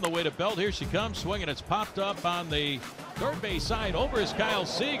 1-2 on the way to Belt. Here she comes, swinging. It's popped up on the third base side. Over is Kyle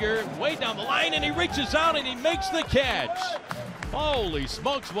Seager, way down the line, and he reaches out and he makes the catch. Holy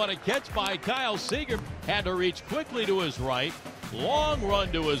smokes, what a catch by Kyle Seager. Had to reach quickly to his right. Long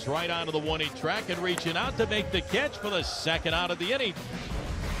run to his right onto the 1-8 track and reaching out to make the catch for the second out of the inning.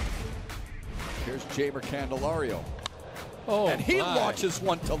 Here's Jamer Candelario. Oh, and he launches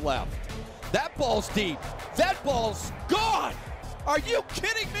one to left. That ball's deep. That ball's gone. Are you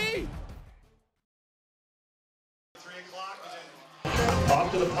kidding me?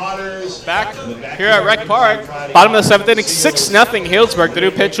 Off to the Potters. Back here at Rec Park, bottom of the 7th inning, 6-0 Healdsburg. The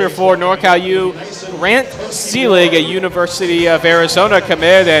new pitcher for NorCal U, Grant Seelig, a University of Arizona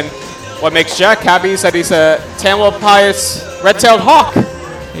commit, and what makes Jack happy is that he's a Tamalpais red-tailed hawk.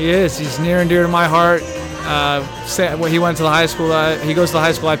 He is. He's near and dear to my heart. When he went to the high school, he goes to the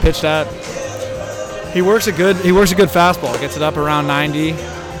high school I pitched at. He works a good fastball. Gets it up around 90.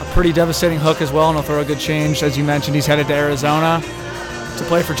 A pretty devastating hook as well, and he'll throw a good change. As you mentioned, he's headed to Arizona to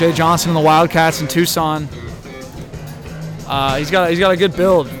play for Jay Johnson and the Wildcats in Tucson. He's got a good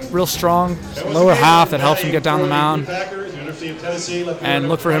build, real strong lower half that helps him get down the mound. And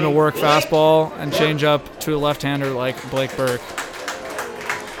look for him to work fastball and change up to a left-hander like Blake Burke.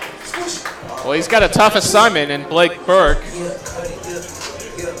 Well, he's got a tough assignment in Blake Burke,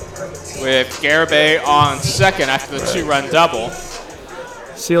 with Garibay on second after the 2-run double.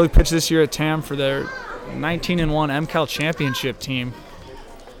 Seelig pitched this year at TAM for their 19-1 MCAL championship team.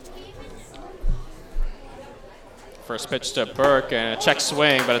 First pitch to Burke and a check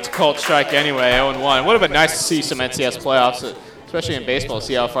swing, but it's a cold strike anyway, 0-1. Would have been nice to see some NCS playoffs, especially in baseball,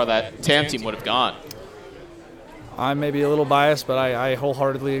 see how far that TAM team would have gone. I may be a little biased, but I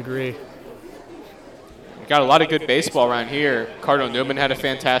wholeheartedly agree. We've got a lot of good baseball around here. Cardinal Newman had a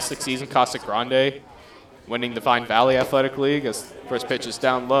fantastic season. Casa Grande winning the Vine Valley Athletic League as first pitch is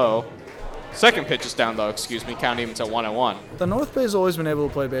down low. Second pitch is down low, excuse me, counting even to 1-1. The North Bay's always been able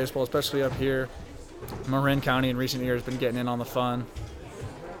to play baseball, especially up here. Marin County in recent years has been getting in on the fun.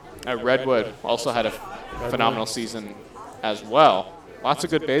 Redwood also had a phenomenal season as well. Lots of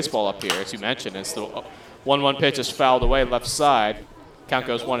good baseball up here, as you mentioned. It's the 1-1 pitch is fouled away left side. Count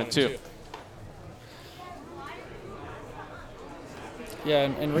goes 1-2. Yeah,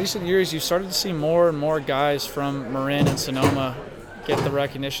 in recent years, you've started to see more and more guys from Marin and Sonoma get the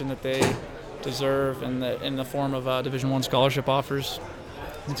recognition that they deserve in the form of Division I scholarship offers.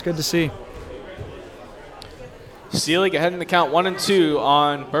 It's good to see. Seelig ahead in the count 1-2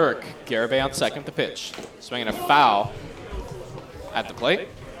 on Burke. Garibay on second, the pitch. Swinging a foul at the plate.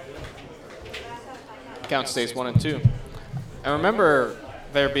 Count stays 1-2. I remember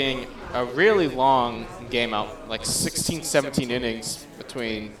there being a really long game out, like 16, 17 innings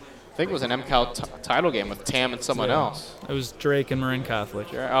between, I think it was an MCAL title game with TAM and someone else. It was Drake and Marin Catholic.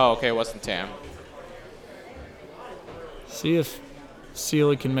 Oh, okay, it wasn't TAM. See if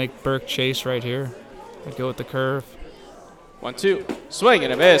Seelig can make Burke chase right here. I'd go with the curve. 1-2. Swing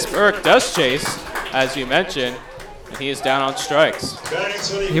and a miss. Burke does chase, as you mentioned, and he is down on strikes.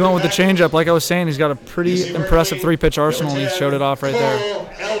 He went with the changeup. Like I was saying, he's got a pretty impressive 3-pitch arsenal, and he showed it off right there.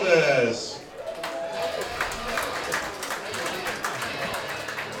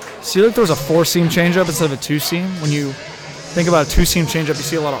 See, like there was a 4-seam changeup instead of a 2-seam. When you think about a 2-seam changeup, you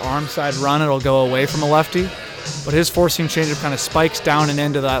see a lot of arm side run. It'll go away from a lefty. But his 4-seam changeup kind of spikes down and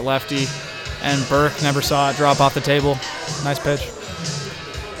into that lefty, and Burke never saw it drop off the table. Nice pitch.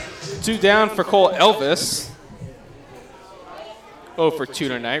 2 down for Cole Elvis. 0 for 2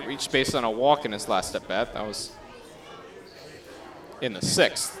 tonight. Reached base on a walk in his last at bat. That was in the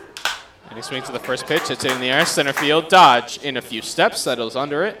 6th. And he swings to the first pitch. Hits it in the air. Center field. Dodge in a few steps. Settles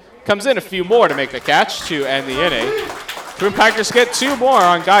under it. Comes in a few more to make the catch to end the inning. Prune Packers get 2 more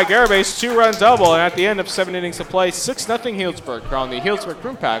on Guy Garabay's 2-run double. And at the end of 7 innings of play, 6-0 Healdsburg on the Healdsburg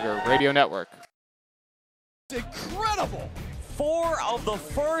Prune Packer Radio Network. Incredible! 4 of the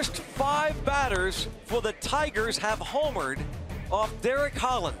first 5 batters for the Tigers have homered off Derek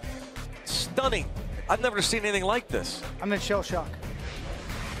Holland. Stunning. I've never seen anything like this. I'm in shell shock.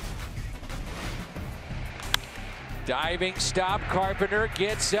 Diving stop, Carpenter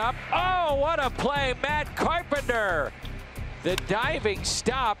gets up. Oh, what a play, Matt Carpenter. The diving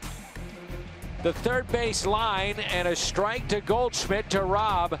stop, the third base line, and a strike to Goldschmidt to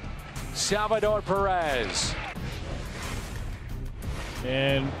rob Salvador Perez.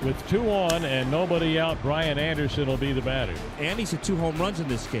 And with 2 on and nobody out, Brian Anderson will be the batter. Andy's hit 2 home runs in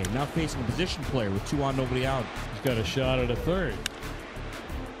this game, now facing a position player with 2 on, nobody out. He's got a shot at a third.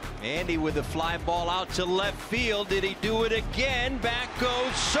 Andy with the fly ball out to left field. Did he do it again? Back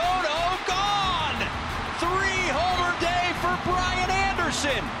goes Soto. Gone! 3-homer day for Brian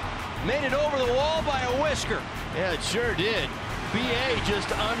Anderson. Made it over the wall by a whisker. Yeah, it sure did. B.A. just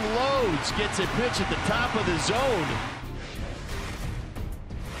unloads, gets a pitch at the top of the zone.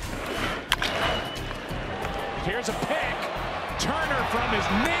 Here's a pick. Turner from his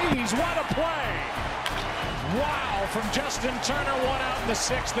knees. What a play. Wow, from Justin Turner, 1 out in the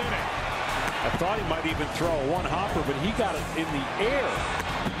 6th inning. I thought he might even throw a one-hopper, but he got it in the air.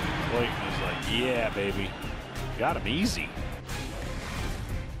 Clayton is like, yeah, baby. Got him easy.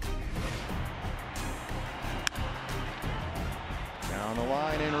 Down the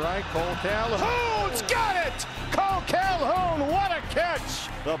line in right, Cole Calhoun's got it! Cole Calhoun, what a catch!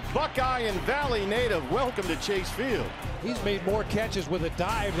 The Buckeye and Valley native, welcome to Chase Field. He's made more catches with a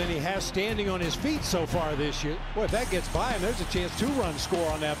dive than he has standing on his feet so far this year. Boy, if that gets by him, there's a chance 2-run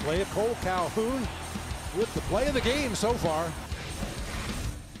score on that play. Cole Calhoun with the play of the game so far.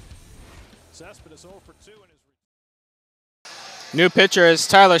 Cespedes 0 for 2 in his... New pitcher is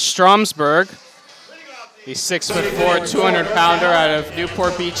Tyler Stromsberg. He's 6'4", 200-pounder out of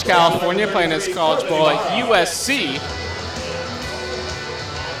Newport Beach, California, playing his college ball at USC.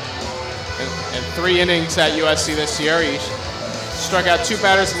 In 3 innings at USC this year, he struck out 2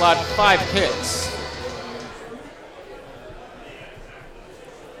 batters, allowed 5 hits.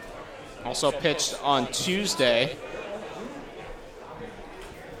 Also pitched on Tuesday.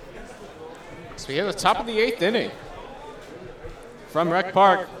 So we hit the top of the 8th inning. From Rec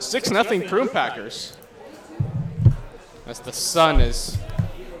Park, 6-0 Prune Packers. As the sun is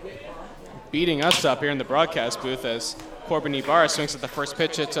beating us up here in the broadcast booth as Corbin Ibarra swings at the first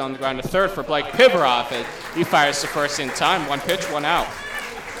pitch. It's on the ground to third for Blake Pivaroff. And he fires to first in time. 1 pitch, 1 out.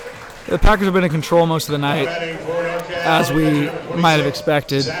 The Packers have been in control most of the night, as we might have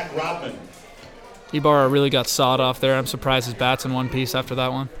expected. Ibarra really got sawed off there. I'm surprised his bat's in one piece after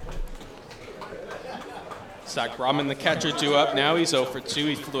that one. Zach Rodman, the catcher, due up now. He's 0 for 2.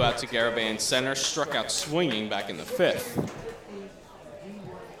 He flew out to Garibay in center, struck out swinging back in the 5th.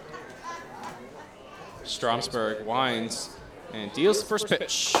 Stromsberg winds and deals the first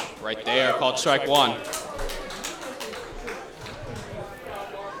pitch. Right there, called strike 1.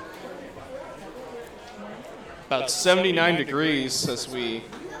 About 79 degrees as we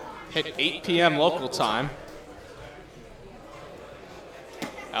hit 8 p.m. local time.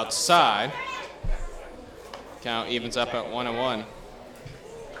 Outside. Count evens up at 1-1.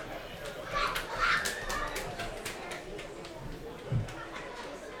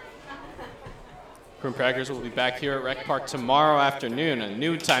 Prune Packers will be back here at Rec Park tomorrow afternoon, a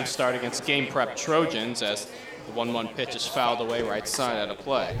noontime start against Game Prep Trojans as the 1-1 pitch is fouled away right side out of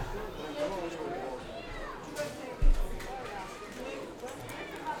play.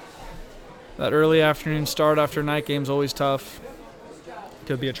 That early afternoon start after night game's always tough.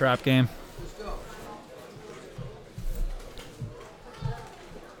 Could be a trap game.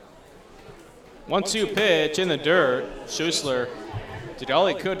 One-two pitch in the dirt. Schussler did all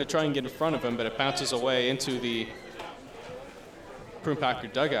he could to try and get in front of him, but it bounces away into the Prune Packer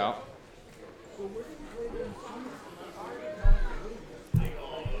dugout.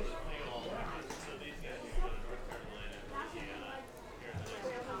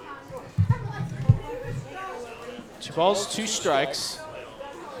 Two balls, 2 strikes,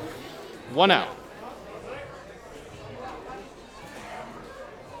 1 out.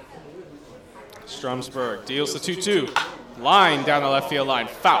 Stromsburg deals the 2-2. Line down the left field line,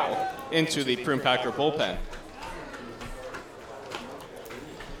 foul into the Prune Packer bullpen.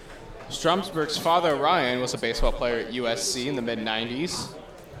 Stromsburg's father, Ryan, was a baseball player at USC in the mid-90s.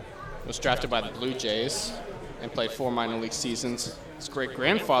 Was drafted by the Blue Jays and played 4 minor league seasons. His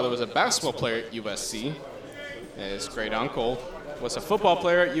great-grandfather was a basketball player at USC. His great-uncle was a football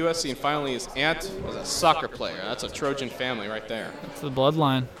player at USC, and finally his aunt was a soccer player. That's a Trojan family right there. That's the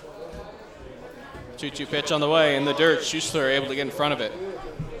bloodline. 2-2 pitch on the way in the dirt. Schuster able to get in front of it.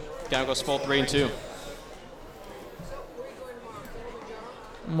 Down goes full 3-2.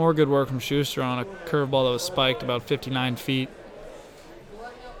 More good work from Schuster on a curveball that was spiked about 59 feet.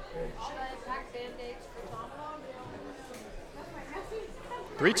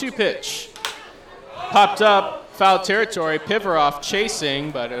 3-2 pitch. Popped up, foul territory. Pivarov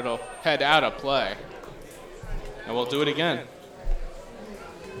chasing, but it'll head out of play. And we'll do it again.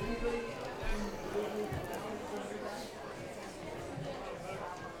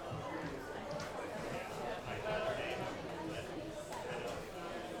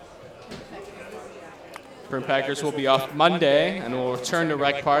 Prune Packers will be off Monday and will return to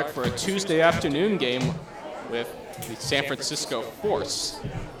Rec Park for a Tuesday afternoon game with the San Francisco Force.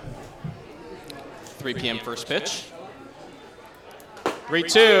 3 p.m. first pitch.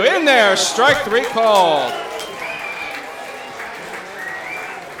 3-2 in there, strike 3 called.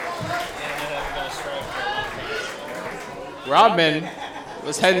 Rodman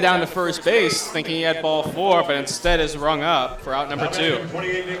was heading down to first base thinking he had ball 4, but instead is rung up for out number 2.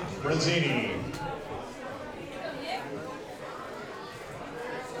 28, Nick Bronzini.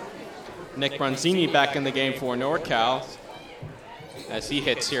 Nick Bronzini back in the game for NorCal as he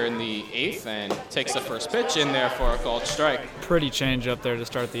hits here in the 8th and takes the first pitch in there for a called strike. Pretty change up there to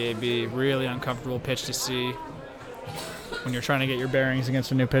start the AB. Really uncomfortable pitch to see when you're trying to get your bearings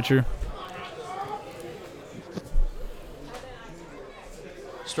against a new pitcher.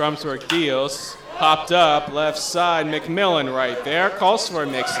 Stromsburg deals, popped up, left side, McMillan right there. Calls for it,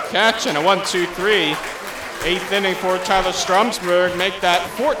 makes the catch, and a 1-2-3. 8th inning for Tyler Stromsburg. Make that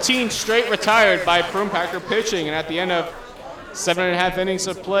 14 straight retired by Prune Packer pitching. And at the end of 7.5 innings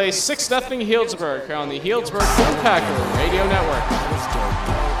of play, 6-0 Healdsburg here on the Healdsburg Prune Packer Radio Network.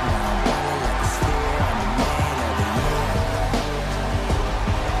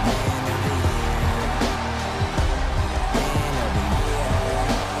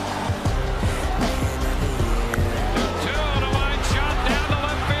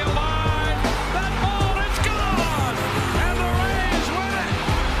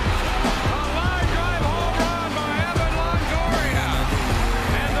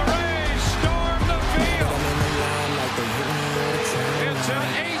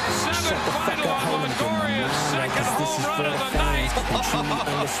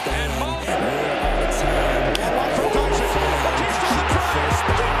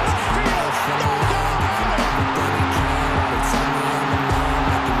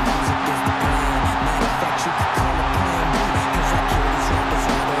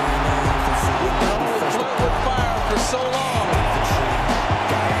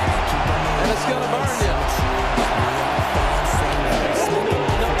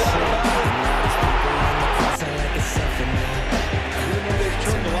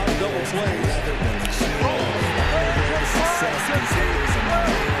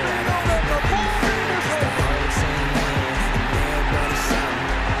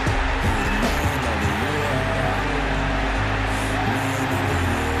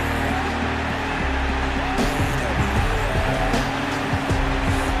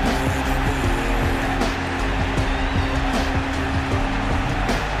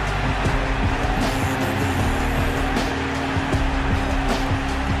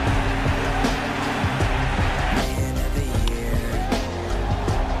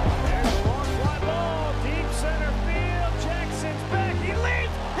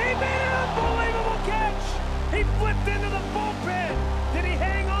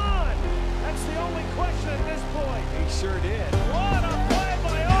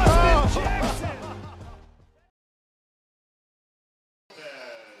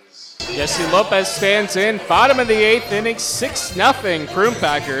 Jesse Lopez stands in, bottom of the 8th inning, 6-0 Prune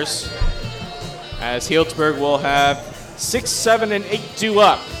Packers, as Healdsburg will have 6, 7, and 8 due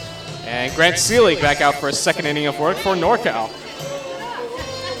up. And Grant Seelig back out for a second inning of work for NorCal.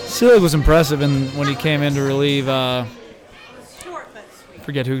 Seelig was impressive when he came in to relieve,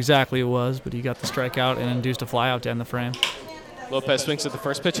 forget who exactly it was, but he got the strikeout and induced a flyout to end the frame. Lopez swings at the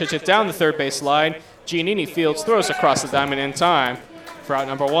first pitch, hits it down the third base line. Giannini fields, throws across the diamond in time for out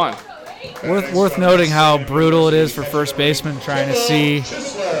number 1. Worth noting how brutal it is for first baseman trying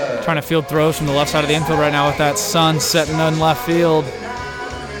to field throws from the left side of the infield right now with that sun setting in left field.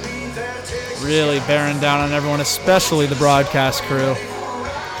 Really bearing down on everyone, especially the broadcast crew.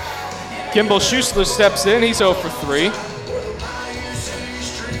 Kimball Schuessler steps in. He's 0 for 3.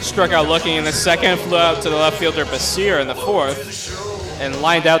 Struck out looking in the second, flew out to the left fielder Basir in the fourth, and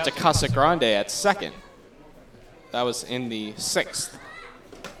lined out to Casagrande at second. That was in the 6th.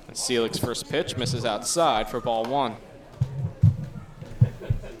 And Seelig's first pitch misses outside for ball 1.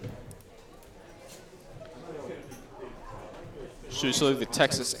 Schuessler, the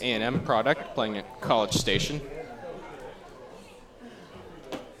Texas A&M product, playing at College Station.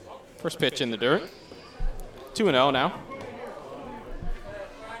 First pitch in the dirt. 2-0 now.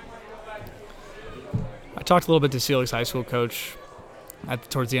 I talked a little bit to Seelig's high school coach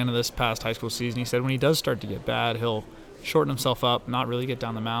towards the end of this past high school season. He said when he does start to get bad, he'll shorten himself up, not really get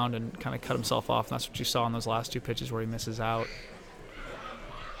down the mound, and kind of cut himself off. And that's what you saw in those last 2 pitches where he misses out.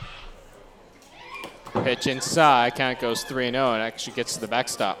 Pitch inside, count goes 3-0, and actually gets to the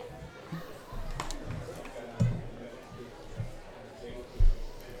backstop.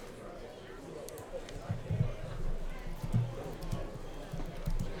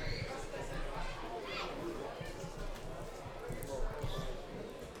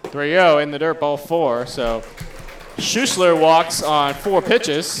 In the dirt, ball 4. So Schuessler walks on 4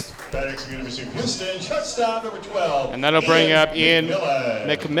 pitches. Houston, shortstop number 12. And that'll bring up Ian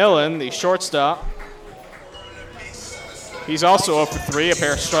McMillan, the shortstop. He's also 0 for 3, a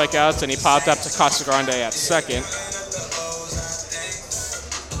pair of strikeouts, and he popped up to Casagrande at second.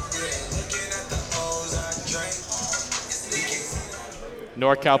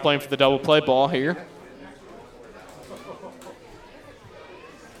 NorCal playing for the double play ball here.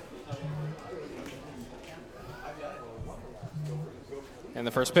 And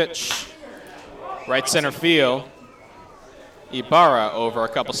the first pitch, right center field. Ibarra over a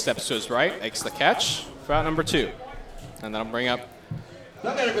couple steps to his right, makes the catch for out number 2. And that'll bring up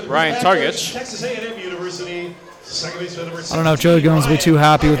Ryan Targich. Texas A&M University, second baseman number 6. I don't know if Joey Gomes will be too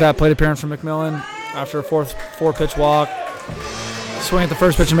happy with that plate appearance from McMillan after a 4-pitch walk. Swing at the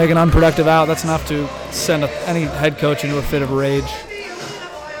first pitch and make an unproductive out. That's enough to send any head coach into a fit of rage.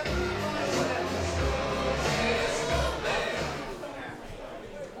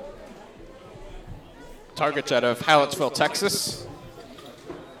 Targich out of Hallettsville, Texas.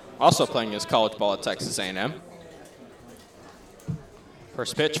 Also playing his college ball at Texas A&M.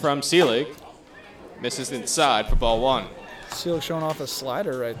 First pitch from Seelig. Misses inside for ball 1. Seelig showing off a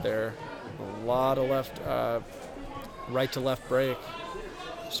slider right there. A lot of right to left break.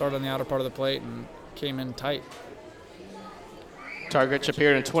 Started on the outer part of the plate and came in tight. Targich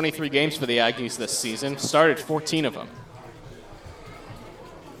appeared in 23 games for the Aggies this season. Started 14 of them.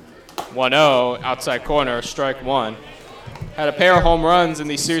 1-0, outside corner, strike 1. Had a pair of home runs in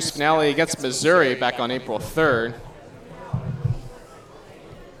the series finale against Missouri back on April 3rd.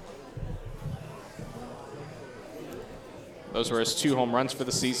 Those were his 2 home runs for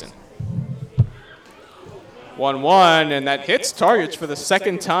the season. 1-1, and that hits Targich for the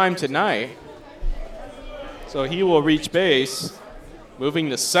second time tonight. So he will reach base. Moving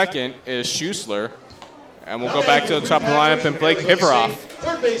to second is Schuessler. And we'll go back to the top of the lineup and Blake Pivaroff.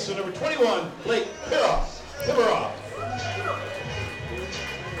 Third baseman number 21, Blake Pivaroff.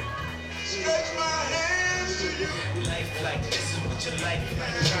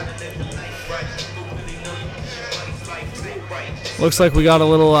 Looks like we got a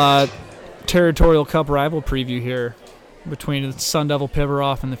little Territorial Cup rival preview here between the Sun Devil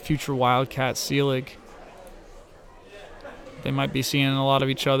Pivaroff and the future Wildcat Seelig. They might be seeing a lot of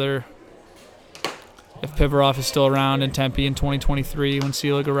each other if Pivaroff is still around in Tempe in 2023 when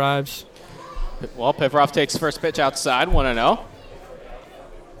Seelig arrives. Well, Pivaroff takes first pitch outside, 1-0.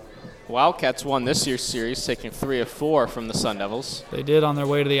 Wildcats won this year's series, taking 3 of 4 from the Sun Devils. They did on their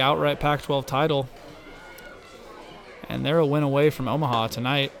way to the outright Pac-12 title. And they're a win away from Omaha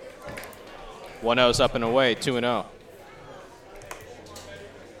tonight. 1-0's up and away, 2-0.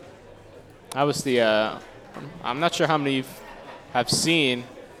 That was the, I'm not sure how many have seen,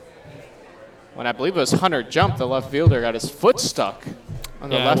 when I believe it was Hunter jumped, the left fielder got his foot stuck on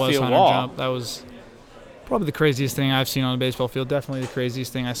the left field Hunter wall. Jump. That was probably the craziest thing I've seen on a baseball field. Definitely the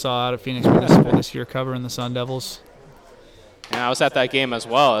craziest thing I saw out of Phoenix Municipal this year covering the Sun Devils. And I was at that game as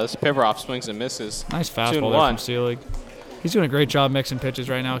well as Pivaroff swings and misses. Nice fastball there from Seelig. He's doing a great job mixing pitches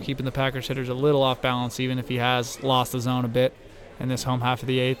right now, keeping the Packers hitters a little off balance, even if he has lost the zone a bit in this home half of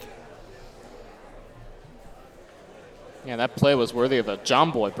the 8th. Yeah, that play was worthy of a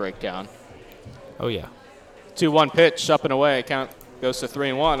John Boy breakdown. Oh, yeah. 2-1 pitch, up and away. Count goes to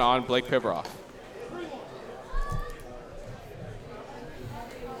 3-1 on Blake Piveroff.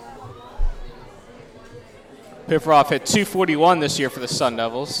 Piveroff hit .241 this year for the Sun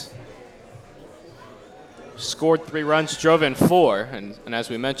Devils. Scored 3 runs, drove in 4, and as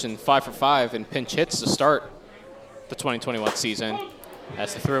we mentioned, 5 for 5 in pinch hits to start the 2021 season.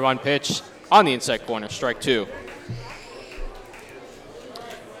 That's the 3-1 pitch on the inside corner, strike 2.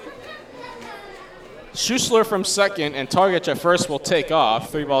 Schussler from second and Targich at first will take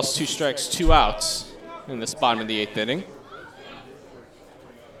off. 3 balls, 2 strikes, 2 outs in this bottom of the 8th inning.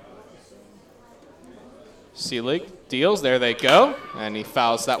 Seelig deals, there they go, and he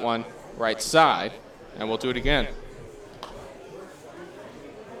fouls that one right side, and we'll do it again.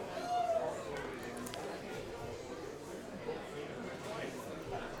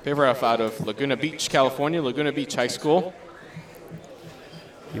 Piveroff out of Laguna Beach, California, Laguna Beach High School.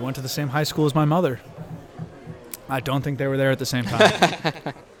 He went to the same high school as my mother. I don't think they were there at the same time.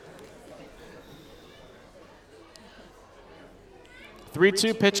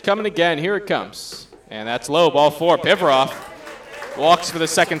 3-2 pitch coming again. Here it comes. And that's low, ball 4. Piveroff walks for the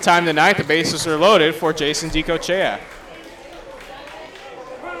second time tonight. The bases are loaded for Jason Decochea.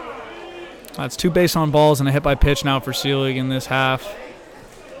 That's 2 base on balls and a hit by pitch now for Seelig in this half.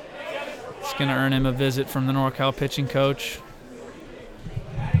 It's going to earn him a visit from the NorCal pitching coach.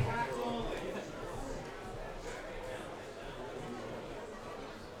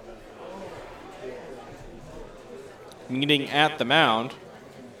 Meeting at the mound.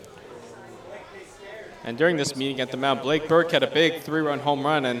 And during this meeting at the mound, Blake Burke had a big 3-run home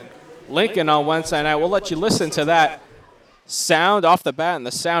run in Lincoln on Wednesday night. We'll let you listen to that sound off the bat and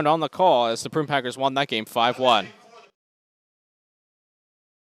the sound on the call as the Prune Packers won that game 5-1.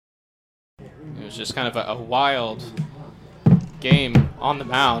 It was just kind of a wild game on the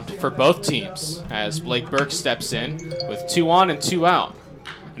mound for both teams as Blake Burke steps in with 2 on and 2 out.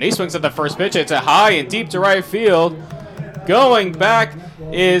 And he swings at the first pitch. It's a high and deep to right field. Going back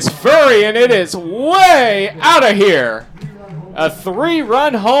is Furry, and it is way out of here. A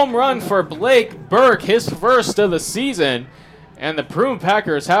 3-run home run for Blake Burke, his first of the season. And the Prune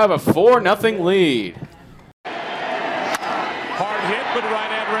Packers have a 4-0 lead. Hard hit, but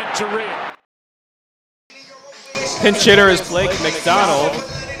right-hand Renteria. Pinch hitter is Blake McDonald.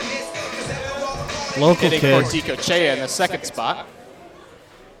 Local hitting kid. for Decochea in the second spot.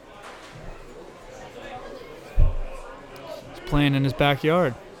 Playing in his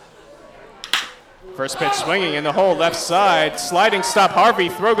backyard. First pitch swinging in the hole left side. Sliding stop Harvey.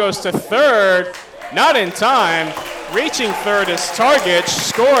 Throw goes to third. Not in time. Reaching third is Targich.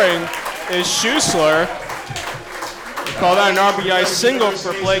 Scoring is Schussler. We call that an RBI single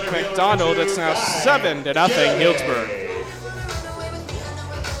for Blake McDonald. It's now 7-0 Healdsburg.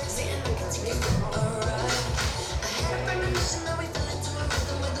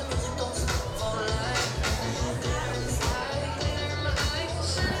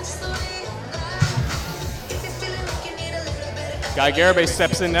 Guy Garibay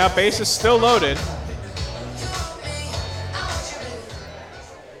steps in now. Base is still loaded.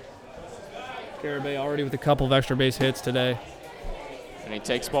 Garibay already with a couple of extra base hits today. And he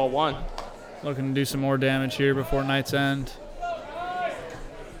takes ball 1. Looking to do some more damage here before night's end.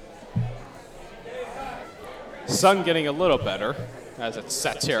 Sun getting a little better as it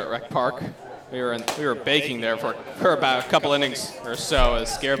sets here at Rec Park. We were baking there for about a couple innings or so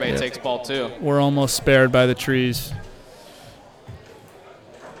as Garibay takes ball 2. We're almost spared by the trees.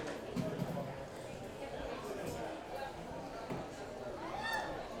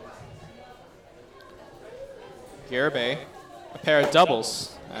 Garibay, a pair of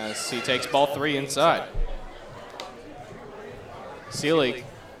doubles as he takes ball 3 inside. Seelig,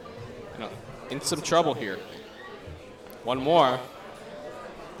 in some trouble here. One more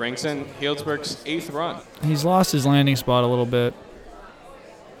brings in Healdsburg's 8th run. He's lost his landing spot a little bit.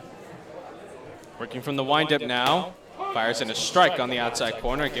 Working from the windup now, fires in a strike on the outside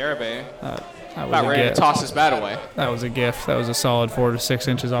corner. Garibay about ready to toss his bat away. That was a gift. That was a solid 4 to 6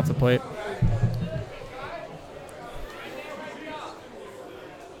 inches off the plate.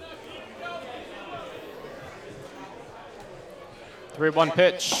 3-1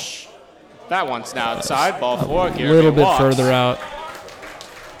 pitch. That one's now outside. Ball 4. A little bit walks. further out.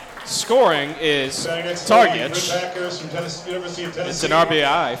 Scoring is Targich. It's an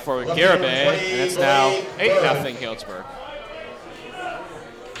RBI for Garibay, and it's now 8-0 Healdsburg.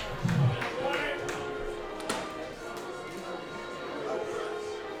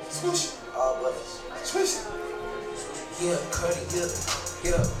 Swoosh. All brothers. Swoosh. Yeah, cut it,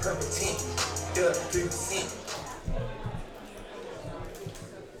 yeah, perfect 10, yeah, 3%.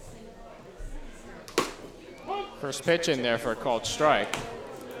 First pitch in there for a called strike.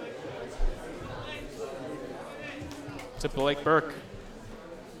 To Blake Burke.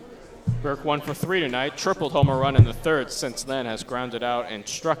 Burke 1 for 3 tonight, tripled homer run in the third. Since then has grounded out and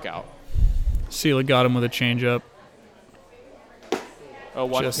struck out. Seelig got him with a changeup.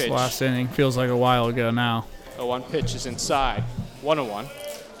 0-1 Just pitch. last inning. Feels like a while ago now. 0-1 pitch is inside. 1-1.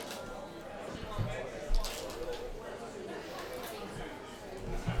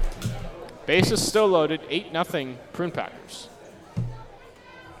 Bases still loaded. 8-0 Prune Packers.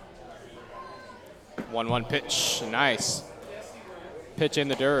 1-1 pitch. Nice. Pitch in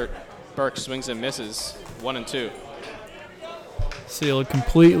the dirt. Burke swings and misses. 1-2. Seelig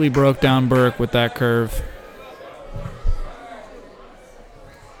completely broke down Burke with that curve.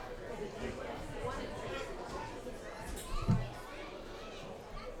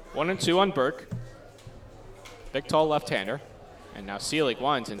 One and two on Burke. Big, tall left-hander. And now Seelig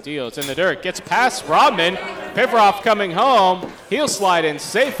winds and deals in the dirt. Gets past Rodman. Pivarov coming home. He'll slide in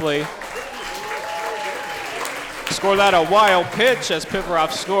safely. Score that a wild pitch as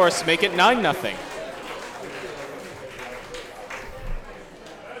Pivarov scores to make it 9-0.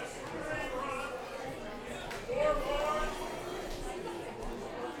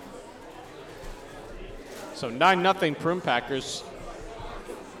 So 9-0 Prune Packers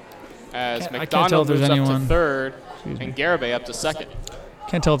as McDonald moves up to third and Garibay up to second.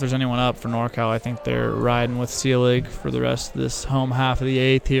 Can't tell if there's anyone up for NorCal. I think they're riding with Seelig for the rest of this home half of the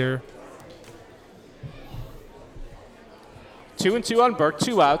eighth here. 2-2 on Burke,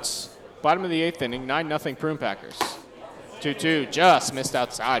 2 outs. Bottom of the eighth inning, 9-0 Prune Packers. 2-2, just missed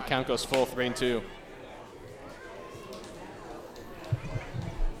outside. Count goes full, 3-2.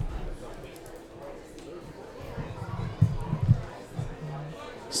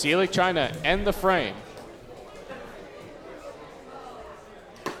 Seelig trying to end the frame.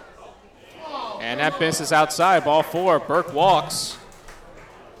 And that misses outside, ball 4. Burke walks.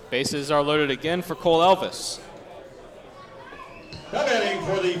 Bases are loaded again for Cole Elvis. Now batting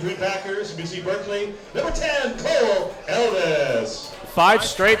for the Prune Packers, BC Berkeley, number 10, Cole Elvis. 5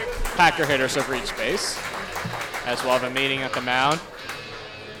 straight Packer hitters have reached base, as we'll have a meeting at the mound.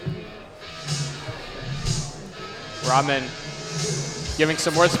 Rodman giving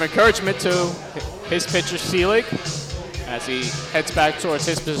some words of encouragement to his pitcher, Seelig, as he heads back towards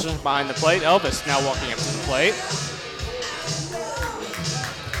his position behind the plate. Elvis now walking up to the plate.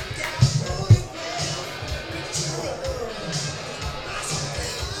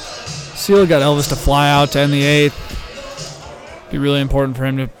 Seelig got Elvis to fly out to end the eighth. Be really important for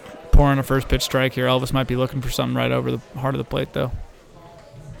him to pour in a first pitch strike here. Elvis might be looking for something right over the heart of the plate, though.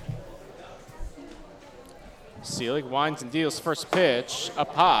 Seelig winds and deals first pitch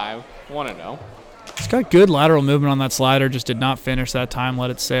up high, 1-0. He's got good lateral movement on that slider, just did not finish that time, let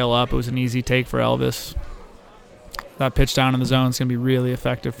it sail up. It was an easy take for Elvis. That pitch down in the zone is going to be really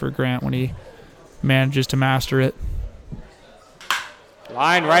effective for Grant when he manages to master it.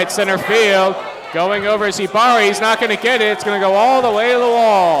 Line right center field, going over Zibari. He's not going to get it. It's going to go all the way to the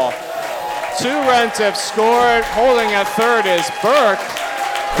wall. 2 runs have scored. Holding at third is Burke.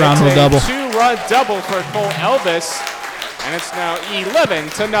 Ground rule double. 2-run double for Cole Elvis, and it's now 11-0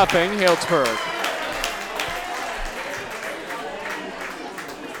 Healdsburg.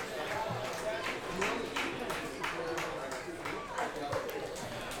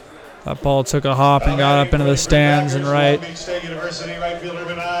 That ball took a hop and got up into the stands and right. Long Beach State University right fielder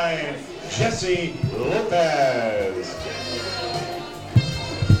number 9, Jesse Lopez.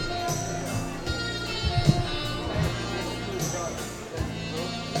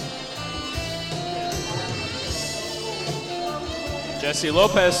 Jesse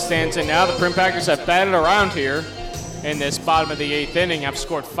Lopez stands in now. The Prune Packers have batted around here in this bottom of the eighth inning, have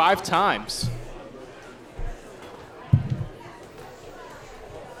scored 5 times.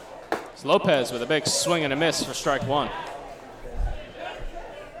 It's Lopez with a big swing and a miss for strike 1.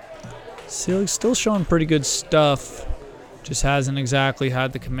 Seelig's still showing pretty good stuff. Just hasn't exactly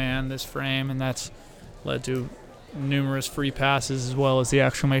had the command this frame, and that's led to numerous free passes as well as the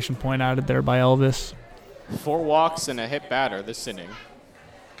exclamation point added there by Elvis. 4 walks and a hit batter this inning.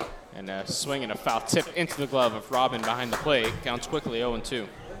 And a swing and a foul tip into the glove of Robin behind the plate. Counts quickly 0-2.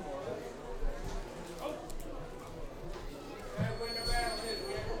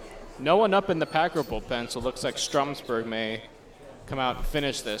 No one up in the Packer bullpen, so it looks like Stromsburg may come out and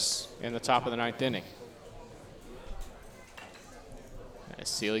finish this in the top of the 9th inning. As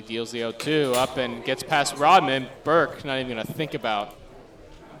Seelig deals the 0-2 up and gets past Rodman. Burke not even going to think about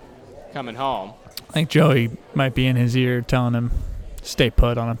coming home. I think Joey might be in his ear telling him stay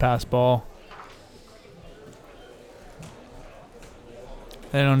put on a pass ball.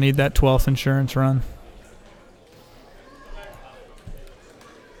 They don't need that 12th insurance run.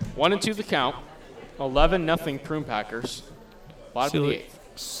 1-2 the count. 11-0 Prune Packers. Bottom of the 8th.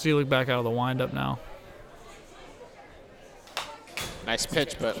 Seelig back out of the windup now. Nice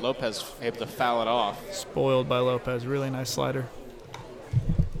pitch, but Lopez able to foul it off. Spoiled by Lopez. Really nice slider.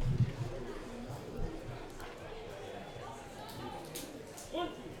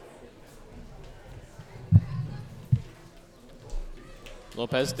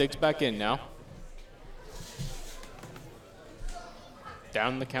 Lopez digs back in now.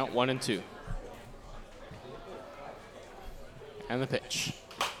 Down the count, 1-2. And the pitch.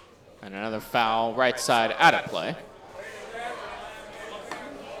 And another foul, right side out of play.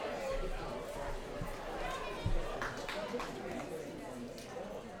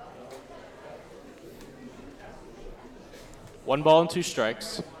 One ball and 2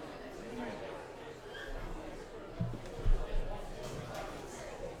 strikes.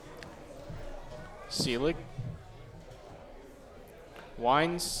 Seelig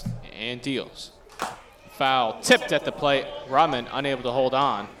winds and deals. Foul tipped at the plate. Rodman unable to hold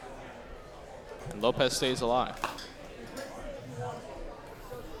on. And Lopez stays alive.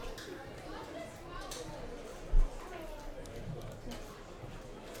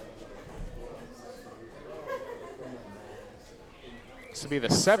 This will be the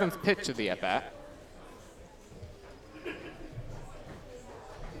 7th pitch of the at-bat.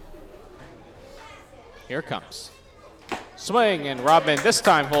 Here it comes. Swing, and Rodman this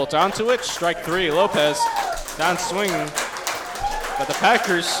time holds onto it. Strike 3, Lopez down swing. But the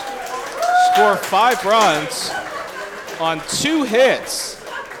Packers score 5 runs on 2 hits,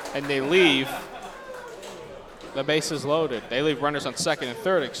 and they leave the bases loaded. They leave runners on second and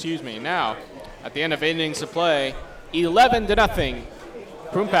third, excuse me. Now, at the end of innings of play, 11-0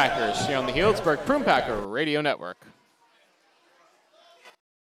 Prune Packers here on the Healdsburg Prune Packer Radio Network.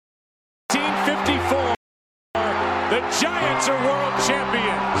 1954. The Giants are world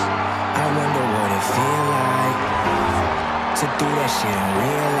champions. I wonder what it feel like to do that shit in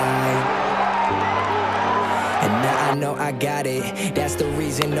real life. And now I know I got it. That's the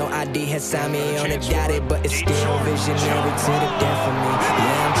reason no ID has signed me on it. Got it, but it's still visionary to the death of me.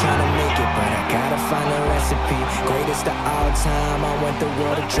 Yeah, I'm trying to make it, but I gotta find a recipe. Greatest of all time, I want the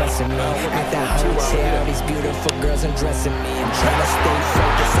world addressing me. At that hotel, these beautiful girls undressing me. I'm trying to stay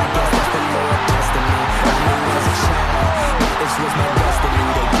focused, I guess that's the Lord testing me. I knew as a child, this was my destiny.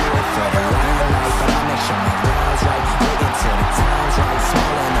 They do it for the right life, but I make sure my rhymes right. Waiting till the time's right,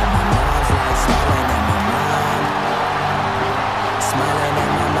 smiling at my mom's life, smiling at my mom, smiling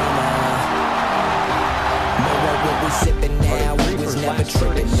at my mama. No, what we sipping now, we was never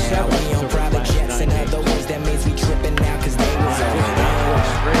tripping now. We on private jets, in other words, that means we tripping now, cause they was over there.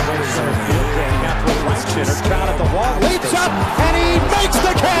 Down at the wall, leaps up, and he makes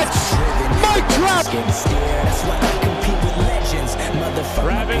the catch. Mic drop. That's why I compete with legends, motherfucker.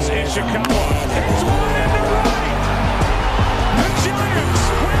 Travis Ishikawa. It's one in the right. The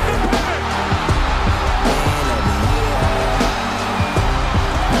Giants win the pennant.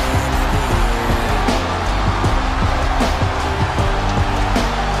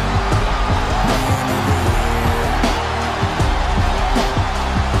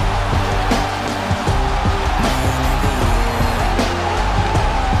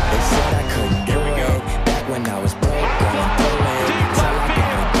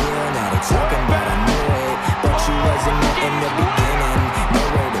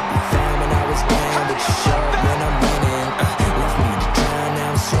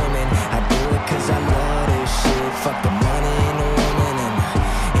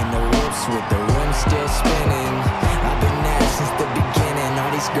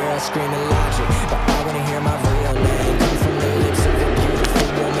 Screaming logic, but I wanna hear my real name come from the lips of a beautiful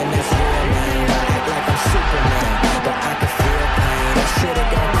woman. That's real name. I act like I'm Superman, but I can feel pain. That shit'll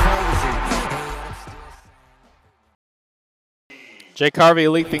go crazy. Jake Harvey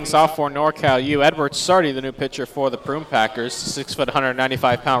lead things off for NorCal U. Edward Sardi, the new pitcher for the Prune Packers, 6',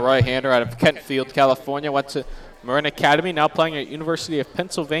 195-pound right-hander out of Kentfield, California. Went to Marin Academy, now playing at University of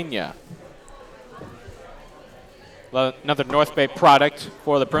Pennsylvania. Another North Bay product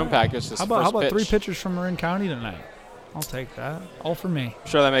for the Prune Packers. How about 3 pitchers from Marin County tonight? I'll take that. All for me. I'm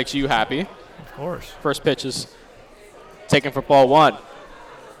sure that makes you happy. Of course. First pitch is taken for ball 1.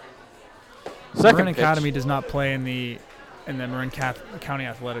 Second Marin pitch. Academy does not play in the Marin County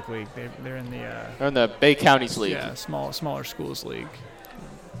Athletic League. They're in the Bay Counties League. Yeah, smaller schools league.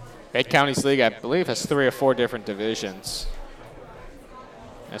 Bay Counties League, I believe, has 3 or 4 different divisions.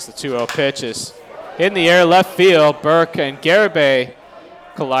 As the 2-0 pitch is in the air, left field. Burke and Garibay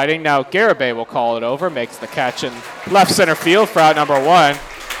colliding. Now Garibay will call it over, makes the catch in left center field for out number 1.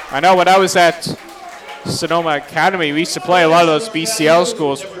 I know when I was at Sonoma Academy, we used to play a lot of those BCL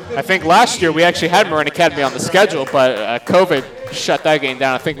schools. I think last year we actually had Marin Academy on the schedule, but COVID shut that game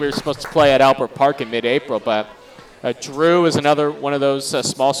down. I think we were supposed to play at Albert Park in mid-April, but Drew is another one of those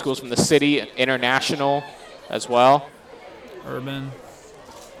small schools from the city, international as well. Urban.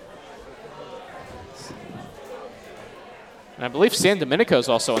 And I believe San Domenico is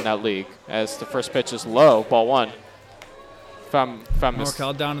also in that league, as the first pitch is low, ball 1.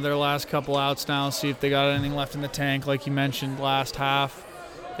 NorCal down to their last couple outs now. See if they got anything left in the tank. Like you mentioned, last half,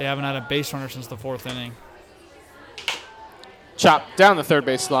 they haven't had a base runner since the 4th inning. Chop down the third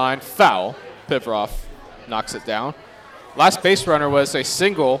base line, foul. Pivarov knocks it down. Last base runner was a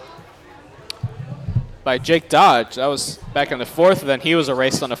single by Jake Dodge. That was back in the 4th, and then he was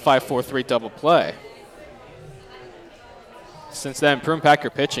erased on a 5-4-3 double play. Since then, Prune Packer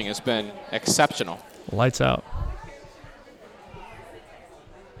pitching has been exceptional. Lights out.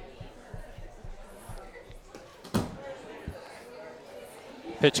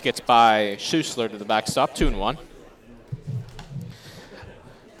 Pitch gets by Schussler to the backstop, 2-1.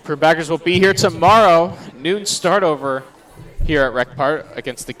 Prune Packers will be here tomorrow. Noon start over here at Rec Park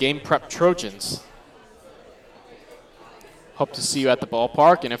against the Game Prep Trojans. Hope to see you at the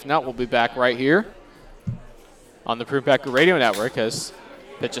ballpark, and if not, we'll be back right here on the Prune Packer Radio Network as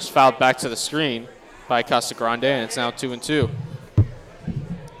pitch is fouled back to the screen by Casagrande, and it's now 2-2.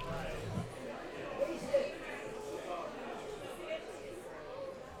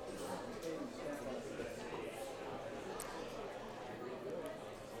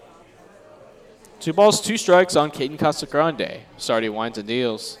 Two balls, 2 strikes on Caden Casagrande. Sardi winds and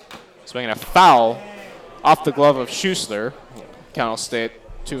deals. Swinging a foul off the glove of Schussler. Count will stay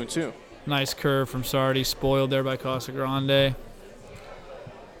at 2-2. Nice curve from Sardi, spoiled there by Casagrande.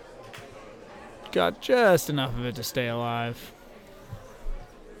 Got just enough of it to stay alive.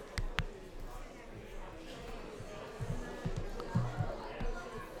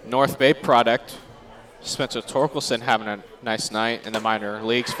 North Bay product. Spencer Torkelson having a nice night in the minor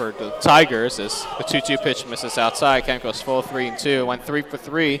leagues for the Tigers as the 2-2 pitch misses outside. Kemp goes full 3-2, went 3 for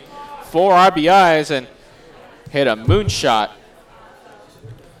 3, 4 RBIs, and hit a moonshot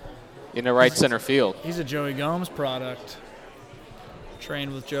in the right center field. He's a Joey Gomes product.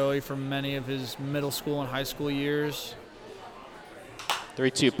 Trained with Joey for many of his middle school and high school years.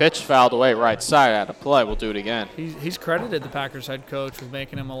 3-2 pitch fouled away right side out of play. We'll do it again. He's credited the Packers head coach with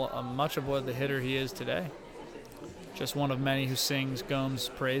making him much of what the hitter he is today. Just one of many who sings Gomes'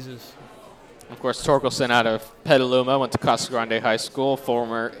 praises. Of course, Torkelson out of Petaluma, went to Casa Grande High School,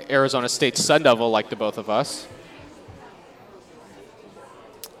 former Arizona State Sun Devil like the both of us.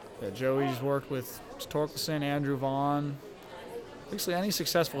 Yeah, Joey's worked with Torkelson, Andrew Vaughn. Basically any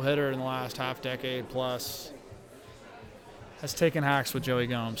successful hitter in the last half decade plus has taken hacks with Joey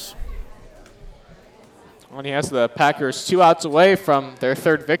Gomes. When he has the Packers 2 outs away from their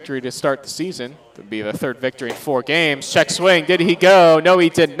 3rd victory to start the season. It would be the 3rd victory in 4 games. Check swing. Did he go? No, he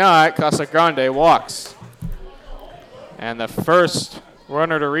did not. Casagrande walks. And the first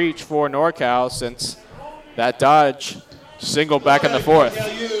runner to reach for NorCal since that Dodge single back in the 4th.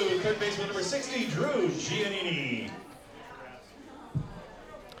 Third baseman number 60, Drew Giannini.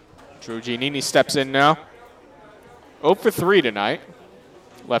 Drew Giannini steps in now. 0 for 3 tonight.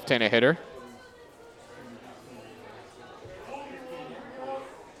 Left-handed hitter.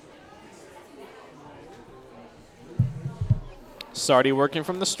 Sardi working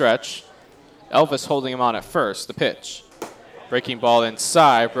from the stretch. Elvis holding him on at first. The pitch. Breaking ball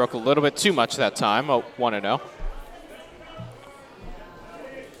inside. Broke a little bit too much that time. 1-0.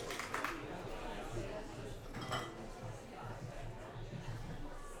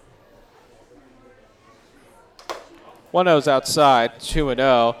 One O's outside,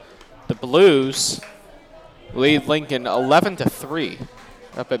 2-0. The Blues lead Lincoln 11-3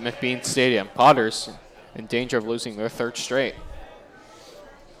 up at McBean Stadium. Potters in danger of losing their 3rd straight.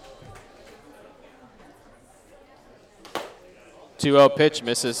 Two-0 pitch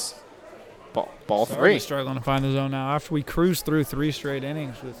misses ball 3. Struggling to find the zone now. After we cruised through 3 straight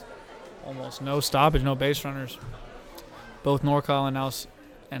innings with almost no stoppage, no base runners, both NorCal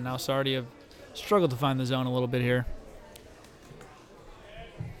and now Sardi have struggled to find the zone a little bit here.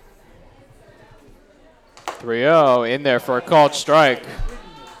 3-0 in there for a called strike.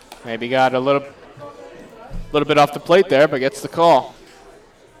 Maybe got a little bit off the plate there, but gets the call.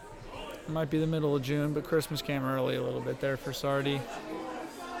 It might be the middle of June, but Christmas came early a little bit there for Sardi.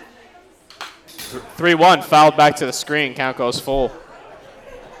 3-1, fouled back to the screen. Count goes full.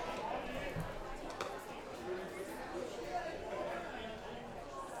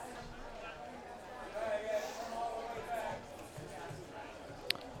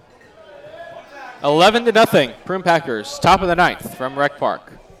 11-0. Prune Packers, top of the 9th from Rec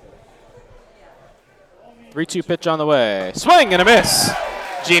Park. 3-2 pitch on the way. Swing and a miss.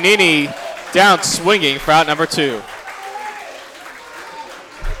 Giannini down swinging for out number 2.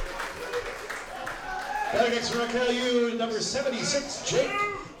 Batting next for RecCal, number 76, Jake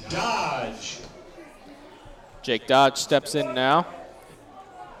Dodge. Jake Dodge steps in now.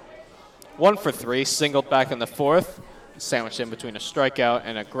 1 for 3, singled back in the 4th. Sandwiched in between a strikeout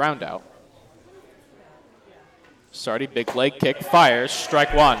and a ground out. Sardi, big leg kick, fires,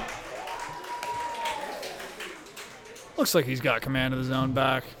 strike 1. Looks like he's got command of the zone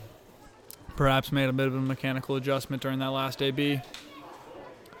back. Perhaps made a bit of a mechanical adjustment during that last AB.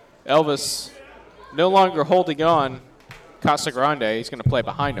 Elvis no longer holding on. Casagrande, he's going to play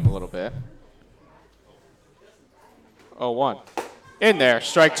behind him a little bit. 0-1. In there,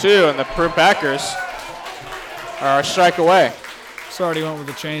 strike 2, and the Prune Packers are a strike away. Sardi went with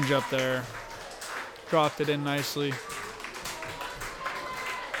the changeup there. Dropped it in nicely.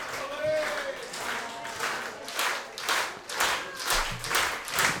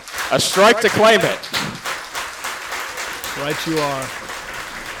 A strike to claim it. Right you are.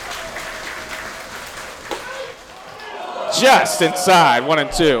 Just inside,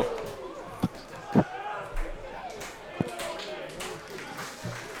 1-2.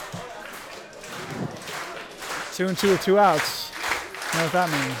 2-2 with 2 outs. You know what that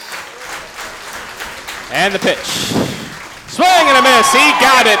means. And the pitch. Swing and a miss. He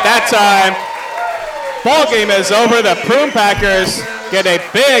got it that time. Ball game is over. The Prune Packers get a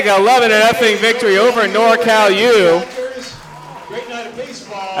big 11-0 victory over NorCal U.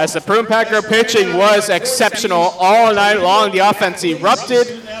 As the Prune Packer pitching was exceptional all night long. The offense erupted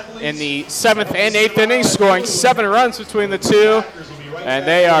in the 7th and 8th innings, scoring 7 runs between the two. And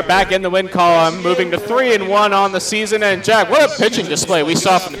they are back in the win column, moving to 3-1 on the season. And Jack, what a pitching display we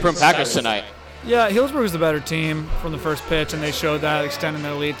saw from the Prune Packers tonight. Yeah, Healdsburg was the better team from the first pitch, and they showed that, extending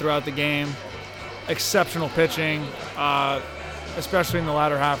their lead throughout the game. Exceptional pitching, especially in the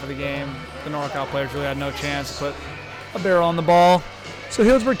latter half of the game. The NorCal players really had no chance to put a barrel on the ball. So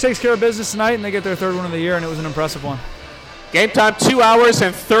Healdsburg takes care of business tonight, and they get their 3rd win of the year, and it was an impressive one. Game time, 2 hours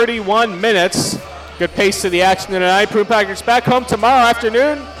and 31 minutes. Good pace to the action tonight. Prune Packers back home tomorrow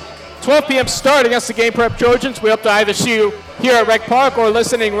afternoon. 12 p.m. start against the Game Prep Trojans. We hope to either see you here at Rec Park or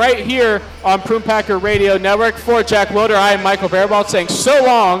listening right here on Prune Packer Radio Network. For Jack Wilder, I am Michael Bearball saying so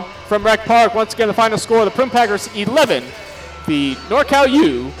long from Rec Park. Once again, the final score, the Prune Packers 11, the NorCal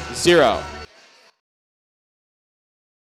U 0.